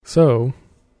So,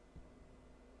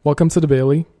 welcome to the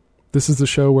Bailey. This is the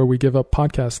show where we give up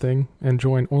podcasting and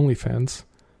join OnlyFans.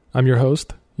 I'm your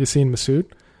host, Yassine Massoud,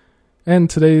 and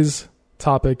today's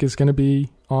topic is going to be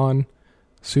on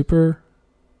super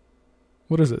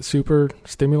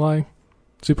stimuli?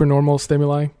 Supernormal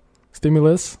stimuli?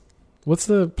 Stimulus? What's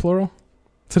the plural?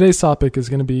 Today's topic is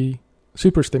going to be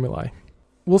super stimuli.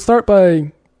 We'll start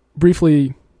by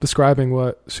briefly describing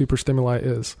what super stimuli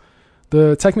is.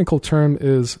 The technical term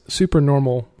is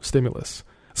supernormal stimulus.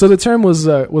 So the term was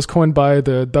coined by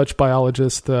the Dutch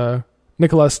biologist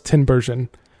Nicolas Tinbergen.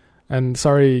 And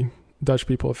sorry, Dutch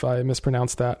people, if I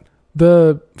mispronounced that.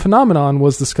 The phenomenon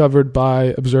was discovered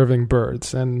by observing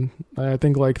birds. And I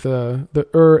think like the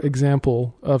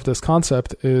example of this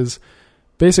concept is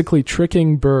basically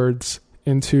tricking birds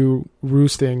into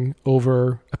roosting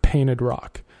over a painted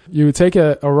rock. You would take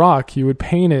a rock, you would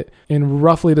paint it in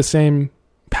roughly the same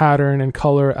pattern and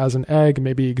color as an egg,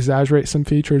 maybe exaggerate some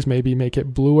features, maybe make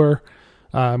it bluer,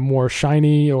 more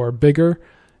shiny or bigger.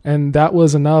 And that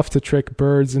was enough to trick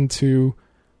birds into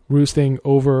roosting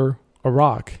over a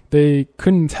rock. They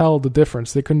couldn't tell the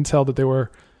difference. They couldn't tell that they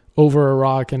were over a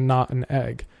rock and not an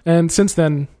egg. And since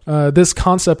then, this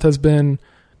concept has been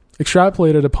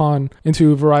extrapolated upon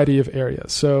into a variety of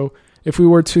areas. So if we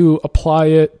were to apply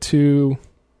it to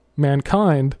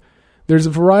mankind, there's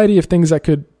a variety of things that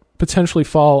could potentially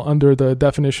fall under the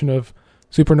definition of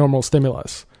supernormal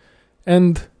stimulus.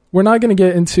 And we're not going to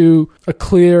get into a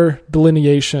clear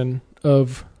delineation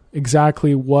of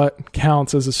exactly what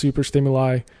counts as a super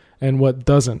stimuli and what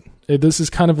doesn't. This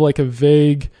is kind of like a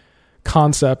vague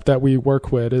concept that we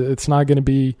work with. It's not going to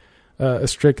be a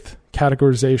strict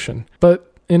categorization.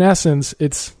 But in essence,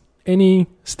 it's any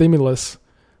stimulus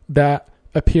that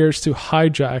appears to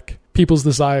hijack people's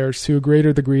desires to a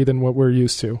greater degree than what we're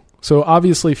used to. So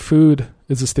obviously food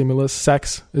is a stimulus,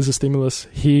 sex is a stimulus,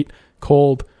 heat,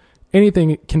 cold,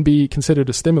 anything can be considered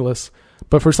a stimulus.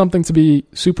 But for something to be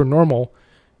super normal,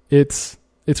 it's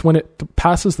when it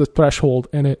passes the threshold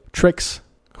and it tricks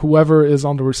whoever is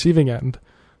on the receiving end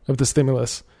of the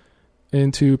stimulus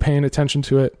into paying attention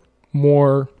to it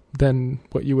more than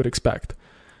what you would expect.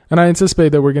 And I anticipate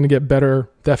that we're going to get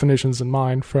better definitions in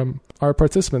mind from our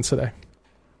participants today.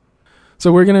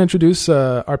 So we're going to introduce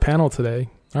our panel today.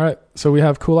 All right, so we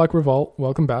have Kulak Revolt.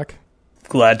 Welcome back.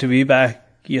 Glad to be back,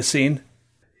 Yassine.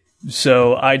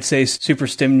 So I'd say super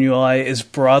stimuli is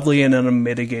broadly an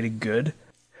unmitigated good.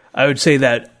 I would say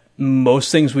that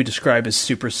most things we describe as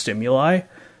super stimuli,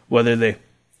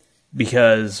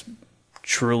 because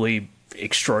truly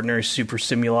extraordinary super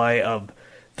stimuli of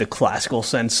the classical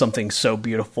sense, something so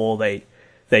beautiful that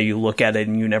you look at it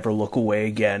and you never look away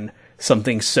again,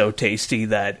 something so tasty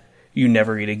that you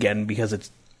never eat again because it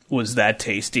was that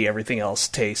tasty, everything else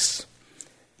tastes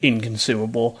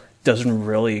inconsumable, doesn't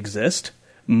really exist.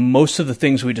 Most of the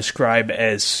things we describe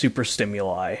as super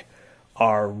stimuli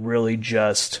are really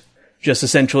just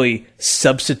essentially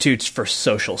substitutes for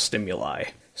social stimuli.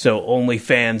 So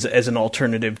OnlyFans as an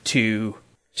alternative to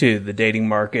the dating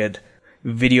market,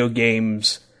 video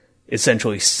games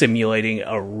essentially simulating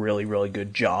a really, really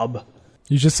good job.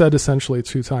 You just said essentially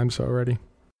 2 times already.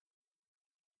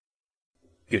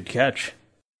 Good catch.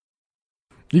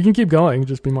 You can keep going,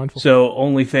 just be mindful. So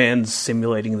OnlyFans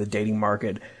simulating the dating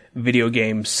market, video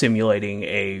games simulating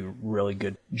a really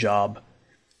good job.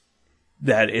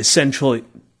 That essentially...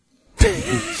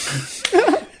 This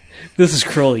is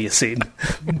cruel, Yassine.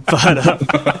 But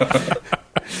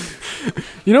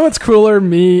you know what's crueler?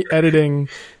 Me editing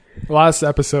last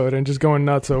episode and just going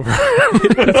nuts over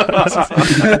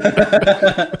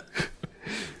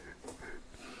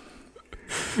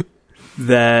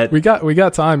that we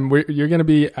got time. You're going to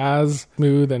be as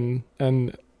smooth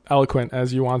and eloquent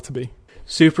as you want to be.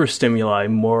 Super stimuli,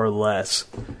 more or less,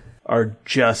 are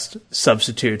just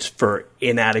substitutes for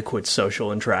inadequate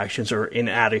social interactions or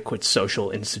inadequate social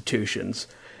institutions.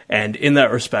 And in that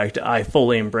respect, I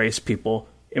fully embrace people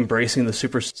embracing the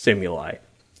super stimuli.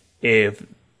 If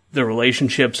the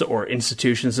relationships or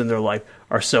institutions in their life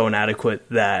are so inadequate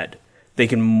that they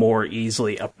can more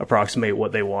easily approximate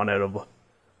what they want out of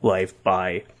life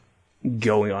by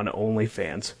going on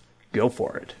OnlyFans, go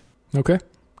for it. Okay.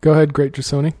 Go ahead, Great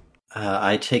Jasoni.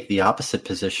 I take the opposite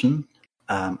position.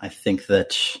 I think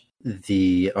that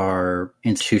our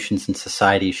institutions and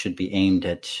society should be aimed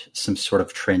at some sort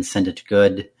of transcendent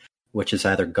good, which is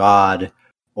either God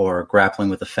or grappling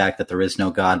with the fact that there is no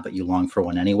God, but you long for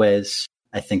one anyways.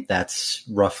 I think that's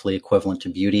roughly equivalent to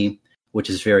beauty, which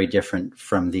is very different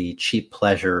from the cheap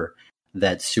pleasure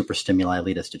that super stimuli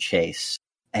lead us to chase.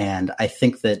 And I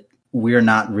think that we're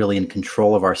not really in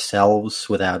control of ourselves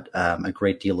without a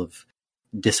great deal of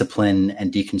discipline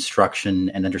and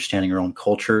deconstruction and understanding our own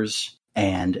cultures.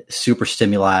 And super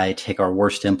stimuli take our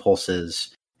worst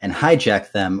impulses and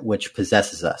hijack them, which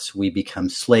possesses us. We become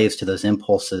slaves to those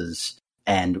impulses,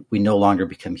 and we no longer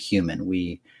become human.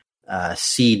 We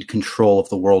cede control of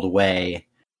the world away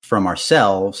from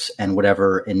ourselves, and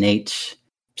whatever innate,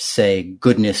 say,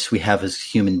 goodness we have as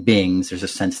human beings, there's a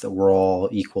sense that we're all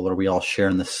equal, or we all share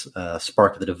in this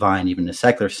spark of the divine, even in a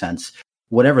secular sense.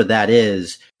 Whatever that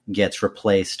is gets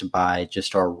replaced by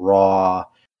just our raw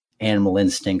animal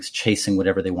instincts chasing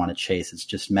whatever they want to chase. It's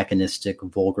just mechanistic,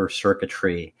 vulgar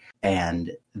circuitry,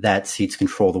 and that cedes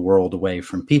control of the world away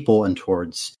from people and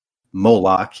towards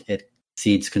Moloch. It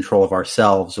cedes control of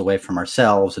ourselves away from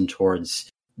ourselves and towards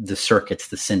the circuits,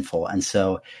 the sinful. And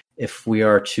so if we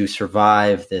are to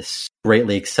survive this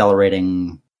greatly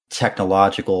accelerating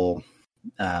technological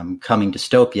coming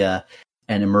dystopia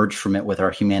and emerge from it with our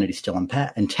humanity still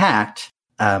intact,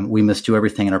 we must do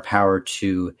everything in our power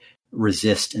to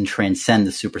resist and transcend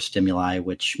the superstimuli,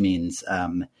 which means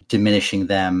diminishing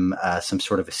them, some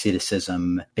sort of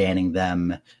asceticism, banning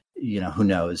them, who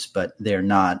knows, but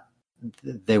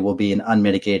they will be an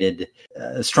unmitigated,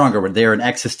 stronger word. They're an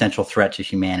existential threat to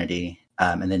humanity,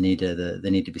 and they need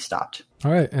to be stopped.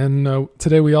 All right. And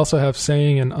today we also have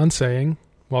Saying and Unsaying.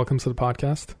 Welcome to the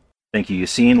podcast. Thank you,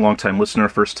 Yassine, longtime listener,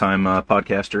 first-time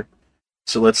podcaster.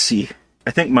 So let's see.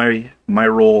 I think my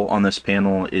role on this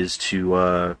panel is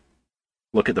to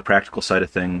look at the practical side of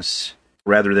things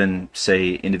rather than,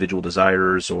 say, individual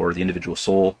desires or the individual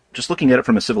soul, just looking at it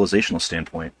from a civilizational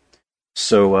standpoint.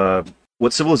 So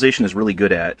what civilization is really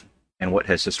good at, and what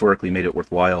has historically made it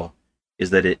worthwhile,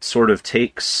 is that it sort of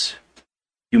takes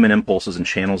human impulses and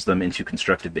channels them into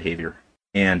constructive behavior.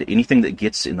 And anything that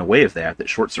gets in the way of that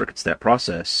short-circuits that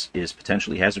process, is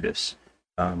potentially hazardous.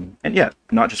 And yeah,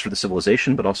 not just for the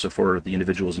civilization, but also for the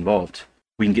individuals involved.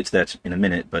 We can get to that in a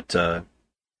minute, but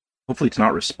hopefully to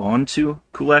not respond to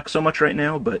Kulak so much right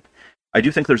now, but I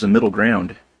do think there's a middle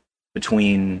ground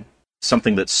between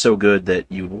something that's so good that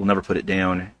you will never put it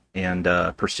down and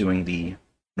pursuing the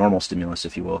normal stimulus,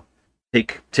 if you will.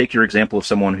 Take your example of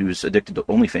someone who's addicted to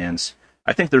OnlyFans.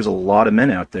 I think there's a lot of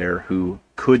men out there who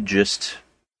could just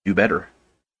do better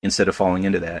instead of falling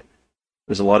into that.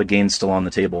 There's a lot of gains still on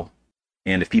the table.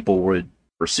 And if people would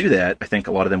pursue that, I think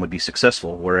a lot of them would be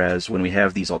successful. Whereas when we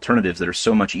have these alternatives that are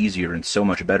so much easier and so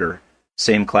much better,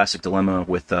 same classic dilemma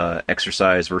with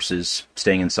exercise versus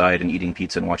staying inside and eating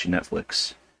pizza and watching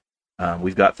Netflix.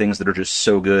 We've got things that are just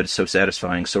so good, so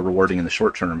satisfying, so rewarding in the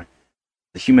short term.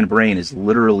 The human brain is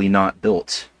literally not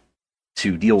built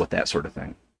to deal with that sort of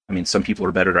thing. I mean, some people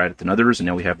are better at it than others, and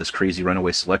now we have this crazy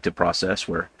runaway selective process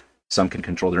where some can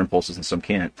control their impulses and some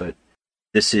can't. But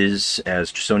this is,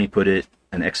 as Sony put it,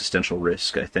 an existential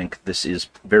risk. I think this is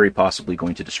very possibly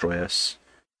going to destroy us,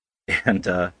 and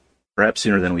perhaps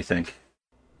sooner than we think.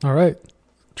 All right.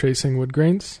 Tracing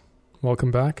Woodgrains,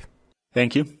 welcome back.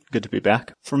 Thank you. Good to be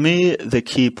back. For me, the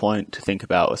key point to think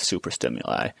about with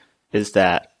superstimuli is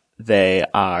that they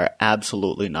are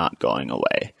absolutely not going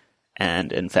away.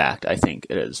 And in fact, I think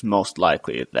it is most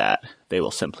likely that they will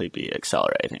simply be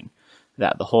accelerating.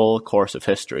 That the whole course of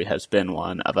history has been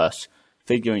one of us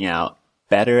figuring out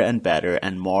better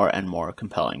and more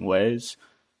compelling ways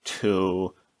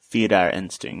to feed our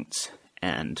instincts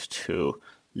and to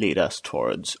lead us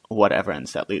towards whatever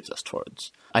ends that leads us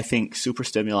towards. I think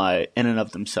superstimuli in and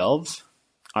of themselves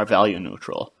are value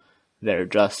neutral. They're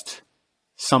just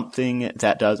something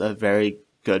that does a very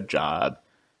good job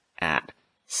at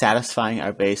satisfying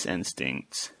our base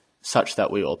instincts such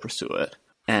that we will pursue it.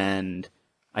 And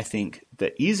I think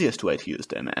the easiest way to use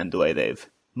them, and the way they've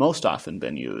most often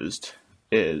been used,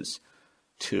 is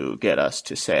to get us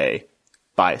to, say,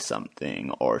 buy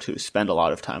something, or to spend a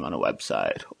lot of time on a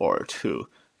website, or to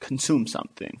consume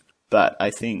something. But I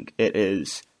think it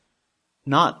is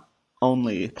not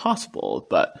only possible,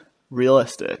 but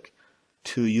realistic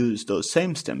to use those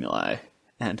same stimuli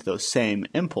and those same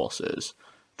impulses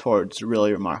towards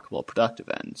really remarkable productive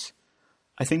ends.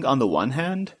 I think on the one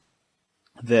hand,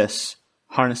 this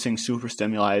harnessing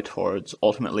superstimuli towards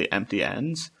ultimately empty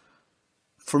ends,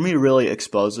 for me, really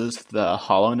exposes the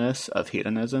hollowness of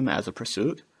hedonism as a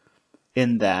pursuit,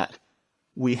 in that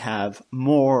we have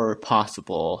more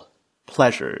possible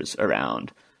pleasures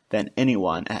around than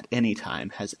anyone at any time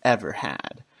has ever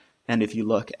had. And if you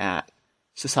look at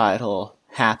societal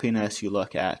happiness, you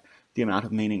look at the amount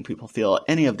of meaning people feel,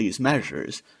 any of these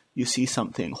measures, you see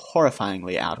something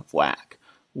horrifyingly out of whack,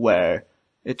 where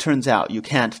it turns out you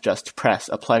can't just press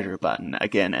a pleasure button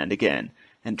again and again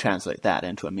and translate that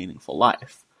into a meaningful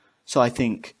life. So I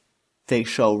think they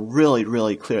show really,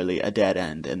 really clearly a dead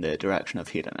end in the direction of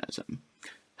hedonism.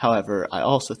 However, I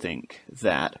also think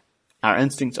that our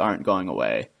instincts aren't going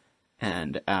away,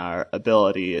 and our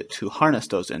ability to harness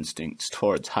those instincts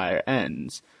towards higher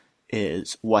ends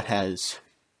is what has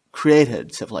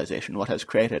created civilization, what has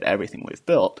created everything we've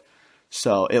built.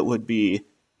 So it would be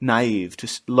naive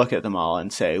to look at them all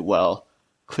and say, well,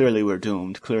 clearly we're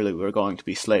doomed, clearly we're going to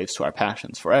be slaves to our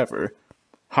passions forever.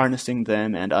 Harnessing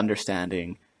them and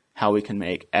understanding how we can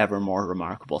make ever more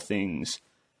remarkable things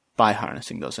by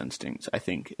harnessing those instincts, I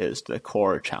think, is the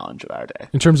core challenge of our day.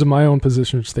 In terms of my own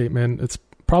position statement, it's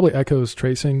probably echoes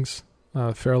Tracing's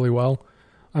fairly well.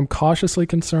 I'm cautiously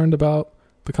concerned about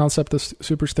the concept of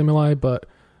superstimuli, but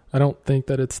I don't think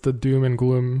that it's the doom and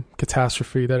gloom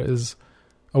catastrophe that is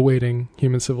awaiting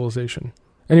human civilization.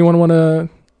 Anyone want to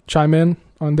chime in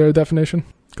on their definition?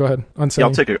 Go ahead. Yeah,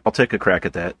 I'll take a crack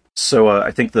at that. So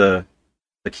I think the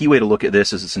key way to look at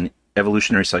this is it's an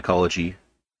evolutionary psychology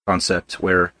concept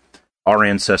where our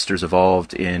ancestors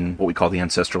evolved in what we call the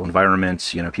ancestral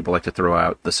environment. You know, people like to throw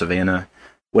out the savannah.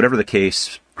 Whatever the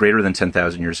case, greater than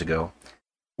 10,000 years ago,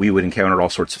 we would encounter all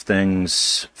sorts of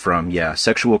things from,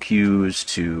 sexual cues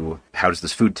to how does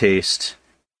this food taste?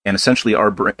 And essentially our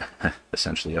brain...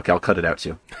 essentially, okay, I'll cut it out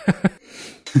too.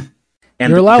 And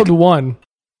you're allowed one.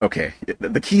 Okay,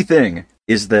 the key thing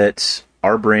is that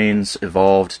our brains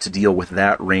evolved to deal with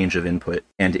that range of input,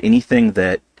 and anything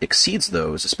that exceeds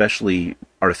those, especially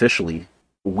artificially,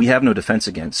 we have no defense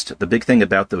against. The big thing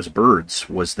about those birds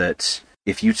was that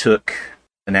if you took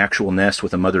an actual nest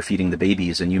with a mother feeding the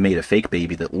babies and you made a fake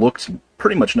baby that looked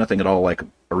pretty much nothing at all like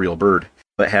a real bird,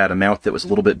 but had a mouth that was a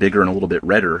little bit bigger and a little bit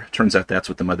redder, turns out that's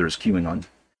what the mother is cueing on.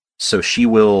 So she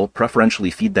will preferentially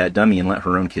feed that dummy and let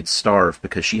her own kids starve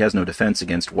because she has no defense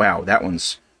against, wow, that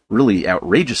one's really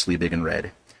outrageously big and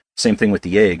red. Same thing with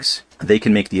the eggs. They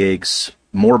can make the eggs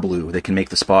more blue. They can make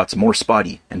the spots more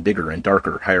spotty and bigger and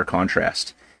darker, higher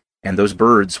contrast. And those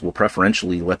birds will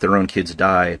preferentially let their own kids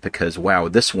die because, wow,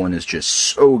 this one is just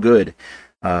so good.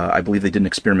 I believe they did an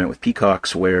experiment with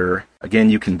peacocks where, again,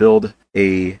 you can build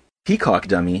a peacock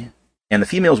dummy, and the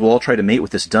females will all try to mate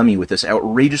with this dummy with this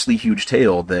outrageously huge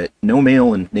tail that no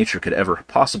male in nature could ever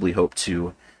possibly hope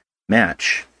to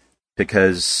match,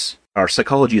 because our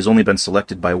psychology has only been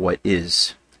selected by what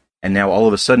is. And now all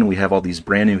of a sudden we have all these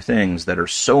brand new things that are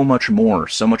so much more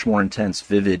intense,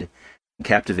 vivid, and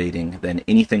captivating than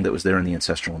anything that was there in the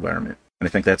ancestral environment. And I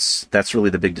think that's really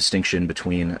the big distinction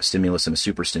between a stimulus and a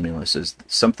superstimulus, is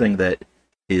something that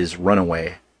is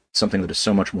runaway, something that is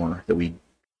so much more that we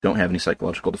don't have any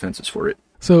psychological defenses for it.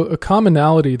 So a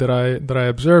commonality that I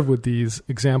observe with these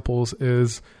examples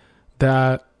is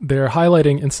that they're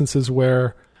highlighting instances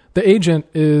where the agent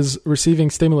is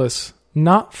receiving stimulus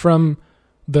not from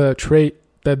the trait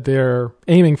that they're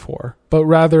aiming for, but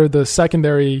rather the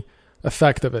secondary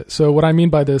effect of it. So what I mean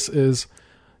by this is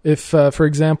if, for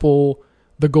example,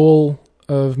 the goal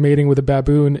of mating with a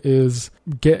baboon is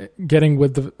getting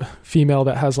with the female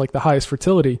that has like the highest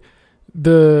fertility,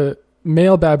 the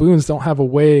male baboons don't have a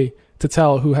way to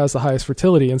tell who has the highest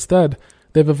fertility. Instead,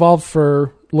 they've evolved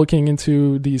for looking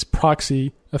into these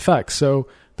proxy effects. So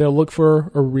they'll look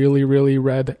for a really, really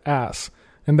red ass,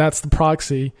 and that's the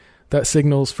proxy that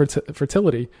signals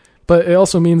fertility. But it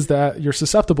also means that you're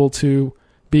susceptible to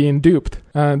being duped.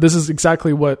 This is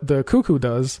exactly what the cuckoo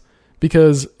does,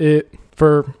 because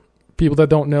for people that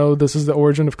don't know, this is the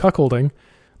origin of cuckolding.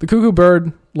 The cuckoo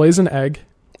bird lays an egg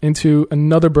into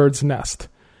another bird's nest.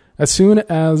 As soon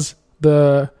as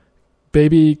the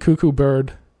baby cuckoo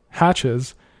bird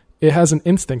hatches, it has an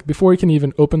instinct, before it can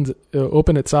even open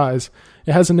its eyes,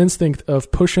 it has an instinct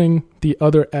of pushing the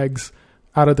other eggs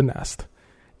out of the nest.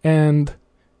 And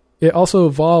it also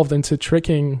evolved into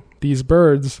tricking these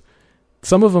birds.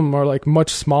 Some of them are like much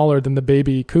smaller than the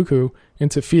baby cuckoo,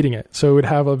 into feeding it. So it would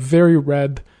have a very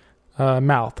red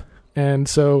mouth. And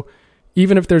so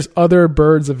even if there's other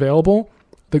birds available,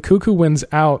 the cuckoo wins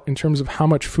out in terms of how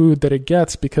much food that it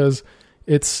gets, because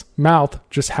its mouth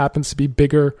just happens to be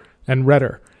bigger and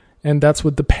redder. And that's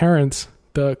what the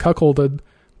cuckolded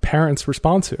parents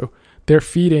respond to. They're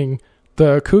feeding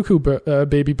the cuckoo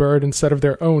baby bird instead of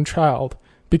their own child,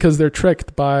 because they're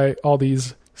tricked by all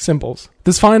these symbols.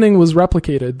 This finding was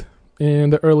replicated in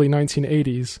the early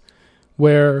 1980s,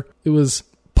 where it was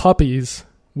puppies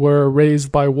were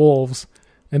raised by wolves,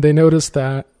 and they noticed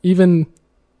that even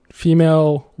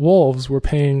female wolves were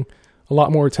paying a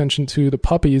lot more attention to the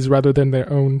puppies rather than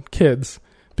their own kids,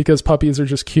 because puppies are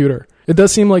just cuter. It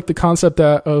does seem like the concept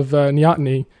of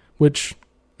neoteny, which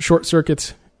short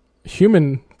circuits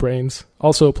human brains,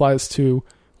 also applies to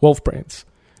wolf brains.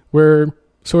 We're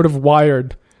sort of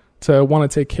wired to want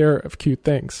to take care of cute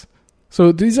things.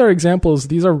 So these are examples,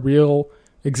 these are real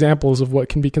examples of what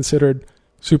can be considered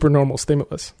supernormal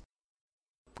stimulus.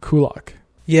 Kulak.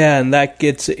 Yeah, and that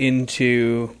gets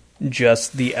into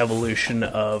just the evolution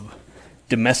of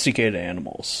domesticated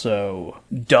animals. So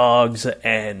dogs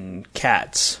and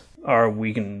cats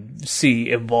we can see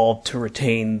evolved to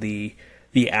retain the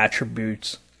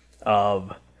attributes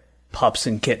of pups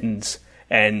and kittens,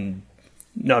 and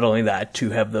not only that,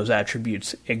 to have those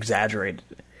attributes exaggerated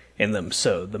in them.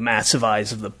 So the massive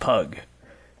eyes of the pug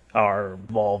are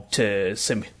evolved to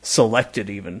selected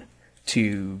even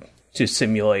to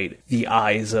simulate the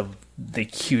eyes of the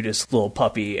cutest little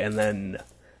puppy, and then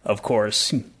of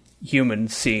course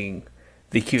humans seeing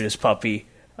the cutest puppy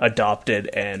adopted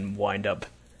and wind up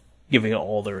giving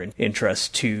all their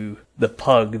interest to the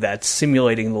pug that's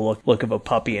simulating the look of a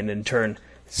puppy, and in turn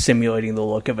simulating the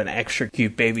look of an extra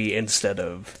cute baby instead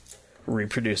of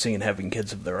reproducing and having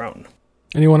kids of their own.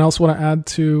 Anyone else want to add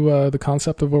to the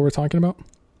concept of what we're talking about?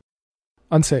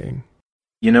 Unsaying.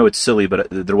 You know, it's silly, but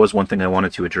there was one thing I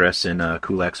wanted to address in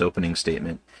Kulak's opening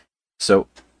statement. So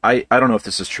I don't know if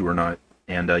this is true or not,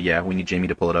 and yeah, we need Jamie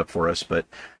to pull it up for us, but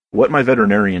what my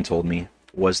veterinarian told me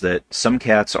was that some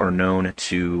cats are known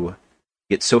to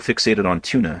get so fixated on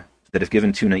tuna that if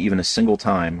given tuna even a single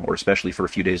time, or especially for a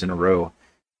few days in a row,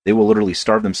 they will literally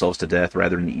starve themselves to death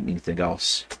rather than eat anything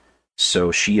else.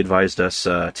 So she advised us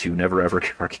to never ever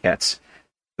give our cats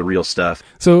the real stuff.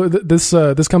 So this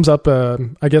comes up,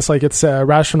 I guess, like it's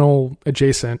rational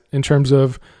adjacent in terms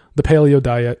of the paleo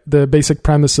diet. The basic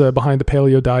premise behind the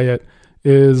paleo diet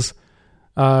is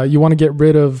you want to get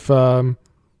rid of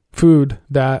food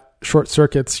that short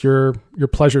circuits your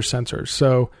pleasure sensors.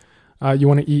 So you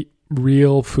want to eat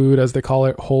real food, as they call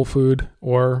it, whole food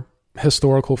or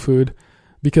historical food,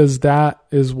 because that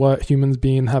is what humans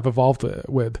being have evolved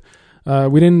with.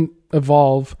 We didn't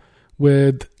evolve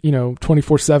with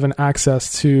 24/7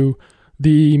 access to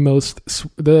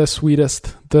the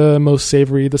sweetest, the most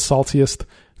savory, the saltiest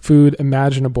food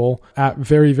imaginable at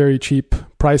very, very cheap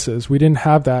prices. We didn't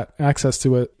have that access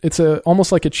to it. It's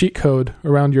almost like a cheat code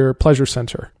around your pleasure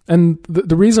center. And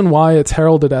the reason why it's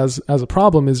heralded as a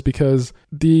problem is because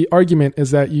the argument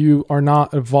is that you are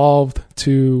not evolved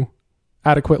to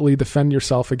adequately defend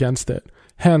yourself against it.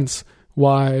 Hence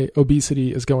why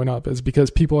obesity is going up, is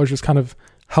because people are just kind of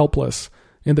helpless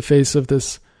in the face of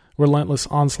this relentless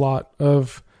onslaught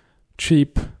of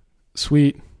cheap,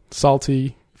 sweet,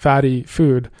 salty, fatty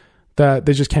food that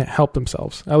they just can't help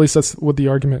themselves. At least that's what the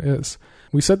argument is.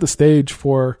 We set the stage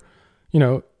for,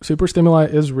 super stimuli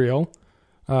is real.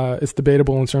 It's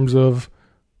debatable in terms of,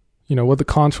 what the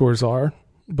contours are,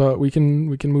 but we can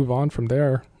move on from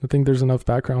there. I think there's enough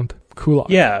background. Cool.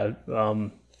 Yeah.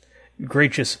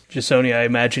 Great, Jasoni. I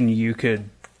imagine you could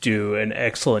do an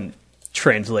excellent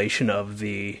translation of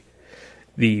the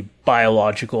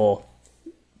biological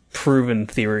proven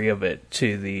theory of it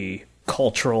to the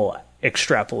cultural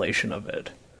extrapolation of it.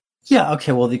 Yeah,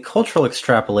 okay, well, the cultural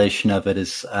extrapolation of it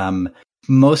is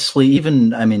mostly,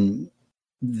 when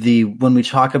we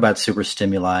talk about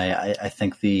superstimuli, I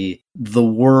think the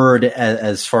word,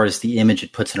 as far as the image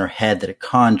it puts in our head that it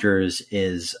conjures,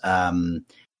 is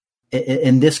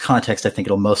in this context, I think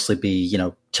it'll mostly be,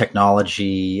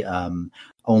 technology,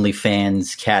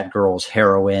 OnlyFans, Catgirls,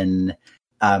 heroin,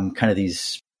 kind of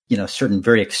these, certain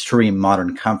very extreme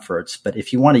modern comforts. But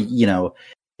if you want to,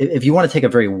 if you want to take a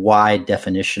very wide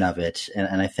definition of it,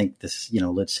 and I think this,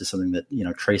 leads to something that,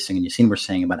 Tracing and Yassine were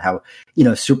saying about how,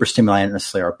 super stimuli not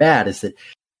necessarily are bad, is that,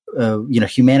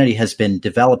 humanity has been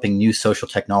developing new social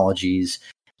technologies.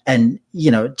 And,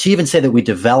 to even say that we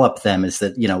develop them is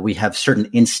that, we have certain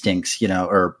instincts,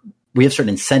 or we have certain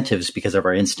incentives because of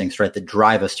our instincts, right, that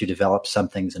drive us to develop some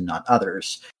things and not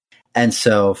others. And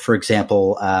so, for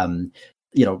example,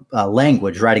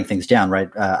 language, writing things down, right?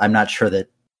 I'm not sure that,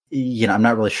 I'm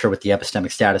not really sure what the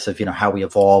epistemic status of, how we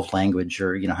evolved language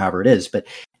or, however it is, but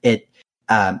it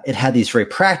had these very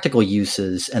practical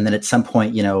uses. And then at some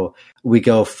point, we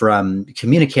go from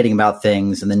communicating about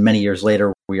things, and then many years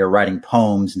later, we are writing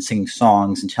poems and singing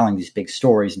songs and telling these big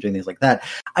stories and doing things like that.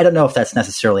 I don't know if that's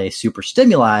necessarily a super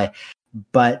stimuli,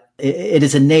 but it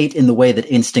is innate in the way that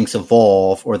instincts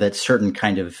evolve, or that certain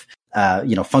kind of,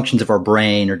 functions of our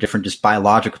brain or different just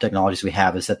biological technologies we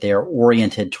have, is that they are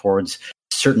oriented towards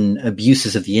certain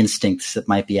abuses of the instincts that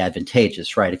might be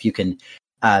advantageous, right? If you can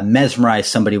mesmerize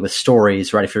somebody with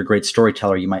stories, right? If you're a great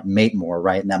storyteller, you might mate more,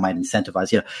 right? And that might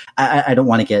incentivize, I don't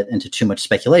want to get into too much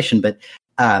speculation, but,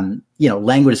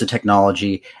 language is a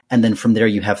technology. And then from there,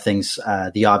 you have things,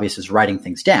 the obvious is writing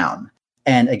things down.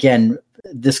 And again,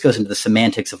 this goes into the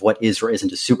semantics of what is or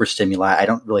isn't a superstimuli. I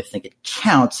don't really think it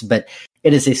counts, but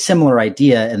it is a similar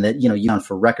idea in that, you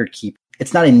for record keep.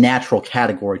 it's not a natural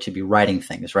category to be writing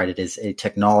things, right? It is a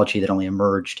technology that only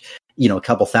emerged, a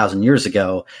couple thousand years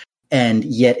ago. And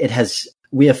yet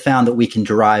we have found that we can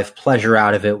derive pleasure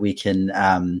out of it. We can,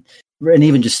 and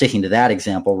even just sticking to that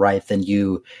example, right? Then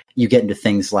you get into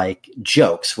things like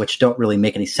jokes, which don't really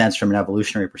make any sense from an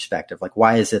evolutionary perspective. Like,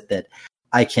 why is it that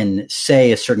I can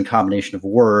say a certain combination of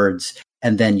words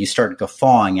and then you start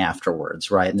guffawing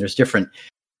afterwards, right? And there's different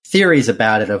theories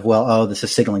about it of, this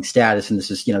is signaling status and this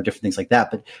is, different things like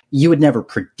that. But you would never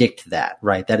predict that,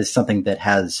 right? That is something that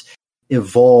has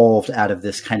evolved out of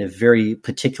this kind of very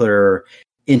particular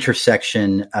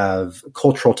intersection of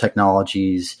cultural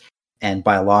technologies and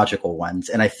biological ones.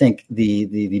 And I think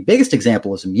the biggest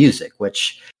example is music,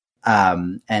 which,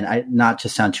 not to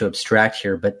sound too abstract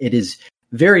here, but it is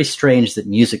very strange that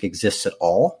music exists at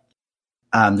all.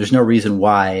 There's no reason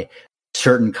why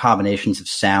certain combinations of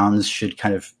sounds should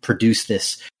kind of produce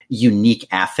this unique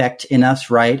affect in us,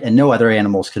 right? And no other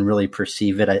animals can really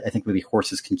perceive it. I think maybe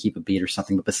horses can keep a beat or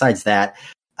something, but besides that,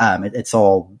 it's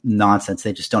all nonsense.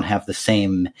 They just don't have the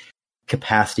same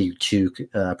capacity to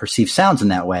perceive sounds in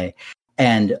that way.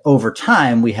 And over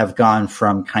time, we have gone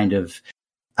from kind of,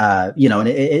 and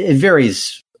it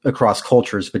varies across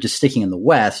cultures, but just sticking in the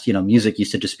West, music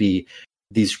used to just be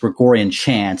these Gregorian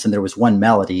chants and there was one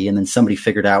melody. And then somebody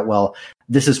figured out, well,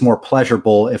 this is more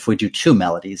pleasurable if we do two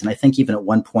melodies. And I think even at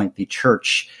one point, the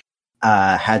church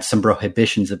had some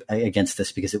prohibitions against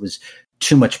this because it was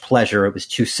too much pleasure. It was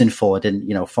too sinful. It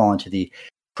didn't, fall into the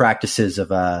practices of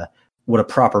what a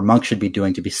proper monk should be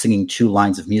doing, to be singing two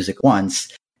lines of music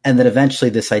once. And then eventually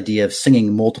this idea of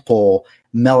singing multiple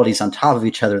melodies on top of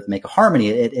each other that make a harmony,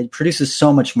 it produces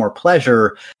so much more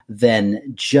pleasure than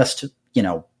just,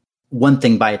 one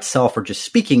thing by itself or just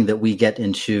speaking, that we get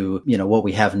into, what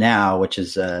we have now, which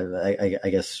is, I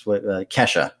guess,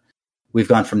 Kesha. We've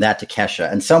gone from that to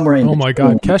Kesha, and somewhere in. Oh my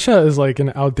God, Kesha is like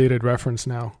an outdated reference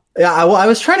now. Yeah, I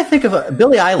was trying to think of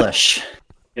Billie Eilish.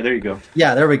 Yeah, there you go.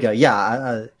 Yeah, there we go.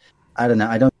 Yeah, I don't know.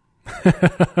 I don't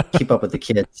keep up with the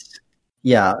kids.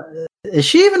 Yeah, is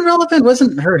she even relevant?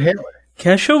 Wasn't her hit?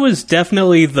 Kesha was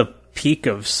definitely the peak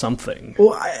of something.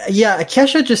 Well,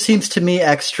 Kesha just seems to me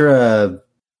extra.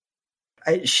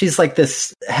 She's like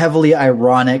this heavily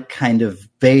ironic kind of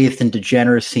bathed in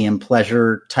degeneracy and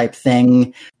pleasure type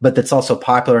thing, but that's also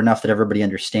popular enough that everybody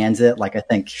understands it. Like, I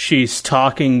think she's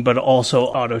talking, but also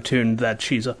auto-tuned that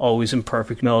she's always in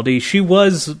perfect melody. She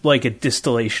was like a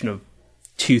distillation of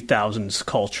 2000s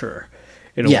culture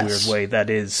in a weird way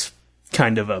that is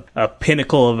kind of a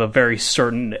pinnacle of a very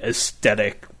certain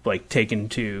aesthetic, like taken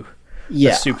to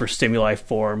a super stimuli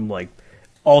form, like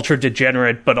ultra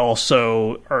degenerate, but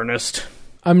also earnest.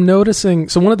 I'm noticing,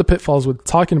 so one of the pitfalls with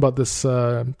talking about this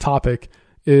topic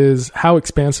is how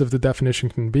expansive the definition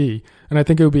can be. And I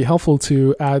think it would be helpful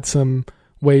to add some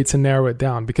way to narrow it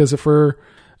down, because if we're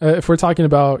talking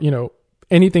about,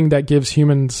 anything that gives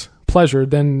humans pleasure,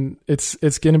 then it's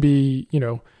going to be,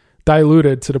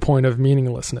 diluted to the point of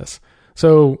meaninglessness.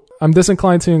 So I'm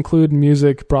disinclined to include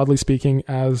music, broadly speaking,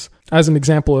 as an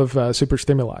example of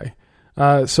superstimuli.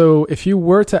 So if you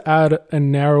were to add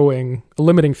a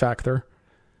limiting factor,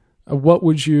 what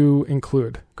would you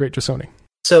include? Great Jasoni.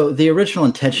 So the original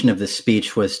intention of this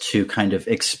speech was to kind of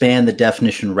expand the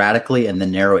definition radically and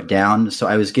then narrow it down. So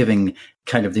I was giving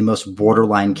kind of the most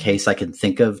borderline case I could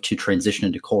think of to transition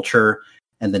into culture.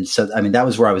 And then, that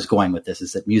was where I was going with this,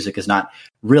 is that music is not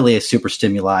really a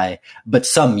superstimuli, but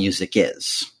some music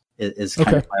is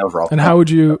kind of my overall point. And how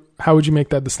would you make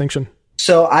that distinction?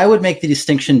 So I would make the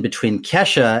distinction between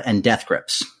Kesha and death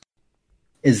grips,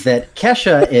 is that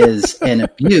Kesha is an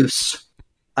abuse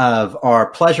of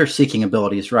our pleasure-seeking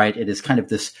abilities, right? It is kind of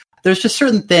this, there's just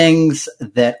certain things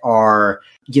that are,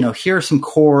 here are some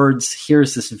chords,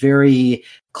 here's this very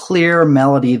clear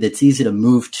melody that's easy to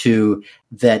move to,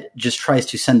 that just tries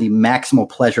to send the maximal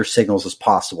pleasure signals as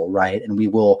possible, right? And we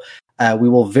will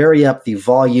vary up the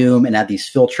volume and add these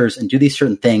filters and do these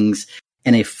certain things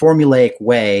in a formulaic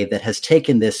way that has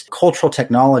taken this cultural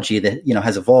technology that,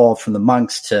 has evolved from the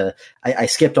monks to, I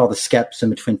skipped all the steps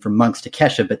in between from monks to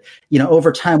Kesha, but,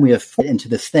 over time we have fit into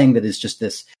this thing that is just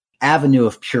this avenue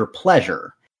of pure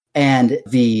pleasure. And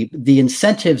the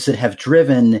incentives that have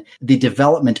driven the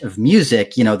development of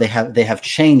music, they have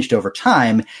changed over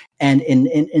time. And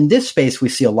in this space, we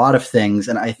see a lot of things,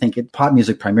 and I think pop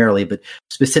music primarily, but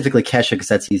specifically Kesha, because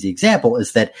that's the easy example,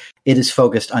 is that it is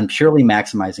focused on purely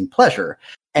maximizing pleasure.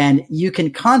 And you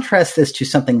can contrast this to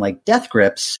something like Death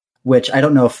Grips, which I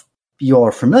don't know if you all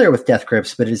are familiar with Death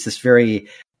Grips, but it is this very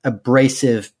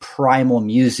abrasive primal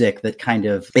music that kind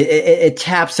of it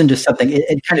taps into something.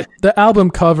 It kind of, the album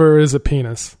cover is a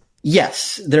penis.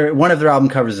 Yes, one of their album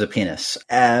covers is a penis,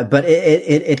 but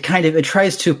it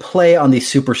tries to play on these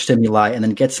super stimuli and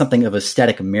then get something of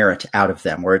aesthetic merit out of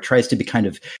them, where it tries to be kind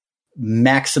of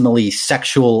maximally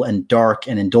sexual and dark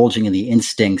and indulging in the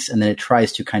instincts, and then it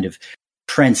tries to kind of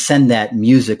transcend that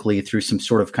musically through some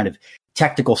sort of kind of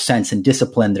technical sense and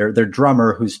discipline. Their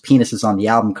drummer, whose penis is on the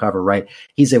album cover, right?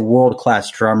 He's a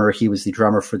world-class drummer. He was the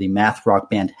drummer for the math rock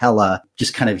band Hella.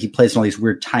 Just kind of, he plays all these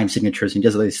weird time signatures and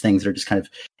does all these things that are just kind of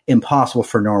impossible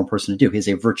for a normal person to do. He's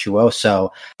a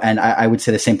virtuoso. And I would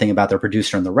say the same thing about their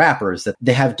producer and the rappers, that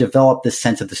they have developed this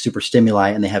sense of the super stimuli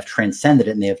and they have transcended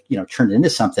it and they have, turned it into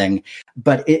something.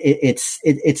 But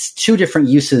it's two different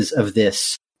uses of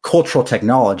this cultural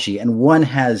technology, and one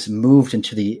has moved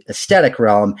into the aesthetic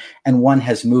realm and one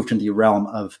has moved into the realm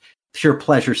of pure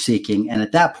pleasure seeking. And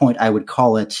at that point, I would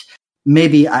call it,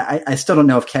 maybe, I still don't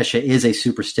know if Kesha is a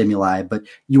super stimuli, but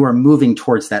you are moving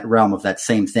towards that realm of that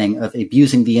same thing of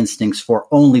abusing the instincts for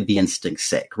only the instinct's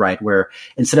sake, right? Where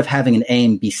instead of having an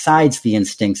aim besides the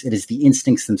instincts, it is the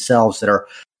instincts themselves that are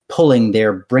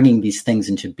bringing these things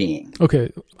into being.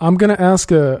 Okay, I'm going to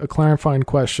ask a clarifying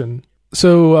question.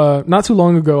 So not too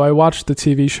long ago, I watched the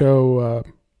TV show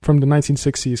from the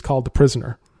 1960s called The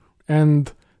Prisoner. And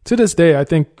to this day, I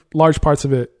think large parts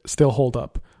of it still hold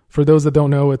up. For those that don't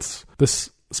know, it's this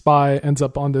spy ends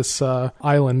up on this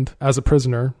island as a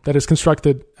prisoner that is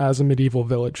constructed as a medieval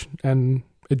village. And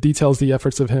it details the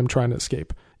efforts of him trying to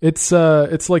escape. It's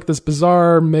like this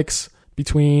bizarre mix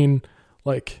between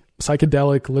like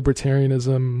psychedelic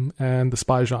libertarianism and the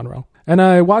spy genre. And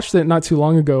I watched it not too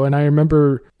long ago, and I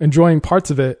remember enjoying parts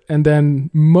of it, and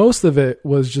then most of it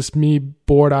was just me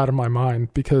bored out of my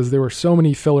mind because there were so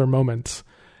many filler moments.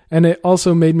 And it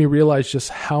also made me realize just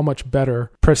how much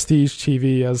better prestige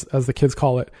TV, as the kids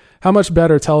call it, how much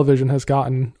better television has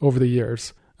gotten over the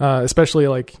years. Especially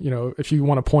like, if you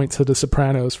want to point to The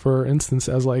Sopranos, for instance,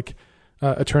 as like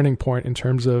a turning point in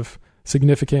terms of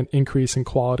significant increase in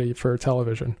quality for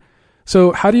television.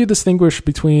 So how do you distinguish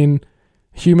between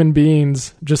human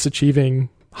beings just achieving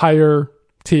higher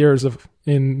tiers of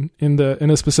in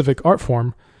a specific art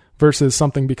form versus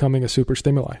something becoming a super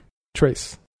stimuli?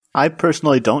 Trace. I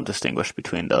personally don't distinguish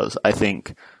between those. I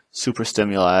think super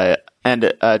stimuli,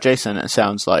 and Jason, it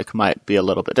sounds like, might be a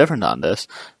little bit different on this,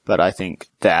 but I think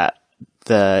that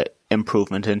the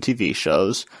improvement in TV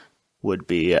shows would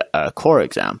be a core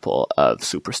example of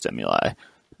super stimuli,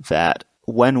 that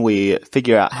when we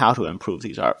figure out how to improve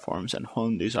these art forms and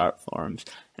hone these art forms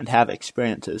and have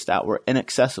experiences that were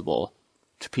inaccessible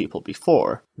to people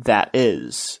before, that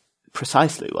is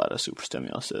precisely what a super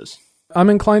stimulus is. I'm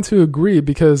inclined to agree,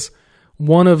 because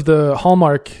one of the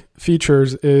hallmark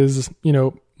features is,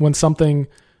 when something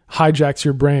hijacks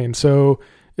your brain. So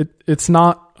it's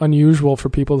not unusual for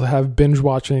people to have binge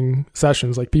watching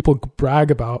sessions. Like, people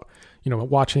brag about,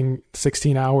 watching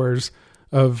 16 hours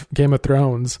of Game of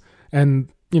Thrones, and,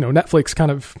 Netflix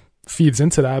kind of feeds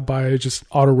into that by just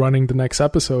auto running the next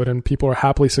episode, and people are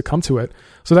happily succumb to it.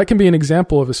 So that can be an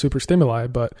example of a super stimuli,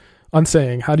 but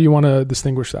unsaying, how do you want to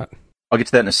distinguish that? I'll get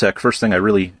to that in a sec. First thing, I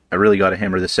really got to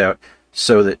hammer this out.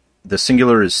 So that the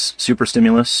singular is super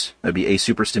stimulus, that'd be a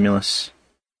super stimulus,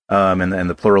 and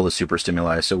the plural is super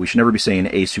stimuli. So we should never be saying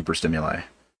a super stimuli.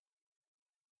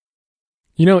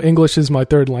 English is my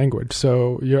third language,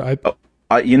 so you're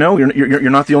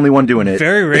not the only one doing it.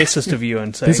 Very racist of you,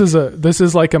 and saying this is a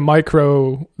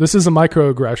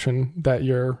microaggression that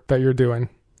you're doing.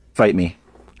 Fight me.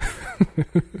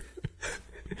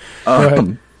 Go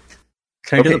ahead.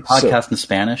 Can I do the podcast in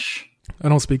Spanish? I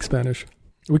don't speak Spanish.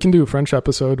 We can do a French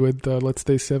episode with Let's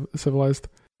Stay Civilized.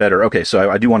 Better. Okay, so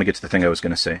I do want to get to the thing I was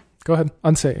going to say. Go ahead.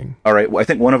 Unsaying. All right. Well, I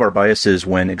think one of our biases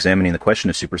when examining the question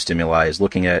of superstimuli is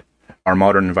looking at our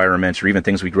modern environments, or even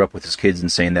things we grew up with as kids,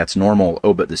 and saying that's normal.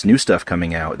 Oh, but this new stuff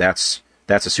coming out, that's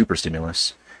a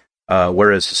superstimulus.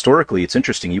 Whereas historically, it's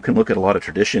interesting. You can look at a lot of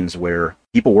traditions where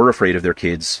people were afraid of their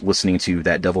kids listening to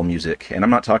that devil music. And I'm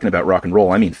not talking about rock and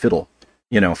roll. I mean fiddle.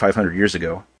 500 years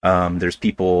ago. There's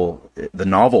people, the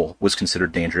novel was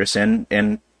considered dangerous and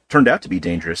turned out to be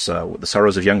dangerous. The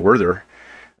Sorrows of Young Werther,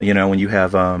 when you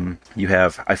have,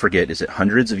 I forget, is it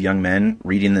hundreds of young men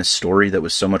reading this story that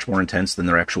was so much more intense than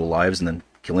their actual lives and then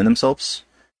killing themselves?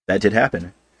 That did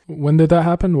happen. When did that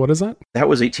happen? What is that? That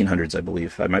was 1800s, I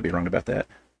believe. I might be wrong about that.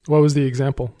 What was the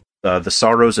example? The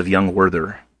Sorrows of Young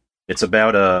Werther. It's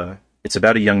about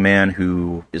a young man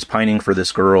who is pining for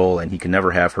this girl, and he can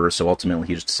never have her, so ultimately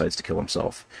he just decides to kill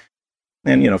himself.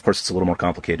 And, of course, it's a little more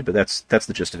complicated, but that's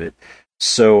the gist of it.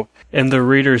 So, and the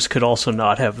readers could also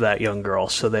not have that young girl,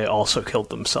 so they also killed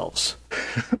themselves.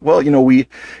 Well,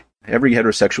 every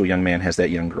heterosexual young man has that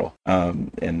young girl,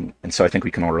 and so I think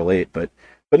we can all relate. But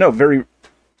But no, very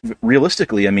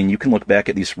realistically, I mean, you can look back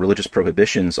at these religious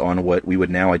prohibitions on what we would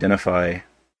now identify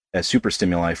as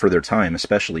superstimuli for their time,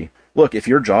 especially. Look, if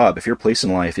your place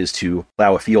in life is to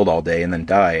plow a field all day and then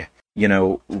die,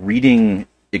 reading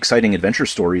exciting adventure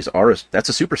stories that's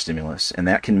a superstimulus, and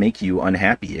that can make you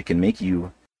unhappy. It can make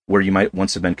you, where you might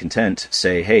once have been content,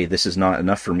 say, hey, this is not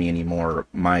enough for me anymore.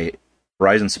 My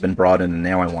horizons have been broadened and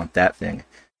now I want that thing.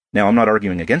 Now, I'm not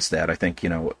arguing against that. I think,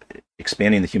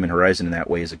 expanding the human horizon in that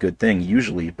way is a good thing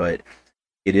usually, but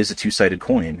it is a two-sided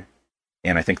coin.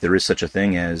 And I think there is such a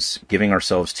thing as giving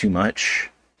ourselves too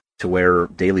much to where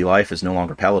daily life is no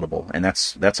longer palatable. And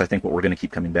that's I think, what we're going to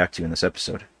keep coming back to in this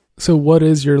episode. So what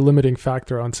is your limiting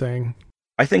factor on saying?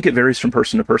 I think it varies from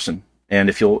person to person. And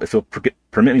if you'll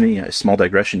permit me a small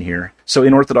digression here. So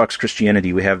in Orthodox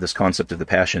Christianity, we have this concept of the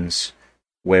passions,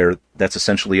 where that's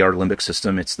essentially our limbic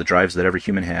system. It's the drives that every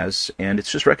human has, and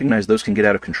it's just recognized those can get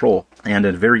out of control. And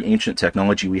a very ancient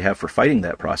technology we have for fighting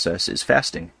that process is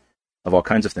fasting of all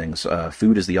kinds of things.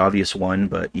 Food is the obvious one,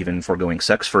 but even foregoing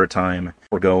sex for a time,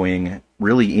 foregoing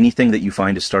really anything that you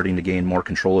find is starting to gain more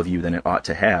control of you than it ought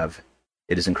to have,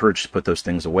 it is encouraged to put those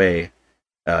things away,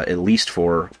 at least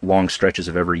for long stretches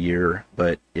of every year.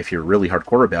 But if you're really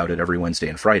hardcore about it, every Wednesday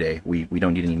and Friday. We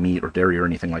don't eat any meat or dairy or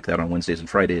anything like that on Wednesdays and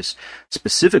Fridays,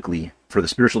 specifically for the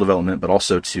spiritual development, but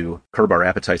also to curb our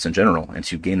appetites in general and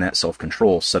to gain that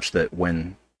self-control such that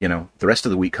when the rest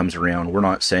of the week comes around, we're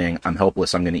not saying, I'm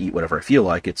helpless, I'm going to eat whatever I feel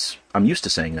like. I'm used to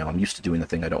saying no. I'm used to doing the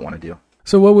thing I don't want to do.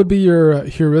 So what would be your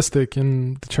heuristic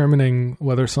in determining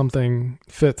whether something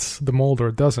fits the mold or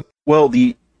it doesn't? Well,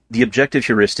 the objective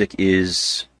heuristic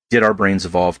is, did our brains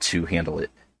evolve to handle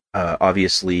it?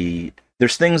 Obviously,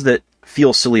 there's things that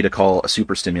feel silly to call a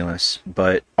superstimulus,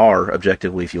 but are,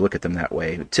 objectively, if you look at them that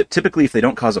way. Typically, if they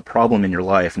don't cause a problem in your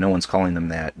life, no one's calling them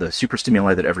that. The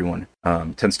superstimuli that everyone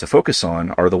tends to focus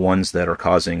on are the ones that are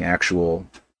causing actual,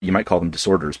 you might call them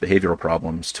disorders, behavioral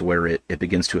problems, to where it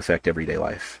begins to affect everyday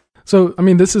life. So, I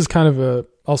mean, this is kind of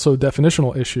also a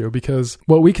definitional issue, because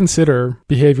what we consider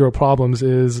behavioral problems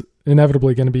is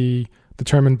inevitably going to be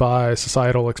determined by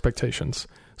societal expectations.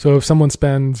 So if someone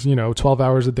spends, 12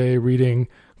 hours a day reading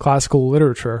classical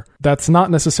literature, that's not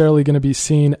necessarily going to be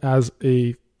seen as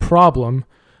a problem.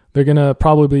 They're going to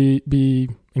probably be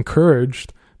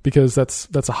encouraged because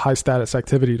that's a high status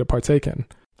activity to partake in,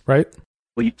 right?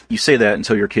 Well, you say that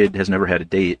until your kid has never had a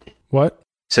date. What?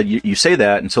 So you say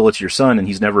that until it's your son and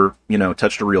he's never,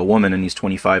 touched a real woman and he's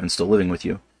 25 and still living with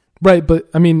you. Right, but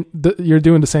I mean, you're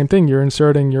doing the same thing. You're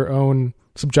inserting your own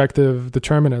subjective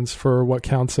determinants for what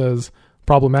counts as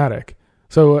problematic.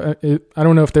 So I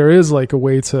don't know if there is like a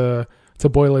way to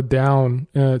boil it down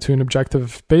to an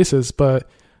objective basis, but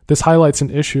this highlights an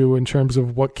issue in terms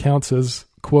of what counts as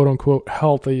quote unquote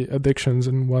healthy addictions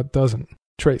and what doesn't.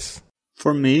 Trace.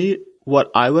 For me,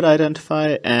 what I would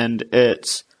identify, and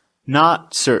it's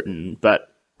not certain, but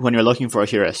when you're looking for a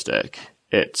heuristic,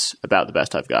 it's about the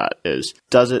best I've got, is,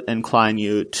 does it incline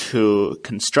you to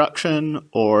construction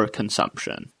or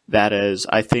consumption? That is,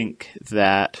 I think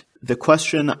that the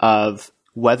question of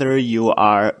whether you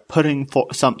are putting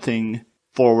something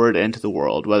forward into the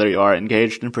world, whether you are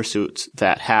engaged in pursuits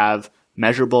that have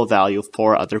measurable value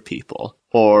for other people,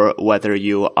 or whether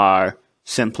you are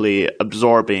simply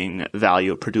absorbing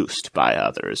value produced by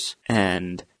others.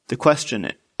 And the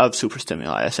question of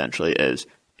superstimuli essentially is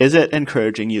it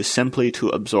encouraging you simply to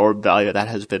absorb value that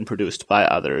has been produced by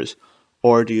others,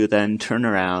 or do you then turn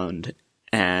around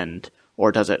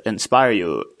or does it inspire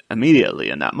you immediately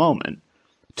in that moment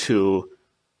to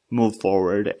move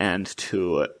forward and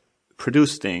to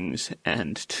produce things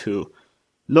and to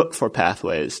look for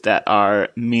pathways that are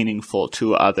meaningful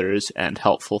to others and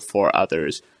helpful for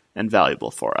others and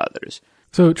valuable for others?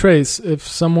 So, Trace, if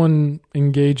someone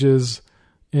engages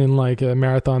in like a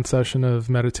marathon session of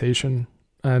meditation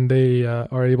and they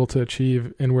are able to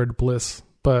achieve inward bliss,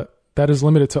 but that is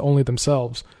limited to only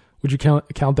themselves, would you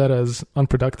count that as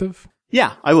unproductive?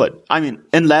 Yeah, I would. I mean,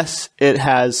 unless they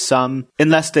are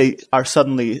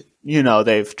suddenly,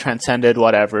 they've transcended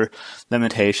whatever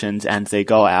limitations and they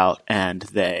go out and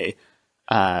they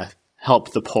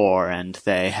help the poor and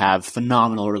they have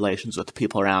phenomenal relations with the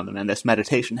people around them, and this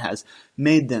meditation has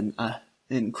made them an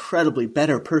incredibly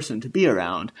better person to be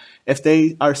around. If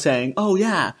they are saying, oh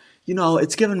yeah,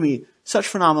 it's given me such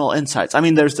phenomenal insights. I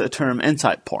mean, there's the term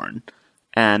insight porn,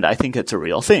 and I think it's a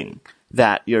real thing.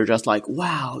 That you're just like,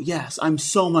 wow, yes, I'm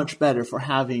so much better for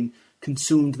having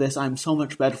consumed this. I'm so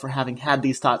much better for having had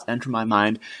these thoughts enter my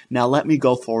mind. Now let me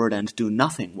go forward and do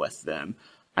nothing with them.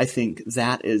 I think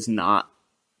that is not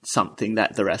something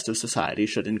that the rest of society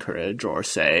should encourage or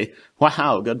say,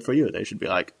 wow, good for you. They should be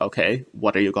like, okay,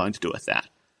 what are you going to do with that?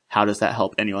 how does that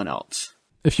help anyone else?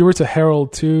 If you were to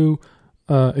herald two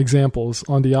examples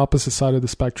on the opposite side of the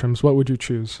spectrums, what would you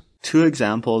choose? Two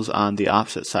examples on the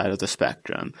opposite side of the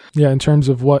spectrum. Yeah, in terms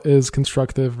of what is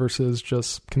constructive versus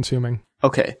just consuming.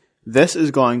 Okay, this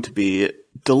is going to be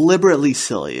deliberately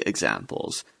silly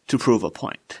examples to prove a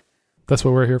point. That's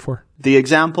what we're here for. The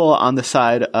example on the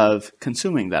side of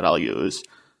consuming that I'll use,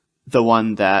 the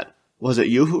one that, was it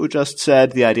you who just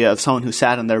said the idea of someone who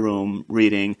sat in their room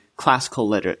reading classical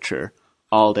literature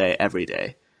all day, every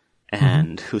day,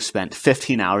 and who spent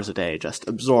 15 hours a day just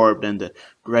absorbed in the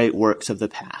great works of the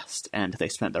past, and they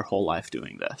spent their whole life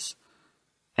doing this.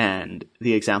 And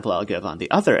the example I'll give on the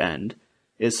other end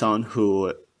is someone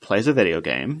who plays a video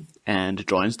game and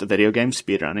joins the video game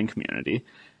speedrunning community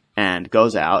and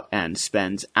goes out and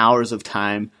spends hours of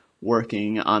time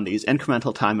working on these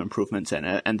incremental time improvements in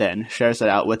it, and then shares it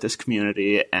out with this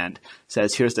community and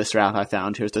says, here's this route I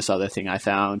found, here's this other thing I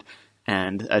found,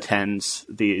 and attends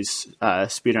these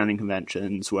speedrunning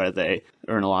conventions where they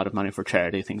earn a lot of money for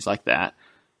charity, things like that.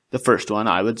 The first one,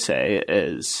 I would say,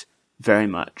 is very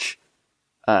much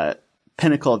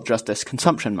pinnacle of just this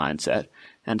consumption mindset.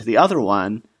 And the other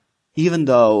one, even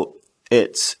though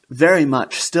it's very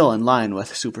much still in line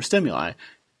with superstimuli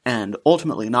and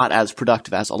ultimately not as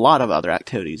productive as a lot of other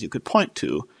activities you could point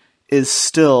to, is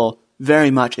still very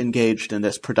much engaged in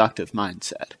this productive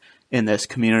mindset, in this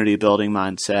community building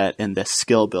mindset, in this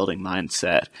skill building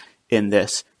mindset, in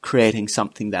this creating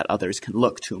something that others can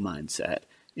look to mindset,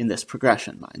 in this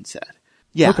progression mindset.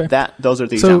 Yeah, okay. Those are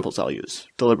the examples I'll use.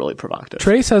 Deliberately provocative.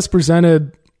 Trace has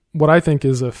presented what I think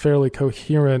is a fairly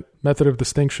coherent method of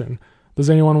distinction. Does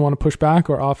anyone want to push back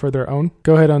or offer their own?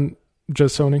 Go ahead on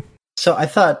just Sony. So I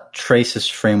thought Trace's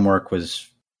framework was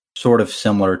sort of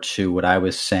similar to what I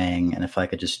was saying, and if I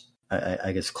could just,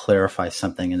 I guess, clarify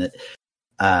something in that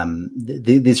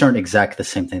these aren't exactly the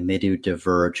same thing. They do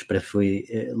diverge. But if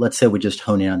let's say we just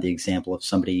hone in on the example of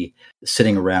somebody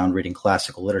sitting around reading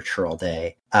classical literature all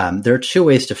day, there are two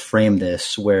ways to frame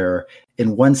this where,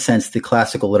 in one sense, the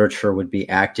classical literature would be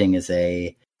acting as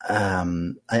I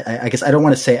guess I don't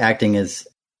want to say acting as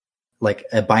like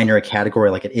a binary category,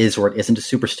 like it is or it isn't a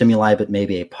super stimuli, but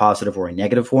maybe a positive or a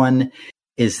negative one.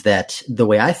 Is that the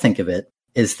way I think of it?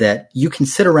 Is that you can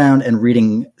sit around and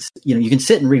you can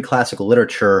sit and read classical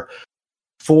literature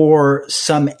for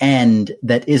some end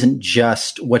that isn't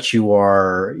just what you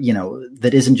are,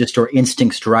 that isn't just your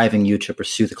instincts driving you to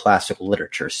pursue the classical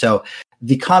literature. So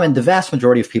the vast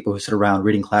majority of people who sit around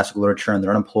reading classical literature and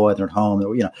they're unemployed, they're at home,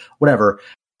 they're, whatever,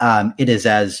 it is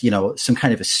as, some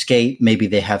kind of escape. Maybe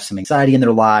they have some anxiety in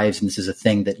their lives, and this is a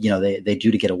thing that, they do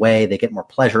to get away. They get more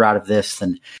pleasure out of this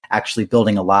than actually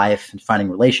building a life and finding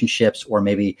relationships, or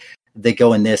maybe they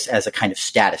go in this as a kind of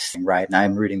status thing, right? And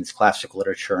I'm reading this classical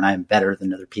literature and I'm better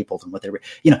than other people than what they read.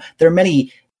 There are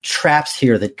many traps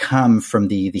here that come from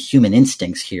the human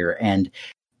instincts here. And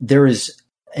there is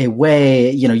a way,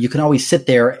 you can always sit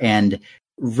there and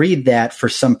read that for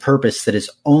some purpose that is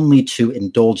only to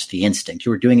indulge the instinct.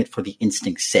 You are doing it for the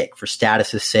instinct's sake, for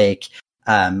status's sake,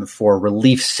 for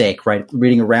relief's sake, right?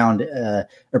 Reading around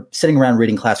or sitting around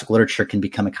reading classical literature can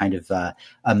become a kind of a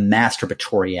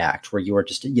masturbatory act where you are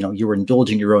just, you are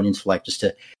indulging your own intellect just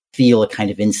to feel a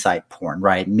kind of insight porn,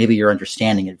 right? Maybe you're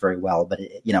understanding it very well, but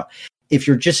if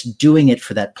you're just doing it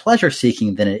for that pleasure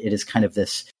seeking, then it is kind of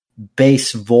this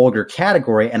base, vulgar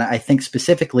category. And I think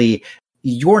specifically,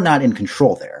 you're not in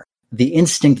control there. The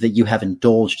instinct that you have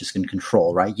indulged is in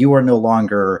control, right? You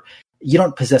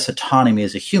don't possess autonomy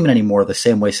as a human anymore, the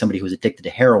same way somebody who's addicted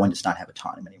to heroin does not have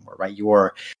autonomy anymore, right? You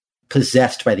are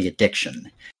possessed by the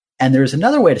addiction. And there's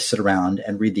another way to sit around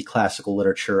and read the classical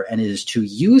literature, and it is to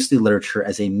use the literature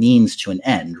as a means to an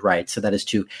end, right? So that is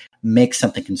to make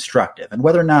something constructive. And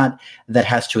whether or not that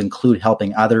has to include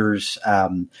helping others,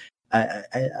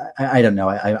 I don't know.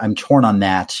 I'm torn on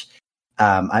that.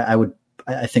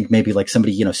 I think maybe like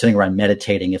somebody, sitting around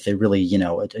meditating, if they really,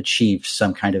 achieved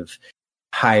some kind of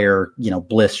higher,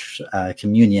 bliss,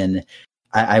 communion,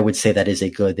 I would say that is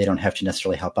a good. They don't have to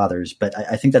necessarily help others. But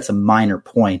I think that's a minor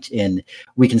point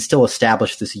we can still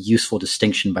establish this useful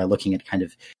distinction by looking at kind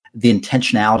of the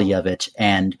intentionality of it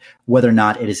and whether or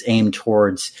not it is aimed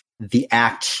towards the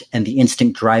act and the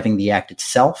instinct driving the act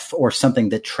itself, or something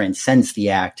that transcends the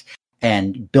act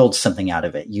and build something out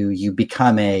of it. You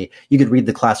could read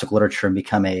the classical literature and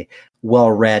become a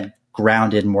well-read,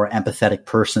 grounded, more empathetic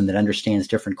person that understands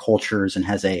different cultures and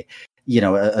has a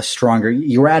stronger,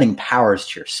 you're adding powers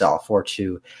to yourself, or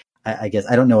to, I guess,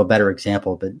 I don't know a better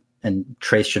example, and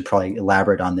Trace should probably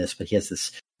elaborate on this, but he has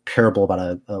this parable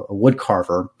about a wood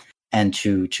carver And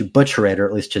to butcher it, or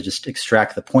at least to just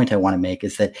extract the point I want to make,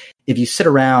 is that if you sit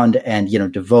around and,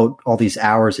 devote all these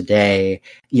hours a day,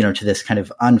 to this kind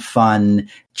of unfun,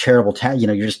 charitable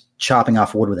you're just chopping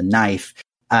off wood with a knife.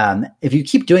 If you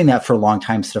keep doing that for a long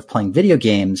time instead of playing video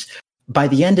games, by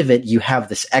the end of it, you have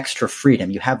this extra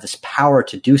freedom. You have this power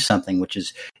to do something, which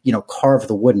is, carve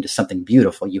the wood into something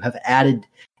beautiful. You have added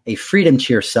a freedom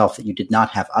to yourself that you did not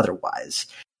have otherwise.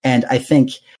 And I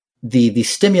think the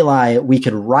stimuli, we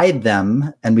could ride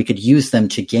them and we could use them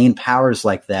to gain powers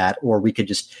like that, or we could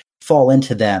just fall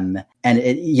into them. And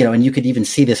and you could even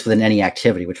see this within any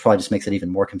activity, which probably just makes it even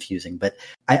more confusing. But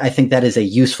I think that is a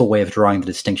useful way of drawing the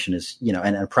distinction, is,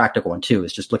 and a practical one too,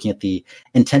 is just looking at the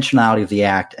intentionality of the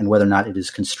act and whether or not it is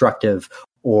constructive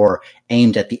or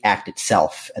aimed at the act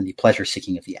itself and the pleasure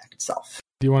seeking of the act itself.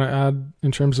 Do you want to add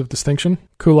in terms of distinction?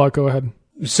 Kulak, go ahead.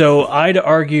 So I'd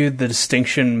argue the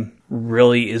distinction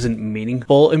really isn't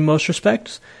meaningful in most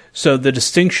respects. So the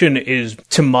distinction is,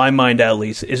 to my mind at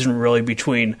least, isn't really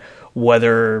between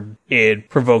whether it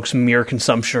provokes mere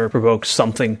consumption or provokes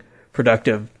something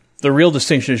productive. The real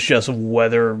distinction is just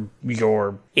whether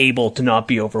you're able to not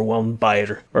be overwhelmed by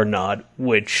it or not,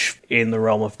 which in the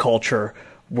realm of culture,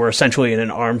 we're essentially in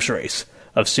an arms race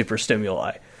of super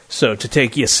stimuli. So to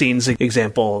take E016's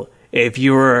example, if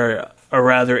you were a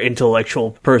rather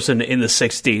intellectual person in the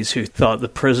 60s who thought The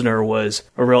Prisoner was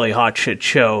a really hot shit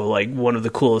show, like one of the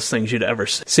coolest things you'd ever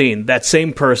seen, that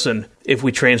same person, if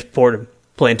we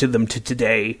planted them to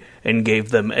today and gave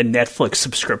them a Netflix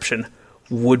subscription,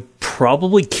 would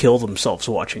probably kill themselves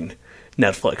watching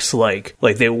Netflix.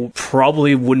 Like they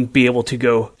probably wouldn't be able to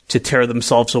go to tear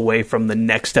themselves away from the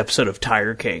next episode of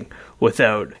Tiger King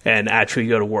without and actually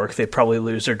go to work. They'd probably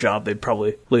lose their job. They'd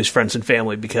probably lose friends and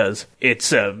family because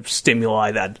it's a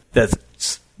stimuli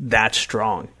that's that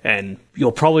strong. And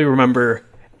you'll probably remember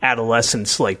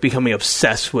adolescents like becoming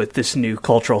obsessed with this new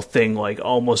cultural thing like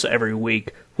almost every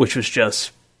week, which was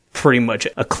just pretty much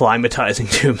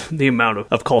acclimatizing to the amount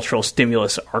of cultural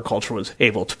stimulus our culture was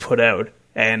able to put out.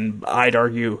 And I'd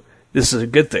argue this is a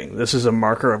good thing. This is a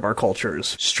marker of our culture's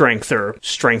strength, or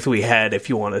strength we had, if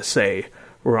you want to say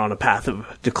we're on a path of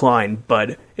decline.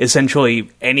 But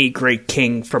essentially, any great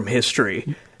king from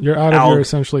history... You're out of your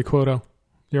essentially quota.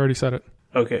 You already said it.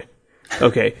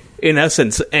 Okay. In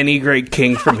essence, any great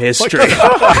king from history...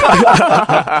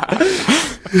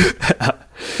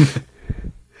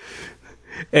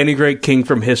 Any great king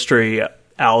from history,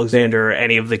 Alexander,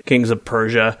 any of the kings of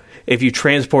Persia, if you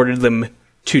transported them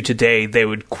to today, they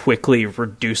would quickly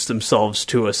reduce themselves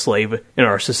to a slave in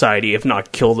our society, if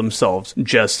not kill themselves,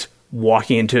 just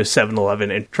walking into a 7-Eleven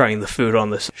and trying the food on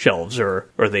the shelves, or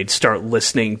they'd start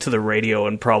listening to the radio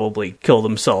and probably kill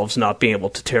themselves, not being able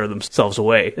to tear themselves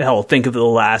away. Hell, think of the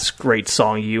last great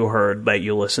song you heard that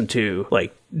you listened to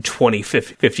like 20,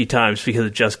 50 times because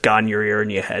it just got in your ear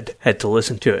and you had to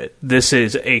listen to it. This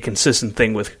is a consistent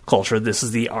thing with culture. This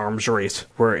is the arms race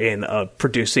we're in,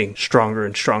 producing stronger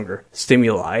and stronger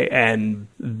stimuli, and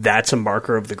that's a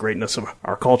marker of the greatness of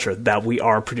our culture, that we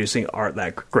are producing art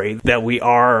that great, that we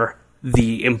are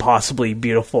the impossibly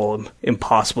beautiful,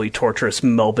 impossibly torturous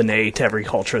Melbourne to every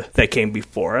culture that came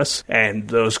before us, and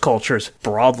those cultures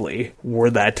broadly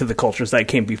were that to the cultures that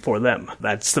came before them.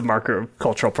 That's the marker of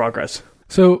cultural progress.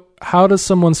 So how does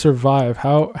someone survive?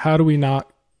 How do we not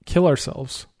kill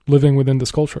ourselves living within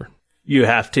this culture? You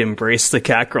have to embrace the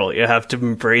catgirl. You have to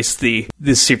embrace the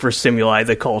super stimuli,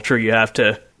 the culture. You have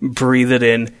to breathe it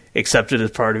in, accept it as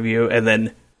part of you, and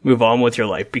then move on with your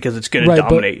life, because it's going to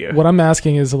dominate you. What I'm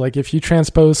asking is, like, if you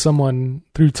transpose someone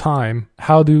through time,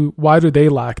 why do they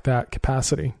lack that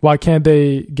capacity? Why can't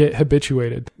they get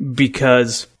habituated?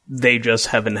 Because they just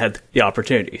haven't had the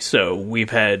opportunity. So we've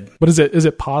had... But is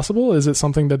it possible? Is it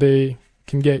something that they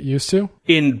can get used to?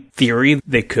 In theory,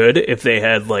 they could if they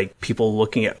had like people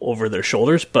looking over their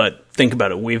shoulders. But think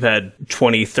about it. We've had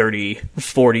 20, 30,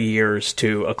 40 years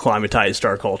to acclimatize to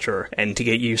our culture and to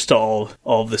get used to all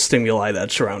of the stimuli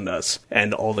that surround us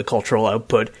and all the cultural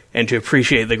output, and to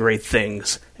appreciate the great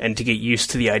things, and to get used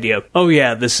to the idea of, oh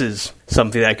yeah, this is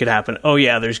something that could happen. Oh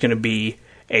yeah, there's going to be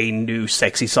a new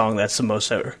sexy song that's the most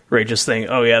outrageous thing.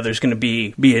 Oh yeah, there's going to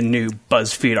be a new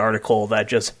BuzzFeed article that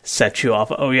just sets you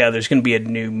off. Oh yeah, there's going to be a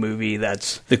new movie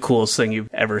that's the coolest thing you've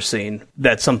ever seen.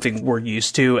 That's something we're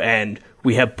used to, and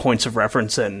we have points of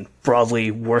reference, and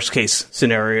broadly, worst case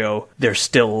scenario, there's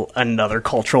still another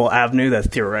cultural avenue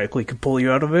that theoretically could pull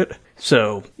you out of it.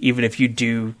 So even if you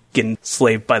do get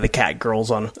enslaved by the Catgirls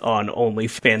on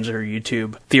OnlyFans or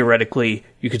YouTube, theoretically,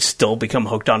 you could still become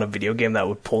hooked on a video game that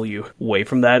would pull you away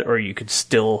from that, or you could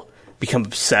still become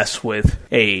obsessed with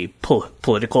a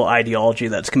political ideology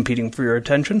that's competing for your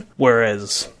attention.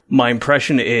 Whereas My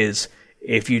impression is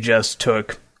if you just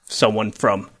took someone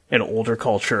from an older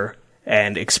culture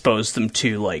and exposed them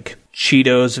to like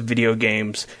Cheetos, video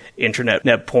games, internet,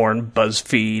 net porn,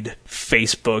 BuzzFeed,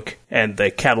 Facebook, and the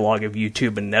catalog of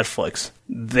YouTube and Netflix,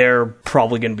 they're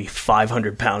probably going to be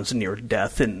 500 pounds near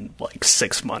death in like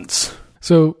 6 months.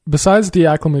 So besides the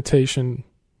acclimatation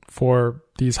for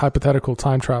these hypothetical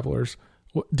time travelers,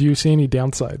 do you see any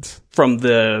downsides? From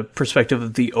the perspective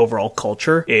of the overall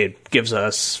culture, it gives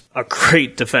us a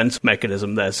great defense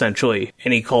mechanism that essentially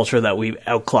any culture that we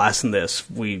outclass in this,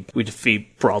 we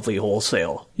defeat broadly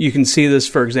wholesale. You can see this,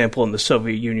 for example, in the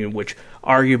Soviet Union, which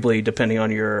arguably, depending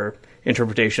on your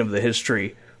interpretation of the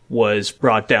history, was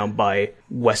brought down by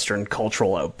Western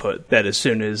cultural output. That as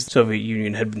soon as the Soviet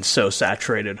Union had been so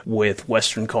saturated with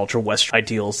Western culture, Western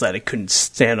ideals, that it couldn't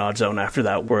stand on its own after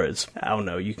that. Whereas, I don't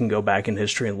know, you can go back in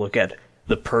history and look at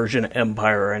the Persian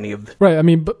Empire or any of the... Right, I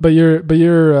mean, but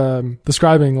you're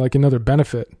describing like another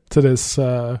benefit to this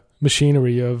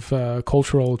machinery of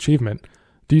cultural achievement.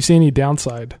 Do you see any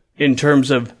downside? In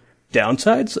terms of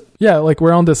downsides? Yeah, like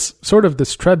we're on this sort of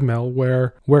this treadmill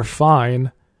where we're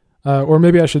fine. Or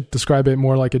maybe I should describe it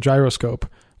more like a gyroscope,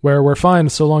 where we're fine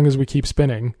so long as we keep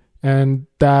spinning. And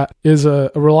that is a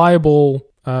reliable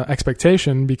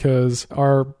expectation because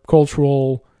our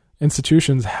cultural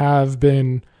institutions have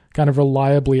been kind of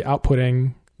reliably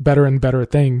outputting better and better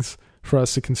things for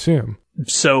us to consume.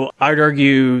 So I'd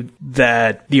argue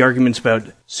that the arguments about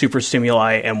super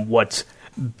stimuli and what's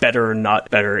better or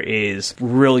not better is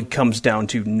really comes down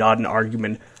to not an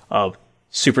argument of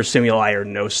super stimuli or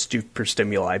no super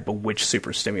stimuli, but which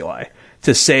super stimuli.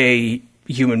 To say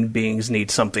human beings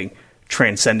need something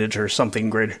transcendent or something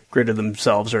greater than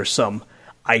themselves or some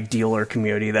ideal or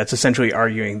community, that's essentially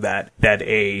arguing that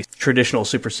a traditional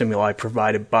super stimuli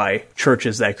provided by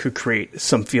churches that could create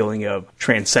some feeling of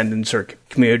transcendence or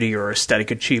community or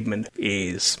aesthetic achievement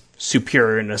is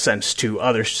superior in a sense to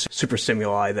other super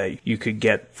stimuli that you could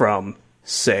get from,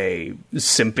 say,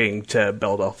 simping to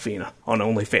Belle Delphine on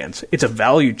OnlyFans. It's a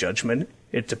value judgment.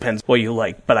 It depends what you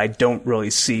like, but I don't really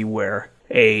see where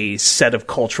a set of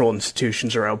cultural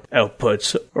institutions or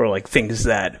outputs or like things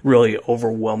that really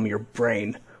overwhelm your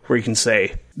brain where you can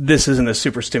say, this isn't a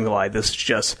super stimuli, this is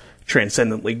just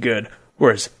transcendently good.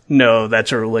 Whereas, no,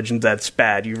 that's a religion, that's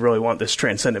bad. You really want this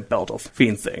transcendent Belle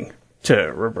Delphine thing to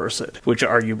reverse it, which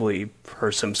arguably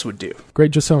her Sims would do.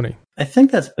 Great Jasoni. I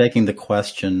think that's begging the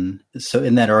question. So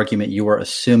in that argument, you are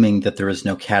assuming that there is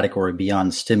no category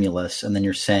beyond stimulus, and then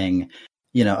you're saying,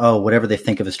 whatever they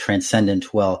think of as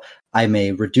transcendent, well, I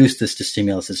may reduce this to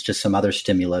stimulus, it's just some other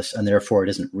stimulus, and therefore it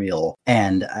isn't real.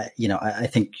 And, I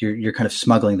think you're kind of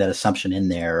smuggling that assumption in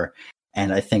there.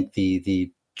 And I think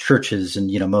the churches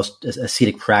and, most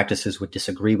ascetic practices would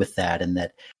disagree with that, and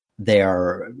that they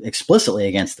are explicitly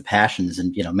against the passions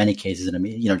in, many cases. And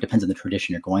it depends on the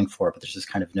tradition you're going for, but there's this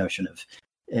kind of notion of,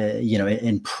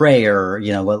 in prayer,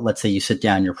 let's say you sit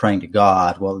down, you're praying to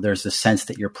God. Well, there's a sense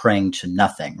that you're praying to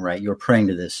nothing, right? You're praying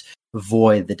to this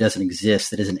void that doesn't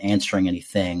exist, that isn't answering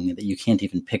anything, that you can't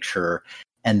even picture.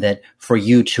 And that for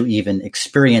you to even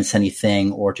experience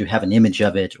anything or to have an image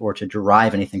of it or to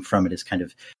derive anything from it is kind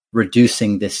of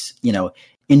reducing this,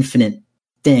 infinite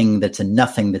thing that's a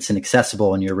nothing, that's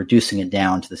inaccessible, and you're reducing it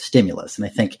down to the stimulus. And I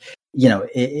think,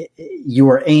 you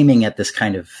are aiming at this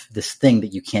kind of this thing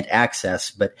that you can't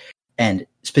access, and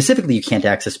specifically you can't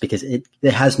access because it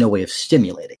has no way of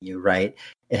stimulating you, right?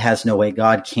 It has no way.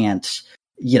 God can't,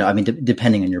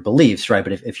 depending on your beliefs, right?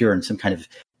 But if you're in some kind of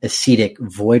ascetic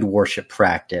void worship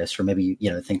practice, or maybe,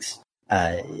 thinks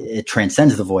it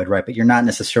transcends the void, right? But you're not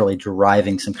necessarily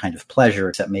deriving some kind of pleasure,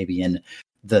 except maybe in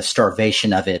the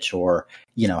starvation of it, or,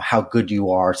 how good you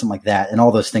are, something like that. And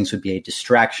all those things would be a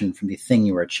distraction from the thing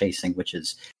you are chasing, which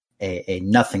is a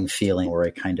nothing feeling, or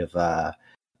a kind of a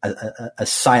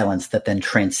silence that then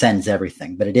transcends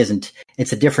everything. But it isn't,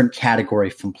 it's a different category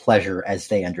from pleasure as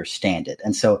they understand it.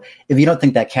 And so if you don't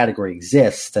think that category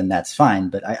exists, then that's fine.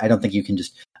 But I don't think you can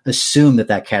just assume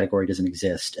that category doesn't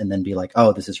exist and then be like,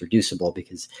 oh, this is reducible,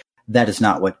 because that is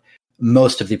not what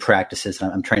most of the practices,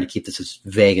 and I'm trying to keep this as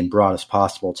vague and broad as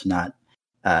possible to not,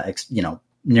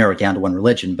 narrow it down to one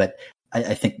religion. But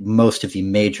I think most of the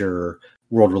major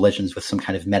world religions with some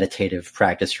kind of meditative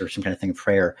practice or some kind of thing of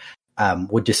prayer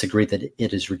would disagree that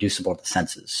it is reducible to the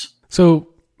senses. So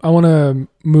I want to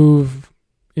move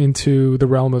into the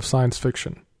realm of science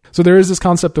fiction. So there is this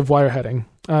concept of wireheading.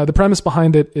 The premise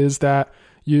behind it is that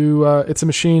it's a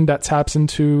machine that taps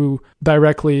into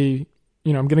directly,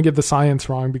 I'm going to get the science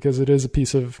wrong because it is a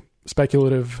piece of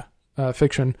speculative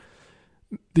fiction.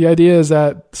 The idea is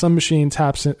that some machine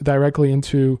taps directly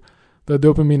into the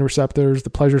dopamine receptors, the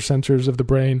pleasure centers of the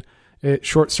brain, It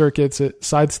short circuits, it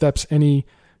sidesteps any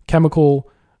chemical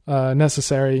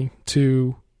necessary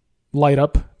to light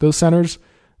up those centers.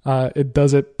 It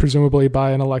does it presumably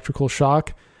by an electrical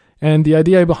shock. And the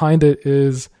idea behind it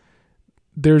is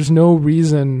there's no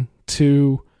reason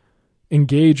to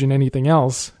engage in anything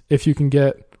else if you can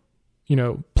get,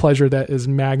 pleasure that is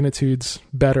magnitudes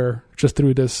better just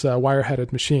through this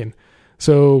wire-headed machine.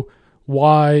 So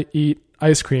why eat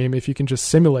ice cream if you can just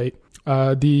simulate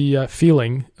the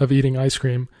feeling of eating ice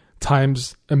cream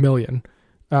times 1,000,000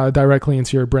 directly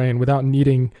into your brain without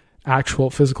needing actual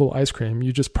physical ice cream?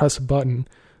 You just press a button,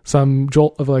 some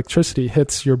jolt of electricity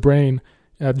hits your brain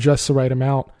at just the right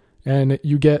amount, and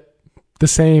you get the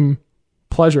same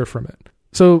pleasure from it.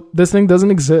 So this thing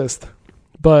doesn't exist,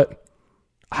 but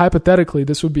hypothetically,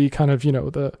 this would be kind of,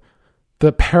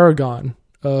 the paragon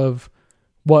of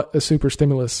what a super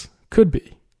stimulus could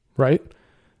be, right?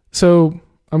 So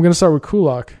I'm going to start with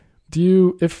Kulak.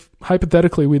 If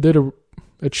hypothetically we did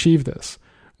achieve this,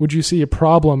 would you see a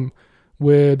problem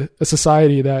with a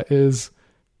society that is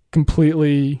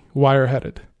completely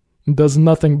wire-headed and does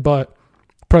nothing but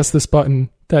press this button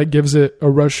that gives it a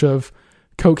rush of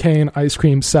cocaine, ice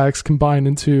cream, sex combined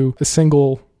into a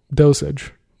single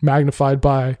dosage, magnified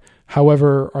by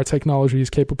however our technology is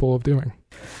capable of doing?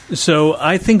 So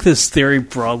I think this theory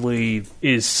broadly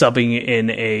is subbing in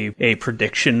a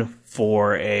prediction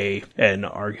for an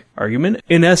argument.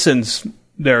 In essence,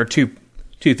 there are two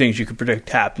things you could predict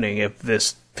happening if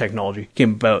this technology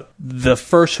came about. The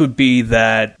first would be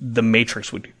that the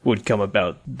Matrix would come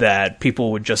about, that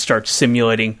people would just start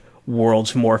simulating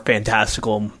worlds more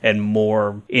fantastical and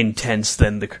more intense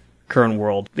than the current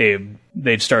world.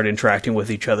 They'd start interacting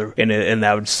with each other, and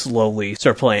that would slowly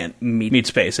start playing meat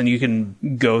space. And you can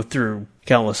go through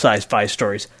countless sci-fi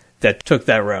stories that took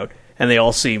that route, and they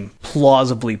all seem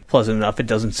plausibly pleasant enough. It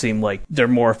doesn't seem like they're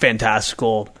more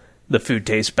fantastical, the food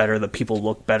tastes better, the people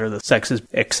look better, the sex is,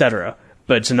 etc.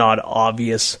 But it's not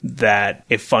obvious that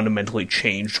it fundamentally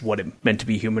changed what it meant to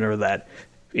be human, or that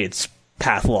it's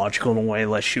pathological in a way,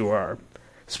 unless you are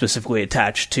specifically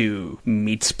attached to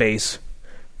meat space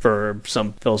for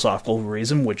some philosophical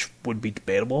reason, which would be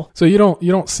debatable. So you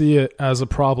don't see it as a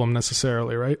problem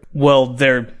necessarily, right? Well,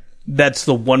 that's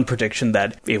the one prediction,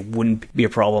 that it wouldn't be a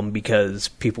problem because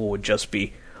people would just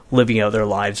be living out their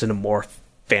lives in a more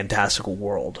fantastical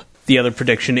world. The other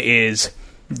prediction is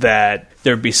that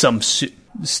there'd be some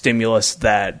stimulus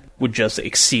that would just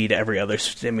exceed every other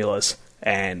stimulus,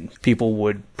 and people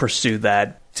would pursue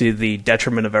that to the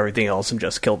detriment of everything else and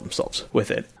just kill themselves with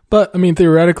it. But I mean,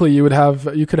 theoretically, you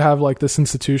could have like this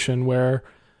institution where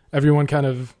everyone kind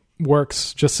of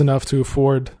works just enough to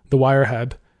afford the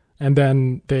wirehead, and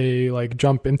then they like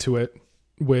jump into it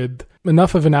with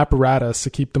enough of an apparatus to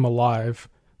keep them alive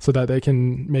so that they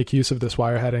can make use of this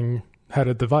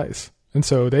headed device. And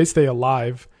so they stay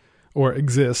alive or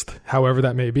exist, however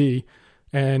that may be,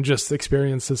 and just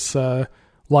experience this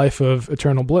life of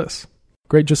eternal bliss.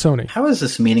 Great Jasoni. How is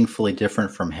this meaningfully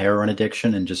different from heroin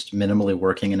addiction and just minimally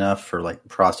working enough for like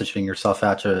prostituting yourself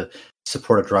out to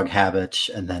support a drug habit,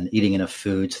 and then eating enough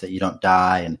food so that you don't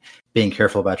die, and being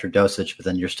careful about your dosage, but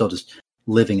then you're still just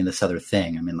living in this other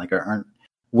thing? I mean, like,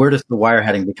 where does the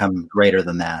wireheading become greater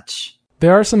than that?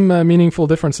 There are some meaningful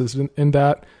differences in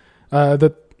that.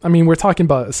 We're talking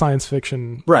about science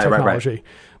fiction technology. Right.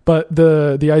 But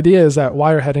the idea is that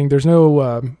wireheading, there's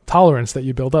no tolerance that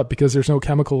you build up because there's no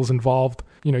chemicals involved.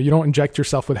 You don't inject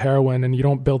yourself with heroin, and you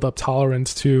don't build up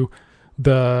tolerance to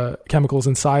the chemicals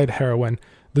inside heroin.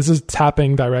 This is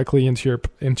tapping directly into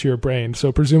your brain.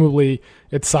 So presumably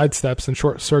it sidesteps and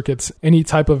short circuits any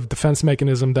type of defense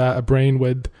mechanism that a brain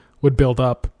would build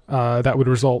up that would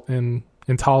result in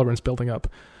intolerance building up.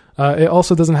 It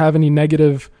also doesn't have any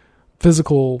negative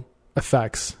physical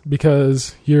effects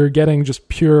because you're getting just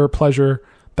pure pleasure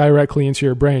directly into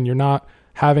your brain. You're not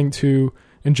having to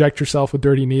inject yourself with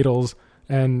dirty needles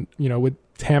and, with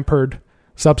tampered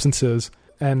substances,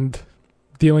 and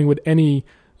dealing with any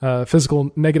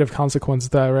physical negative consequence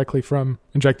directly from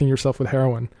injecting yourself with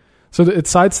heroin. So it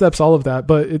sidesteps all of that,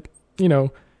 but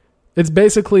it's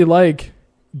basically like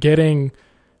getting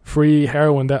free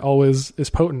heroin that always is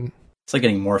potent. It's like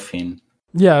getting morphine.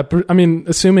 Yeah, I mean,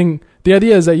 assuming the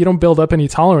idea is that you don't build up any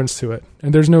tolerance to it,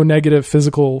 and there's no negative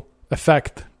physical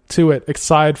effect to it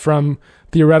aside from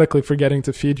theoretically forgetting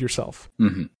to feed yourself.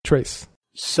 Mm-hmm. Trace.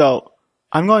 So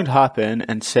I'm going to hop in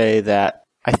and say that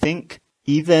I think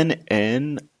even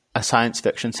in a science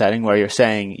fiction setting where you're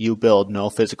saying you build no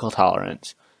physical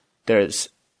tolerance,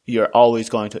 you're always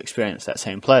going to experience that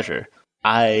same pleasure.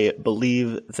 I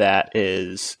believe that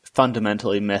is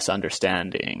fundamentally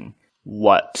misunderstanding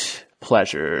what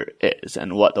pleasure is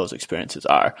and what those experiences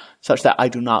are, such that I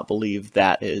do not believe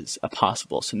that is a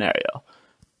possible scenario.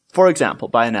 For example,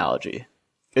 by analogy,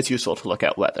 it's useful to look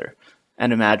at weather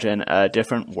and imagine a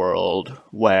different world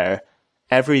where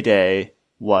every day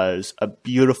was a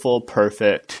beautiful,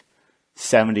 perfect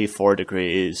 74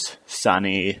 degrees,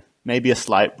 sunny, maybe a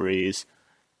slight breeze.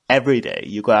 Every day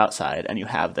you go outside and you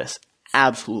have this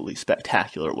absolutely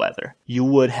spectacular weather. You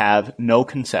would have no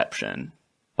conception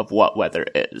of what weather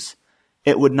is.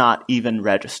 It would not even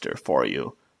register for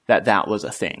you that that was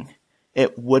a thing.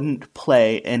 It wouldn't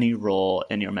play any role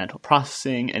in your mental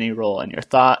processing, any role in your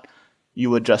thought. You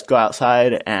would just go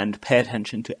outside and pay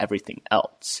attention to everything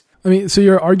else. I mean, so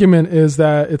your argument is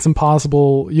that it's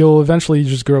impossible. You'll eventually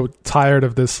just grow tired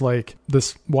of this, like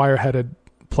this wire-headed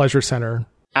pleasure center.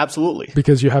 Absolutely.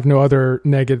 Because you have no other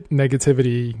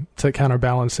negativity to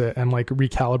counterbalance it and like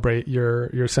recalibrate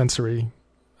your sensory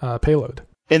payload.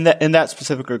 In that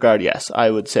specific regard, yes, I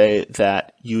would say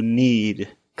that you need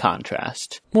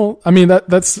contrast. Well, I mean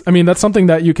that's something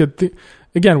that you could.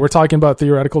 Again, we're talking about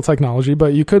theoretical technology,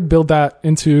 but you could build that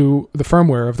into the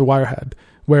firmware of the wirehead,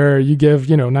 where you give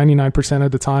 99%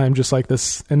 of the time just like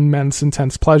this immense,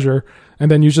 intense pleasure, and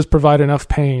then you just provide enough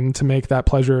pain to make that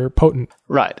pleasure potent.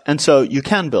 Right, and so you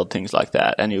can build things like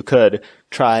that, and you could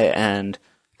try and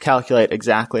calculate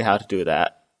exactly how to do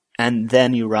that, and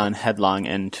then you run headlong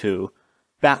into,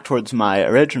 back towards my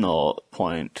original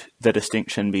point, the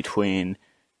distinction between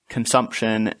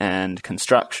consumption and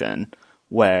construction,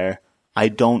 where I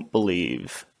don't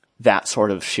believe that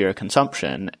sort of sheer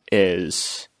consumption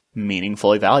is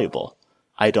meaningfully valuable.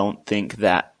 I don't think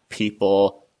that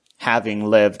people, having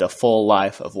lived a full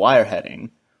life of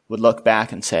wireheading, would look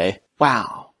back and say,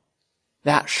 wow,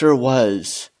 that sure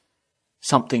was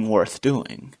something worth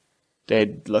doing.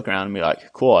 They'd look around and be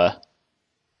like, cool,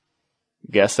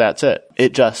 guess that's it.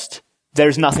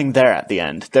 There's nothing there at the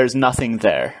end. There's nothing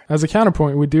there. As a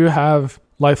counterpoint, we do have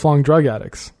lifelong drug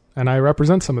addicts, and I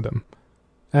represent some of them.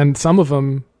 And some of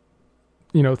them,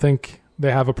 think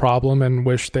they have a problem and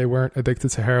wish they weren't addicted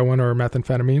to heroin or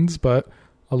methamphetamines, but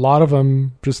a lot of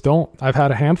them just don't. I've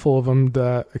had a handful of them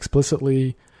that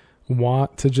explicitly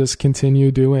want to just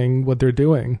continue doing what they're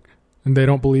doing, and they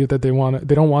don't believe that they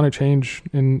don't want to change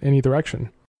in any direction.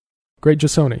 Great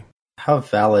Jasoni. How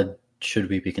valid should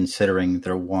we be considering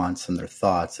their wants and their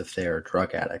thoughts if they are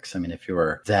drug addicts? I mean, if you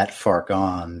were that far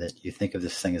gone that you think of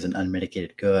this thing as an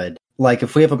unmitigated good, like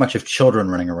if we have a bunch of children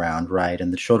running around, right,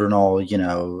 and the children all,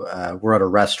 we're at a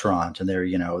restaurant and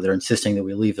they're insisting that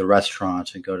we leave the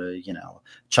restaurant and go to,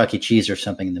 Chuck E. Cheese or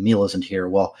something, and the meal isn't here.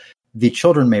 Well, the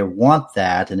children may want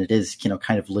that, and it is,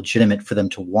 kind of legitimate for them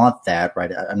to want that,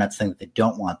 right? I'm not saying that they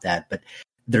don't want that, but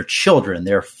they're children.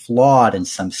 They're flawed in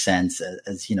some sense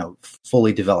as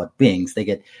fully developed beings. They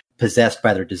get possessed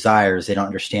by their desires. They don't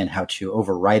understand how to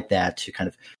override that to kind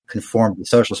of conform to the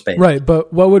social space. Right.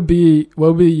 But what would be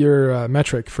your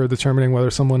metric for determining whether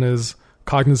someone is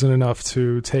cognizant enough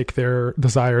to take their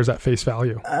desires at face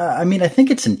value? I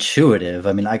think it's intuitive.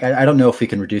 I mean, I don't know if we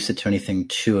can reduce it to anything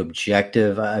too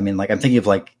objective. I mean, I'm thinking of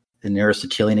like an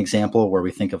Aristotelian example where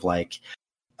we think of like,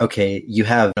 okay, you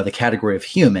have the category of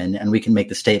human, and we can make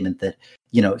the statement that,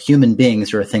 human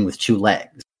beings are a thing with two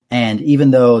legs. And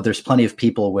even though there's plenty of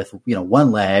people with,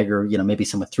 one leg or, maybe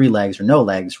some with three legs or no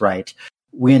legs, right?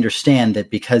 We understand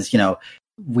that because,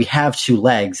 we have two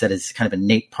legs, that is kind of an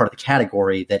innate part of the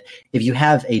category, that if you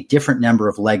have a different number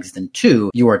of legs than two,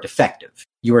 you are defective.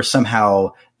 You are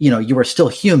somehow, you are still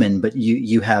human, but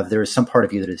there is some part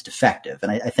of you that is defective.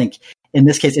 And I think in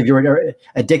this case, if you're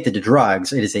addicted to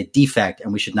drugs, it is a defect,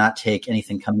 and we should not take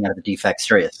anything coming out of the defect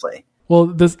seriously. Well,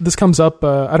 this comes up,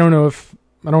 I don't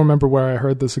remember where I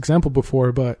heard this example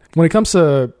before, but when it comes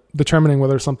to determining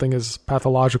whether something is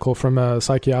pathological from a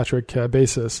psychiatric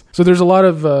basis, so there's a lot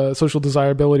of social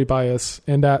desirability bias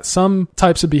in that some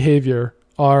types of behavior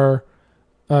are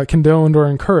condoned or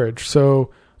encouraged. So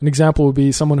an example would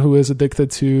be someone who is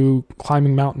addicted to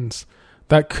climbing mountains.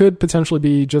 That could potentially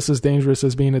be just as dangerous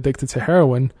as being addicted to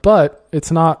heroin, but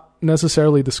it's not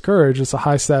necessarily discouraged. It's a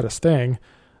high status thing.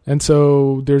 And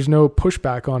so there's no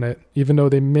pushback on it, even though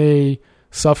they may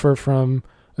suffer from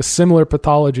a similar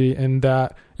pathology in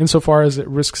that insofar as it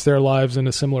risks their lives in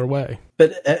a similar way.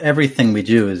 But everything we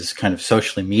do is kind of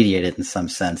socially mediated in some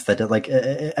sense. That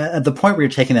at the point where you're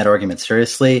taking that argument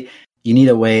seriously, you need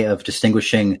a way of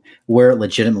distinguishing where it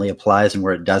legitimately applies and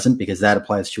where it doesn't, because that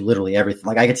applies to literally everything.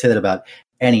 Like I could say that about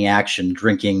any action,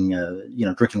 drinking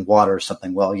water or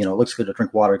something. Well, it looks good to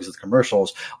drink water because of the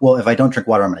commercials. Well, if I don't drink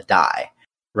water, I'm going to die.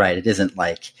 Right. It isn't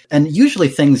like, and usually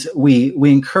things, we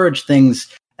encourage things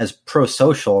as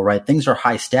pro-social, right? Things are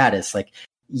high status. Like,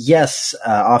 yes,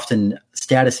 often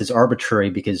status is arbitrary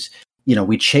because,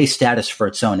 we chase status for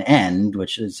its own end,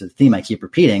 which is a theme I keep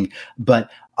repeating, but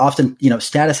often,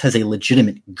 status has a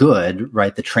legitimate good,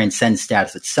 right, that transcends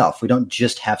status itself. We don't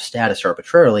just have status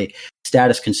arbitrarily.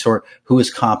 Status can sort who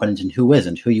is competent and who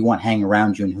isn't, who you want hanging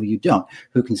around you and who you don't,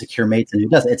 who can secure mates and who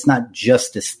doesn't. It's not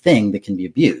just this thing that can be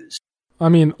abused. I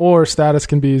mean, or status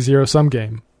can be a zero-sum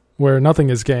game where nothing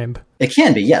is gained. It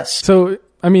can be, yes. So,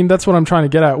 I mean, that's what I'm trying to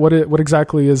get at. What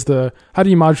exactly is how do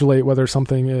you modulate whether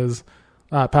something is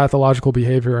pathological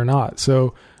behavior or not?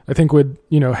 So I think with,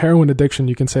 heroin addiction,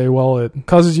 you can say, well, it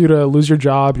causes you to lose your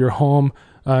job, your home,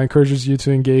 encourages you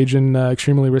to engage in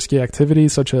extremely risky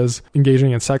activities such as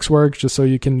engaging in sex work just so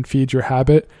you can feed your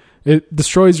habit. It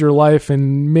destroys your life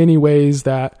in many ways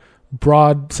that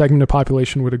broad segment of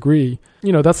population would agree.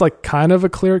 That's like kind of a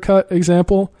clear-cut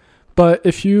example. But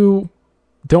if you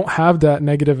don't have that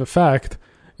negative effect,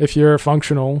 if you're a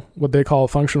functional, what they call a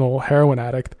functional heroin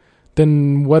addict,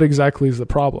 then what exactly is the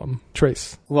problem?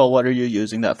 Trace. Well, what are you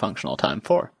using that functional time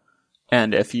for?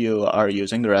 And if you are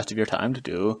using the rest of your time to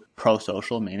do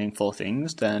pro-social, meaningful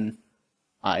things, then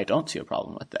I don't see a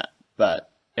problem with that.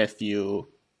 But if you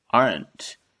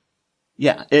aren't,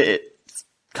 it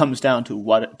comes down to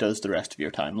what does the rest of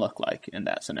your time look like in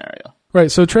that scenario.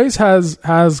 Right. So Trace has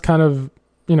kind of,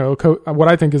 what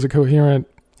I think is a coherent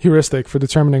heuristic for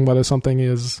determining whether something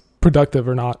is productive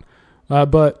or not.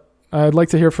 But I'd like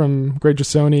to hear from Great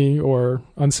Jasoni or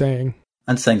Unsaying.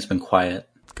 Unsaying's been quiet.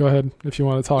 Go ahead if you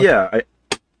want to talk. Yeah,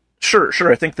 sure.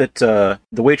 I think that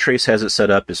the way Trace has it set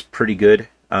up is pretty good.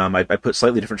 I put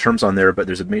slightly different terms on there, but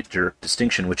there's a major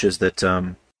distinction, which is that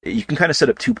you can kind of set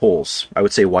up two poles. I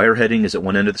would say wireheading is at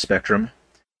one end of the spectrum,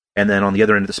 and then on the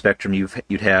other end of the spectrum,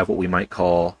 you'd have what we might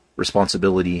call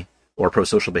responsibility or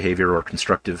pro-social behavior or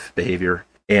constructive behavior.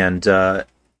 And I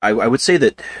would say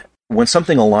that when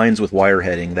something aligns with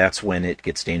wireheading, that's when it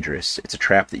gets dangerous. It's a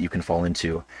trap that you can fall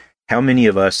into. How many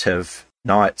of us have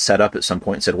not sat up at some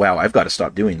point and said, wow, I've got to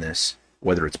stop doing this,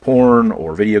 whether it's porn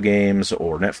or video games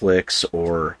or Netflix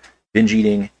or binge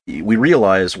eating. We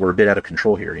realize we're a bit out of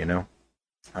control here,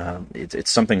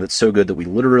 It's something that's so good that we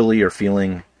literally are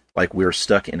feeling like we're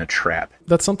stuck in a trap.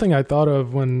 That's something I thought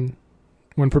of when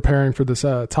preparing for this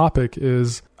topic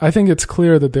is I think it's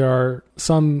clear that there are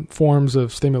some forms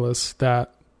of stimulus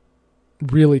that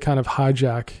really kind of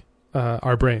hijack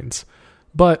our brains.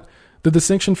 But the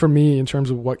distinction for me in terms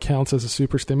of what counts as a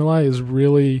super stimuli is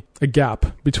really a gap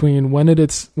between when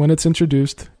it's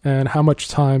introduced and how much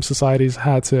time society's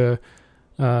had to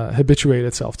habituate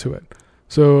itself to it.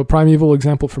 So a primeval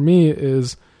example for me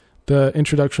is the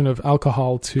introduction of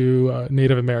alcohol to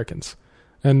Native Americans.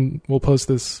 And we'll post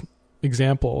this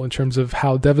example in terms of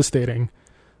how devastating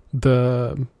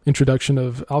the introduction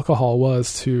of alcohol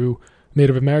was to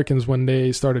Native Americans when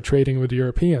they started trading with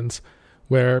Europeans,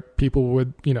 where people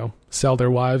would, sell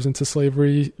their wives into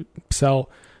slavery, sell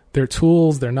their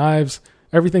tools, their knives,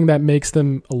 everything that makes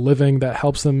them a living, that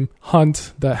helps them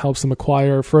hunt, that helps them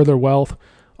acquire further wealth,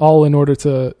 all in order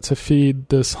to feed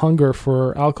this hunger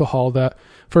for alcohol,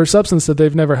 for a substance that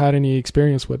they've never had any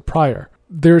experience with prior.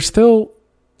 There's still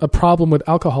a problem with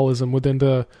alcoholism within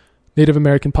the Native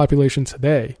American population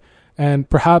today. And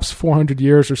perhaps 400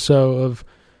 years or so of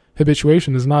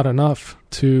habituation is not enough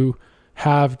to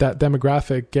have that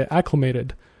demographic get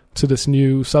acclimated to this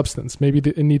new substance. Maybe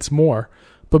it needs more.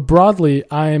 But broadly,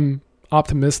 I'm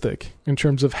optimistic in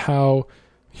terms of how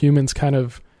humans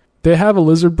they have a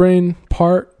lizard brain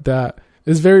part that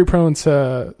is very prone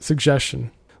to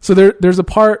suggestion. So there's a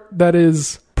part that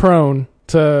is prone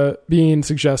to being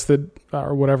suggested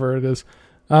or whatever it is.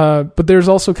 But there's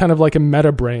also kind of like a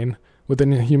meta brain within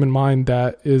the human mind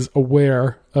that is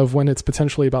aware of when it's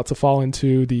potentially about to fall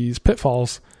into these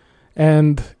pitfalls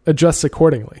and adjusts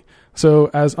accordingly.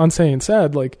 So as Unsaying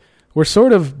said, we're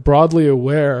sort of broadly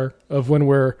aware of when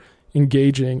we're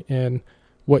engaging in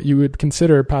what you would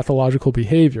consider pathological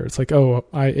behavior. It's like, oh,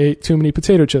 I ate too many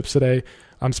potato chips today.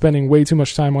 I'm spending way too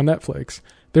much time on Netflix.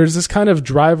 There's this kind of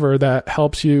driver that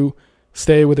helps you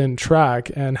stay within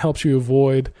track and helps you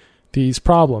avoid these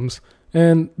problems.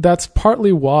 And that's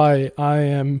partly why I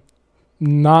am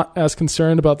not as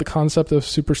concerned about the concept of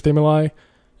superstimuli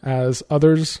as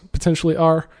others potentially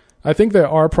are. I think there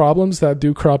are problems that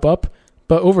do crop up,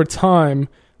 but over time,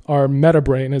 our meta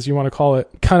brain, as you want to call it,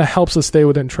 kind of helps us stay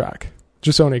within track.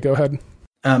 Jasoni, go ahead.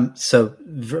 So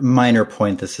minor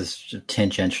point, this is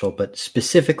tangential, but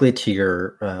specifically to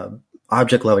your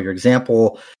object level, your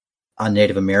example on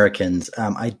Native Americans,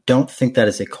 I don't think that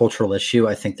is a cultural issue.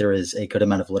 I think there is a good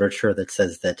amount of literature that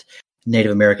says that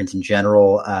Native Americans in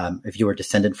general, if you were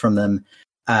descended from them,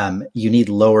 you need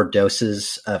lower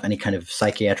doses of any kind of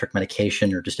psychiatric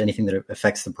medication or just anything that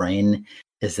affects the brain.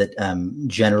 Is that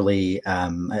generally,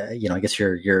 I guess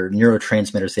your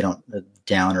neurotransmitters, they don't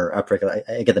down or upregulate.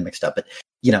 I get them mixed up, but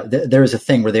there is a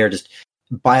thing where they are just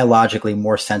biologically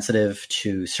more sensitive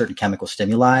to certain chemical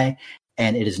stimuli,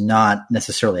 and it is not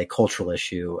necessarily a cultural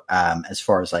issue, as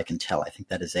far as I can tell. I think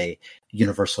that is a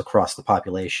universal across the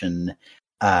population.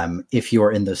 If you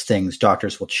are in those things,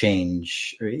 doctors will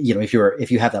change. If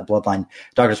you have that bloodline,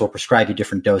 doctors will prescribe you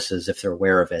different doses if they're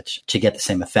aware of it to get the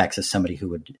same effects as somebody who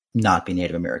would not be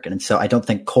Native American. And so I don't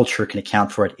think culture can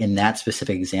account for it in that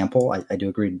specific example. I do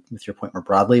agree with your point more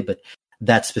broadly, but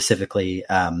that specifically,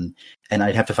 and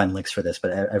I'd have to find links for this,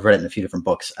 but I've read it in a few different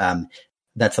books.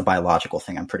 That's a biological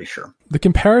thing, I'm pretty sure. The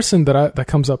comparison that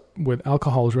comes up with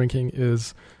alcohol drinking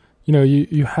is,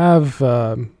 you have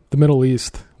the Middle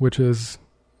East, which is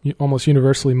almost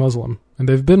universally Muslim, and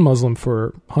they've been Muslim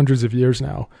for hundreds of years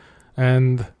now,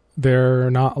 and they're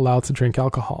not allowed to drink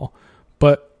alcohol.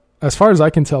 But as far as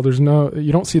I can tell,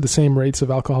 you don't see the same rates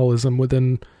of alcoholism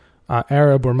within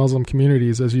Arab or Muslim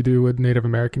communities as you do with Native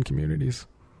American communities.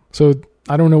 So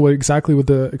I don't know what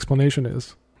the explanation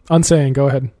is. Unsaying, go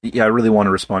ahead. Yeah, I really want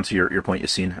to respond to your point,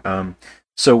 Yassine.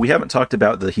 So we haven't talked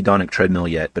about the hedonic treadmill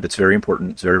yet, but it's very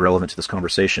important. It's very relevant to this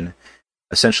conversation.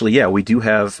 Essentially, yeah, we do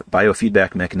have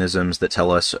biofeedback mechanisms that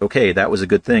tell us, okay, that was a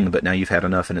good thing, but now you've had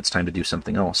enough and it's time to do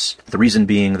something else. The reason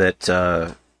being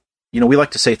that, we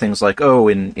like to say things like, oh,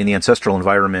 in the ancestral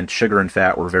environment, sugar and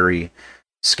fat were very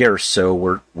scarce,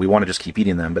 so we want to just keep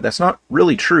eating them. But that's not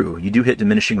really true. You do hit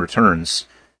diminishing returns.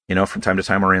 From time to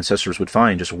time, our ancestors would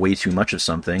find just way too much of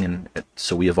something, and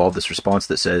so we evolved this response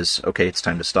that says, okay, it's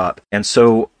time to stop. And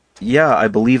so, yeah, I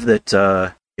believe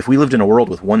that if we lived in a world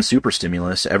with one super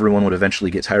stimulus, everyone would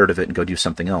eventually get tired of it and go do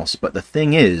something else. But the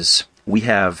thing is, we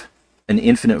have an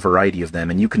infinite variety of them,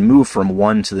 and you can move from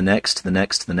one to the next, to the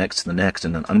next, to the next, to the next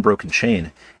in an unbroken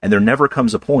chain. And there never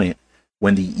comes a point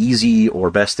when the easy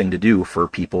or best thing to do for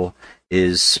people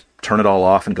is turn it all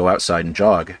off and go outside and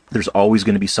jog. There's always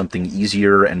going to be something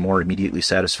easier and more immediately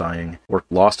satisfying. We're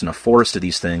lost in a forest of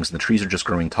these things, and the trees are just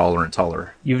growing taller and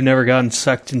taller. You've never gotten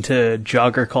sucked into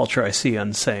jogger culture, I see,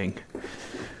 Unsaying.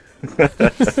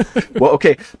 Well,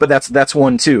 okay, but that's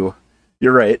one too.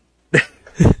 You're right.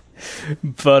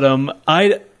 But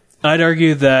I'd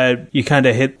argue that you kind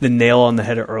of hit the nail on the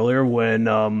head earlier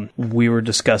when we were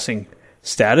discussing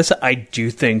status. I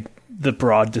do think the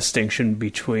broad distinction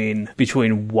between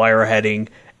wireheading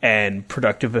and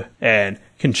productive and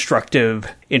constructive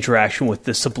interaction with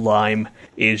the sublime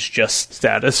is just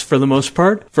status for the most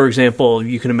part. For example,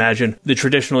 you can imagine the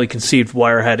traditionally conceived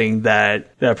wireheading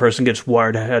that person gets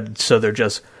wireheaded so they're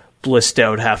just blissed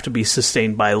out, have to be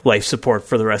sustained by life support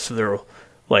for the rest of their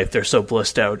life. They're so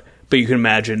blissed out. But you can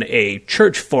imagine a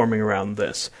church forming around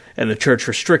this, and the church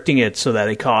restricting it so that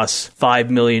it costs $5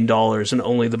 million, and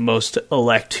only the most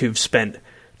elect who've spent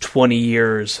 20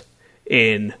 years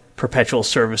in perpetual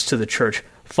service to the church,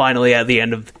 finally at the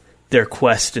end of their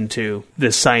quest into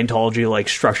this Scientology-like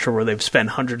structure where they've spent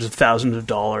hundreds of thousands of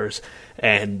dollars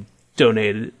and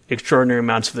donated extraordinary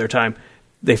amounts of their time,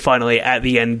 they finally at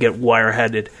the end get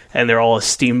wireheaded, and they're all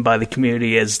esteemed by the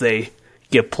community as they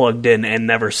get plugged in and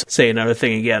never say another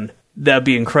thing again. That'd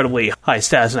be incredibly high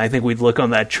status, and I think we'd look on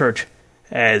that church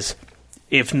as,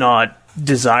 if not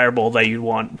desirable, that you'd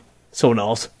want someone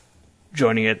else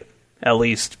joining it, at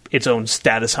least its own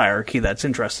status hierarchy that's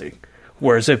interesting.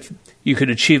 Whereas if you could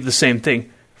achieve the same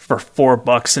thing for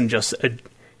 $4 and just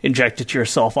inject it to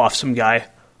yourself off some guy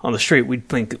on the street, we'd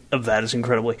think of that as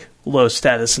incredibly low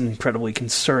status and incredibly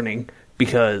concerning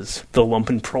because the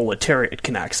lumpen proletariat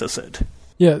can access it.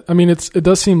 Yeah, I mean, it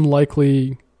does seem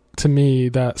likely to me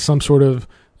that some sort of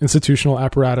institutional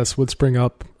apparatus would spring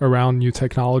up around new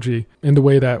technology in the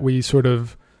way that we sort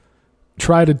of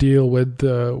try to deal with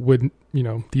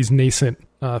these nascent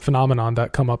phenomenon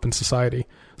that come up in society.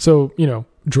 So,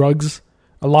 drugs,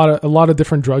 a lot of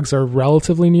different drugs are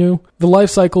relatively new. The life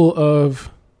cycle of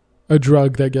a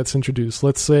drug that gets introduced,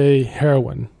 let's say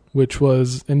heroin, which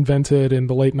was invented in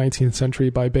the late 19th century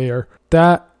by Bayer,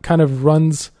 that kind of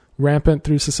runs rampant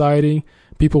through society.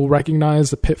 People recognize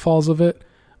the pitfalls of it.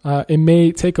 It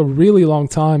may take a really long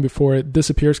time before it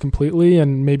disappears completely,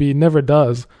 and maybe never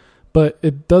does. But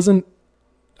it doesn't,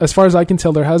 as far as I can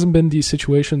tell, there hasn't been these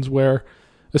situations where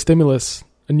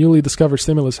a newly discovered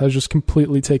stimulus has just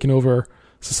completely taken over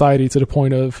society to the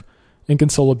point of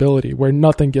inconsolability, where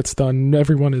nothing gets done.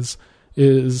 Everyone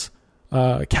is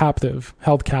held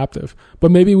captive.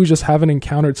 But maybe we just haven't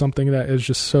encountered something that is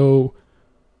just so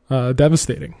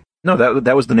devastating. No,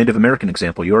 that was the Native American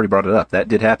example. You already brought it up. That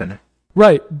did happen.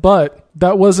 Right, but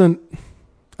that wasn't...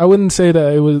 I wouldn't say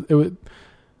that it was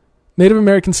Native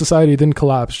American society didn't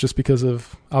collapse just because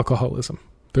of alcoholism.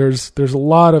 There's a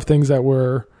lot of things that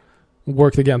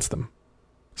worked against them.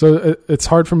 So it's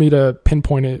hard for me to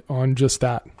pinpoint it on just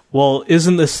that. Well,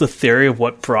 isn't this the theory of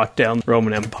what brought down the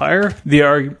Roman Empire? The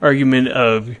argument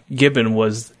of Gibbon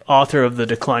was author of The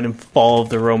Decline and Fall of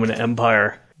the Roman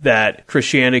Empire, that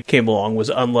Christianity came along was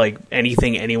unlike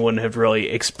anything anyone had really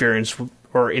experienced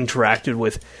or interacted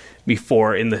with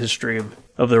before in the history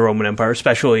of the Roman Empire,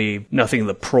 especially nothing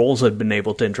the proles had been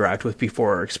able to interact with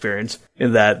before or experience,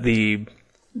 and that the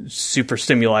super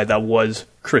stimuli that was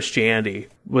Christianity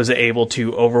was able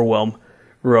to overwhelm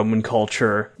Roman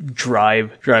culture,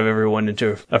 drive everyone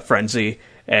into a frenzy,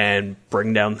 and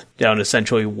bring down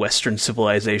essentially Western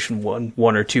civilization 1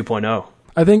 or 2.0.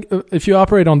 I think if you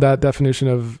operate on that definition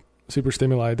of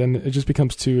superstimuli, then it just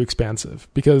becomes too expansive,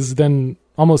 because then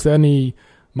almost any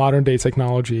modern day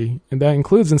technology, and that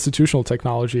includes institutional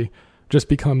technology, just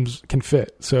can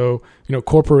fit. So,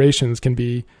 corporations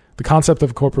the concept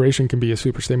of a corporation can be a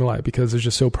superstimuli because it's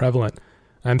just so prevalent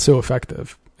and so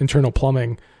effective. Internal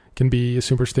plumbing can be a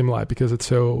superstimuli because it's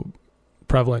so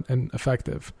prevalent and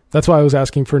effective. That's why I was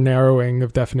asking for narrowing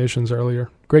of definitions earlier.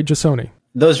 Great, Jasoni.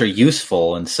 Those are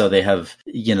useful, and so they have,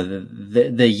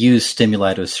 they use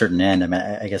stimuli to a certain end. I mean,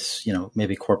 I guess,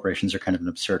 maybe corporations are kind of an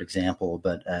absurd example,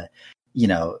 but,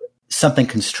 something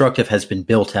constructive has been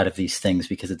built out of these things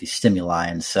because of these stimuli.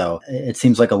 And so it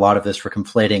seems like a lot of this, we're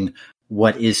conflating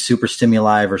what is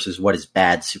superstimuli versus what is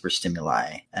bad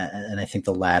superstimuli. And I think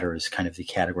the latter is kind of the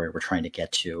category we're trying to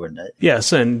get to. And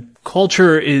yes, and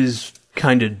culture is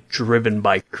kind of driven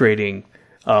by creating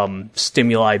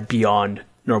stimuli beyond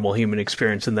normal human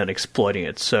experience and then exploiting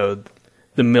it. So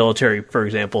the military, for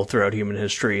example, throughout human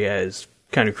history has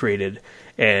kind of created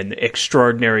an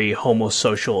extraordinary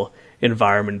homosocial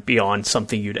environment beyond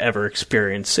something you'd ever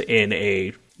experience in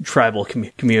a tribal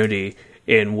community,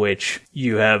 in which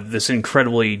you have this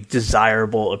incredibly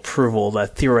desirable approval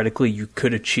that theoretically you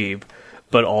could achieve,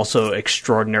 but also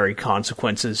extraordinary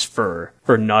consequences for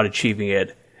not achieving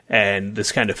it, and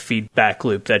this kind of feedback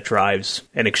loop that drives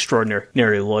an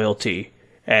extraordinary loyalty.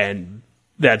 And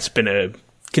that's been a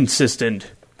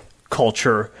consistent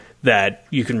culture that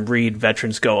you can read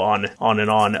veterans go on and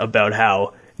on about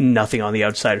how nothing on the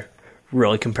outside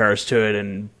really compares to it,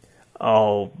 and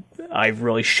I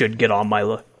really should get on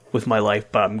with my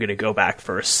life, but I'm going to go back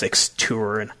for a 6th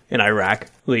tour in Iraq.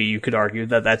 You could argue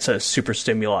that that's a super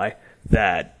stimuli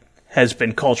that has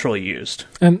been culturally used.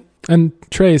 And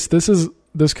Trace,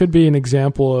 this could be an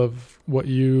example of what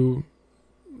you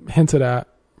hinted at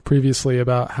previously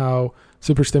about how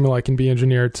super stimuli can be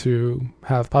engineered to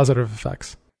have positive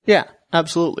effects. Yeah,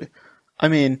 absolutely. I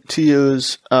mean, to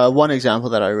use one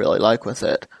example that I really like with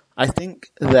it, I think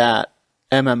that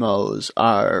MMOs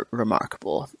are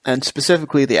remarkable, and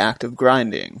specifically the act of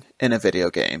grinding in a video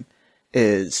game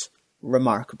is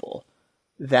remarkable.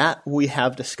 That we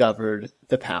have discovered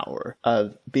the power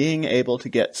of being able to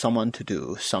get someone to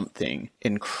do something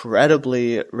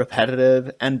incredibly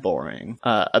repetitive and boring,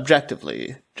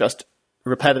 objectively, just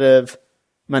repetitive,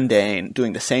 mundane,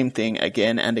 doing the same thing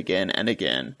again and again and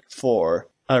again for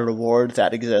a reward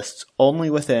that exists only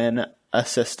within a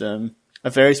system, a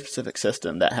very specific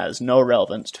system that has no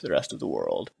relevance to the rest of the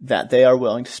world, that they are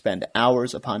willing to spend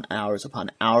hours upon hours upon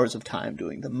hours of time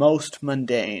doing the most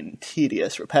mundane,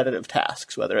 tedious, repetitive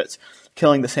tasks, whether it's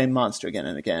killing the same monster again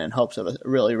and again in hopes of a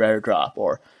really rare drop,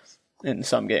 or in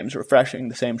some games refreshing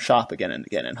the same shop again and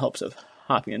again in hopes of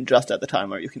hopping in just at the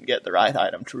time where you can get the right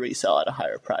item to resell at a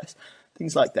higher price.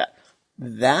 Things like that.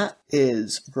 That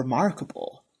is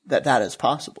remarkable that is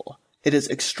possible. It is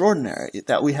extraordinary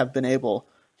that we have been able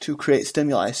to create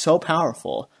stimuli so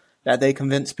powerful that they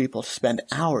convince people to spend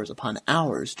hours upon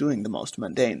hours doing the most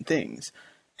mundane things.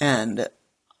 And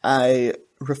I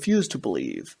refuse to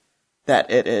believe that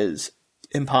it is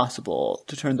impossible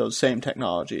to turn those same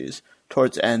technologies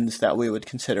towards ends that we would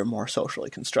consider more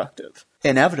socially constructive.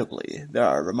 Inevitably, there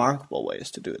are remarkable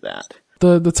ways to do that.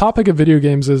 The topic of video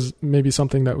games is maybe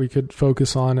something that we could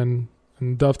focus on and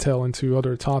dovetail into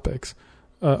other topics,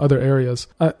 other areas.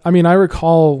 I mean, I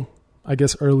recall, I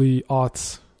guess, early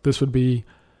aughts, this would be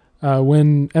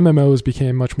when MMOs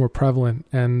became much more prevalent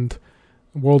and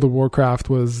World of Warcraft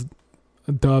was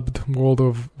dubbed World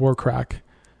of Warcrack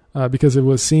because it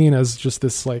was seen as just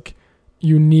this like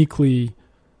uniquely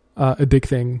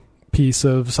addicting piece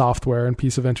of software and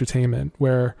piece of entertainment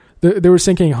where they were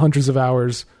sinking hundreds of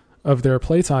hours of their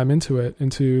playtime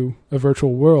into a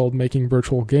virtual world, making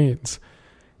virtual gains.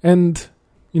 And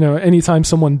anytime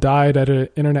someone died at an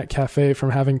internet cafe from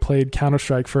having played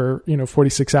Counter-Strike for,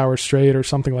 46 hours straight or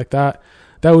something like that,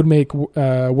 that would make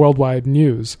worldwide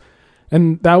news.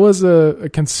 And that was a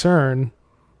concern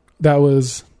that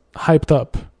was hyped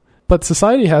up. But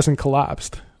society hasn't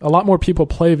collapsed. A lot more people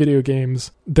play video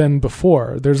games than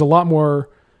before. There's a lot more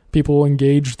people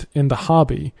engaged in the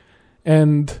hobby.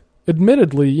 And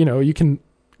admittedly, you can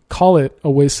call it a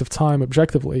waste of time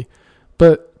objectively,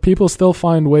 but people still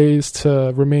find ways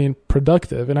to remain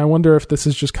productive. And I wonder if this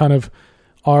is just kind of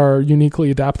our uniquely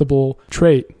adaptable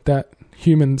trait that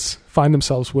humans find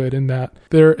themselves with, in that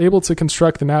they're able to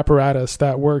construct an apparatus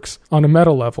that works on a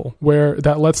meta level, where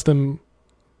that lets them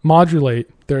modulate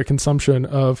their consumption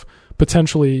of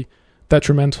potentially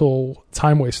detrimental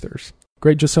time wasters.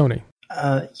 Great, Jasoni.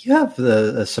 You have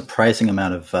a surprising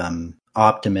amount of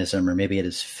optimism, or maybe it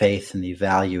is faith in the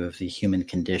value of the human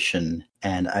condition.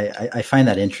 And I find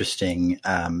that interesting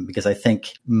because I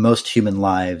think most human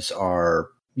lives are,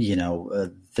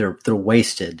 they're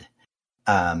wasted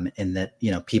in that,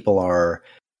 people are,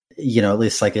 at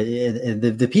least like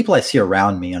the people I see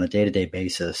around me on a day-to-day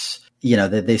basis,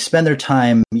 they spend their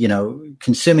time,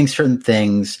 consuming certain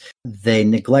things. They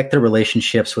neglect their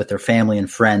relationships with their family and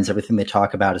friends. Everything they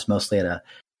talk about is mostly at a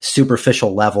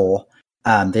superficial level.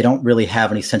 They don't really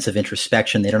have any sense of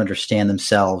introspection. They don't understand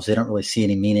themselves. They don't really see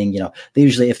any meaning. They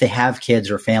usually, if they have kids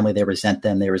or family, they resent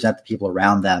them. They resent the people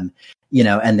around them,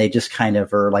 and they just kind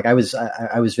of are like, I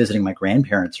was visiting my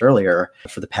grandparents earlier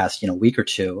for the past, week or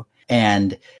two.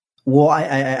 And well,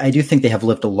 I do think they have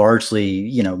lived a largely,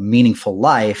 meaningful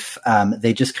life.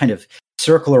 They just kind of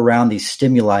circle around these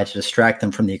stimuli to distract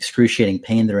them from the excruciating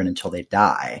pain they're in until they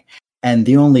die. And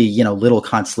the only, little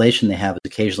consolation they have is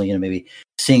occasionally, maybe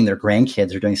seeing their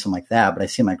grandkids or doing something like that. But I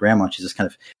see my grandma, she's just kind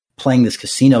of playing this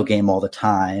casino game all the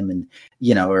time, and,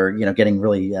 or, getting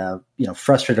really,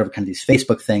 frustrated over kind of these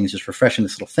Facebook things, just refreshing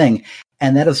this little thing.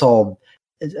 And that is all,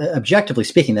 objectively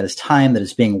speaking, that is time that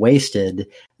is being wasted,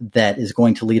 that is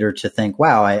going to lead her to think,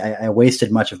 wow, I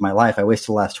wasted much of my life. I wasted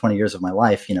the last 20 years of my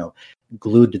life,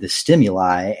 glued to the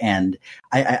stimuli. And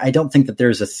I don't think that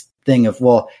there's a thing of,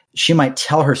 well, she might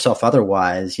tell herself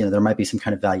otherwise, there might be some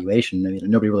kind of valuation.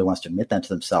 Nobody really wants to admit that to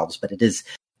themselves, but it is,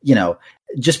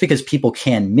 just because people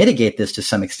can mitigate this to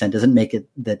some extent doesn't make it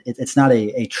that it's not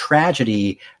a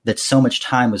tragedy that so much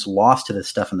time was lost to this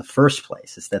stuff in the first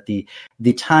place. It's that the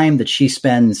time that she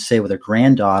spends, say, with her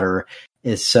granddaughter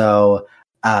is so,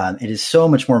 it is so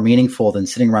much more meaningful than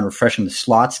sitting around refreshing the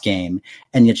slots game.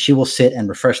 And yet she will sit and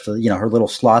refresh the, her little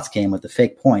slots game with the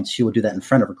fake points. She will do that in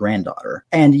front of her granddaughter.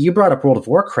 And you brought up World of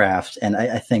Warcraft, and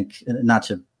I think, not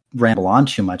to ramble on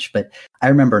too much, but I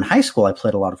remember in high school I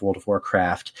played a lot of World of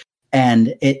Warcraft,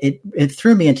 and it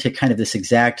threw me into kind of this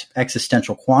exact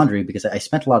existential quandary, because I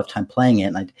spent a lot of time playing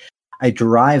it, and I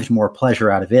derived more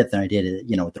pleasure out of it than I did,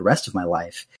 with the rest of my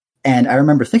life. And I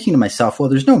remember thinking to myself, well,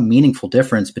 there's no meaningful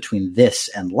difference between this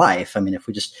and life. I mean, if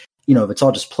we just, if it's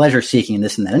all just pleasure seeking and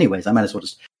this and that anyways, I might as well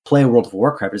just play World of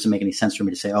Warcraft. It doesn't make any sense for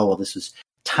me to say, oh, well, this was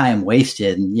time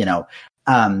wasted,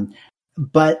 and,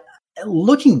 but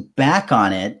looking back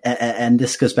on it, and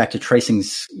this goes back to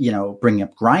Tracing's, bringing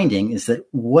up grinding, is that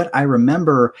what I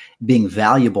remember being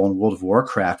valuable in World of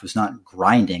Warcraft was not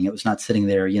grinding. It was not sitting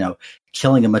there,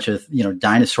 killing a bunch of,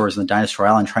 dinosaurs in the dinosaur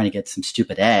island trying to get some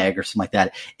stupid egg or something like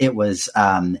that. It was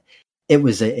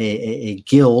a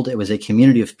guild. It was a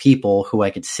community of people who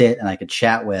I could sit and I could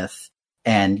chat with,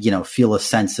 and, feel a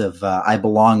sense of, I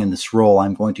belong in this role.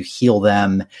 I'm going to heal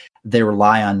them. They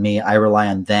rely on me. I rely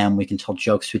on them. We can tell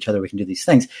jokes to each other. We can do these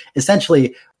things.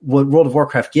 Essentially, what World of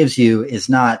Warcraft gives you is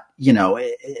not,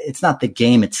 it's not the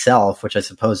game itself, which I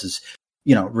suppose is,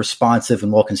 responsive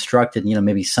and well constructed.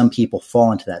 Maybe some people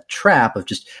fall into that trap of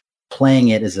just playing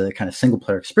it as a kind of single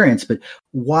player experience. But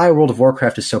why World of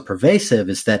Warcraft is so pervasive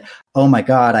is that, oh my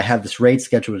God, I have this raid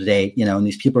scheduled today, and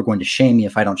these people are going to shame me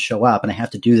if I don't show up, and I have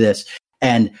to do this.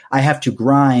 And I have to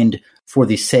grind for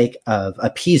the sake of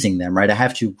appeasing them, right? I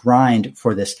have to grind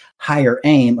for this higher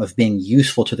aim of being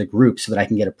useful to the group so that I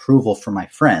can get approval from my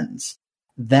friends.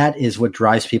 That is what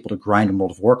drives people to grind in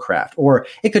World of Warcraft. Or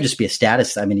it could just be a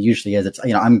status. I mean, it usually is. It's,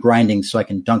 I'm grinding so I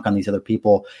can dunk on these other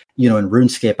people. In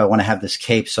RuneScape, I want to have this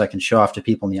cape so I can show off to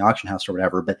people in the auction house or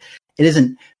whatever. But it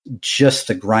isn't just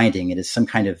the grinding. It is some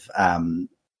kind of,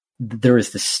 there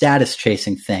is the status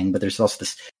chasing thing, but there's also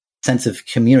this sense of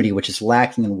community, which is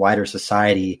lacking in wider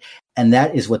society. And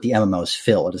that is what the MMOs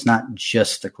fill. It is not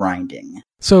just the grinding.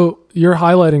 So you're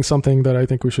highlighting something that I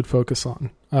think we should focus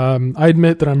on. I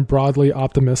admit that I'm broadly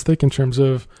optimistic in terms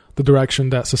of the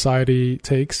direction that society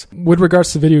takes. With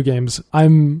regards to video games,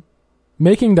 I'm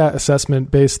making that assessment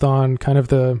based on kind of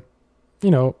the,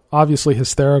 obviously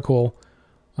hysterical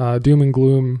doom and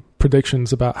gloom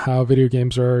predictions about how video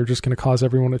games are just going to cause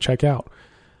everyone to check out.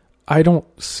 I don't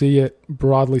see it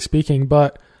broadly speaking,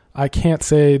 but I can't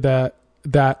say that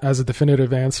as a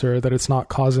definitive answer that it's not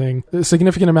causing a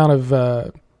significant amount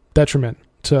of detriment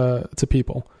to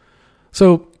people.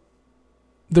 So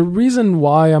the reason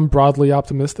why I'm broadly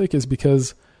optimistic is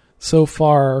because so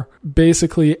far,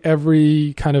 basically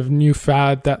every kind of new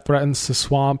fad that threatens to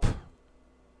swamp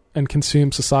and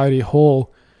consume society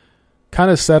whole kind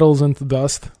of settles into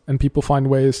dust, and people find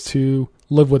ways to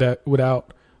live with it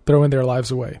without throwing their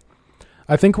lives away.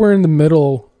 I think we're in the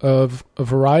middle of a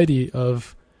variety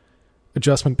of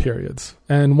adjustment periods,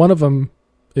 and one of them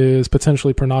is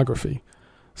potentially pornography.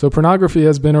 So pornography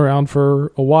has been around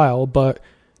for a while, but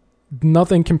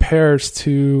nothing compares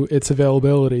to its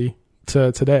availability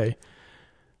to today.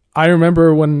 I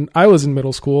remember when I was in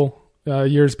middle school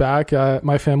years back,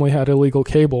 my family had illegal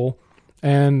cable,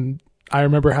 and I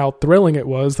remember how thrilling it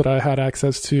was that I had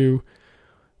access to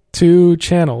 2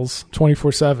 channels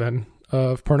 24/7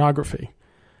 of pornography.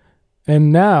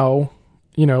 And now,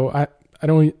 I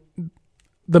don't,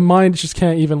 the mind just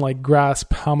can't even like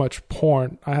grasp how much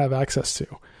porn I have access to.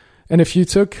 And if you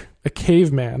took a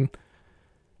caveman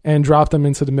and dropped them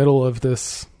into the middle of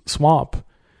this swamp,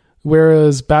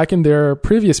 whereas back in their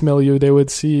previous milieu, they would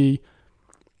see,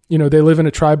 they live in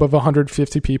a tribe of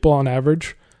 150 people on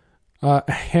average.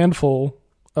 A handful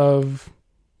of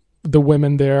the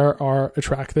women there are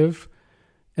attractive,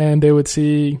 and they would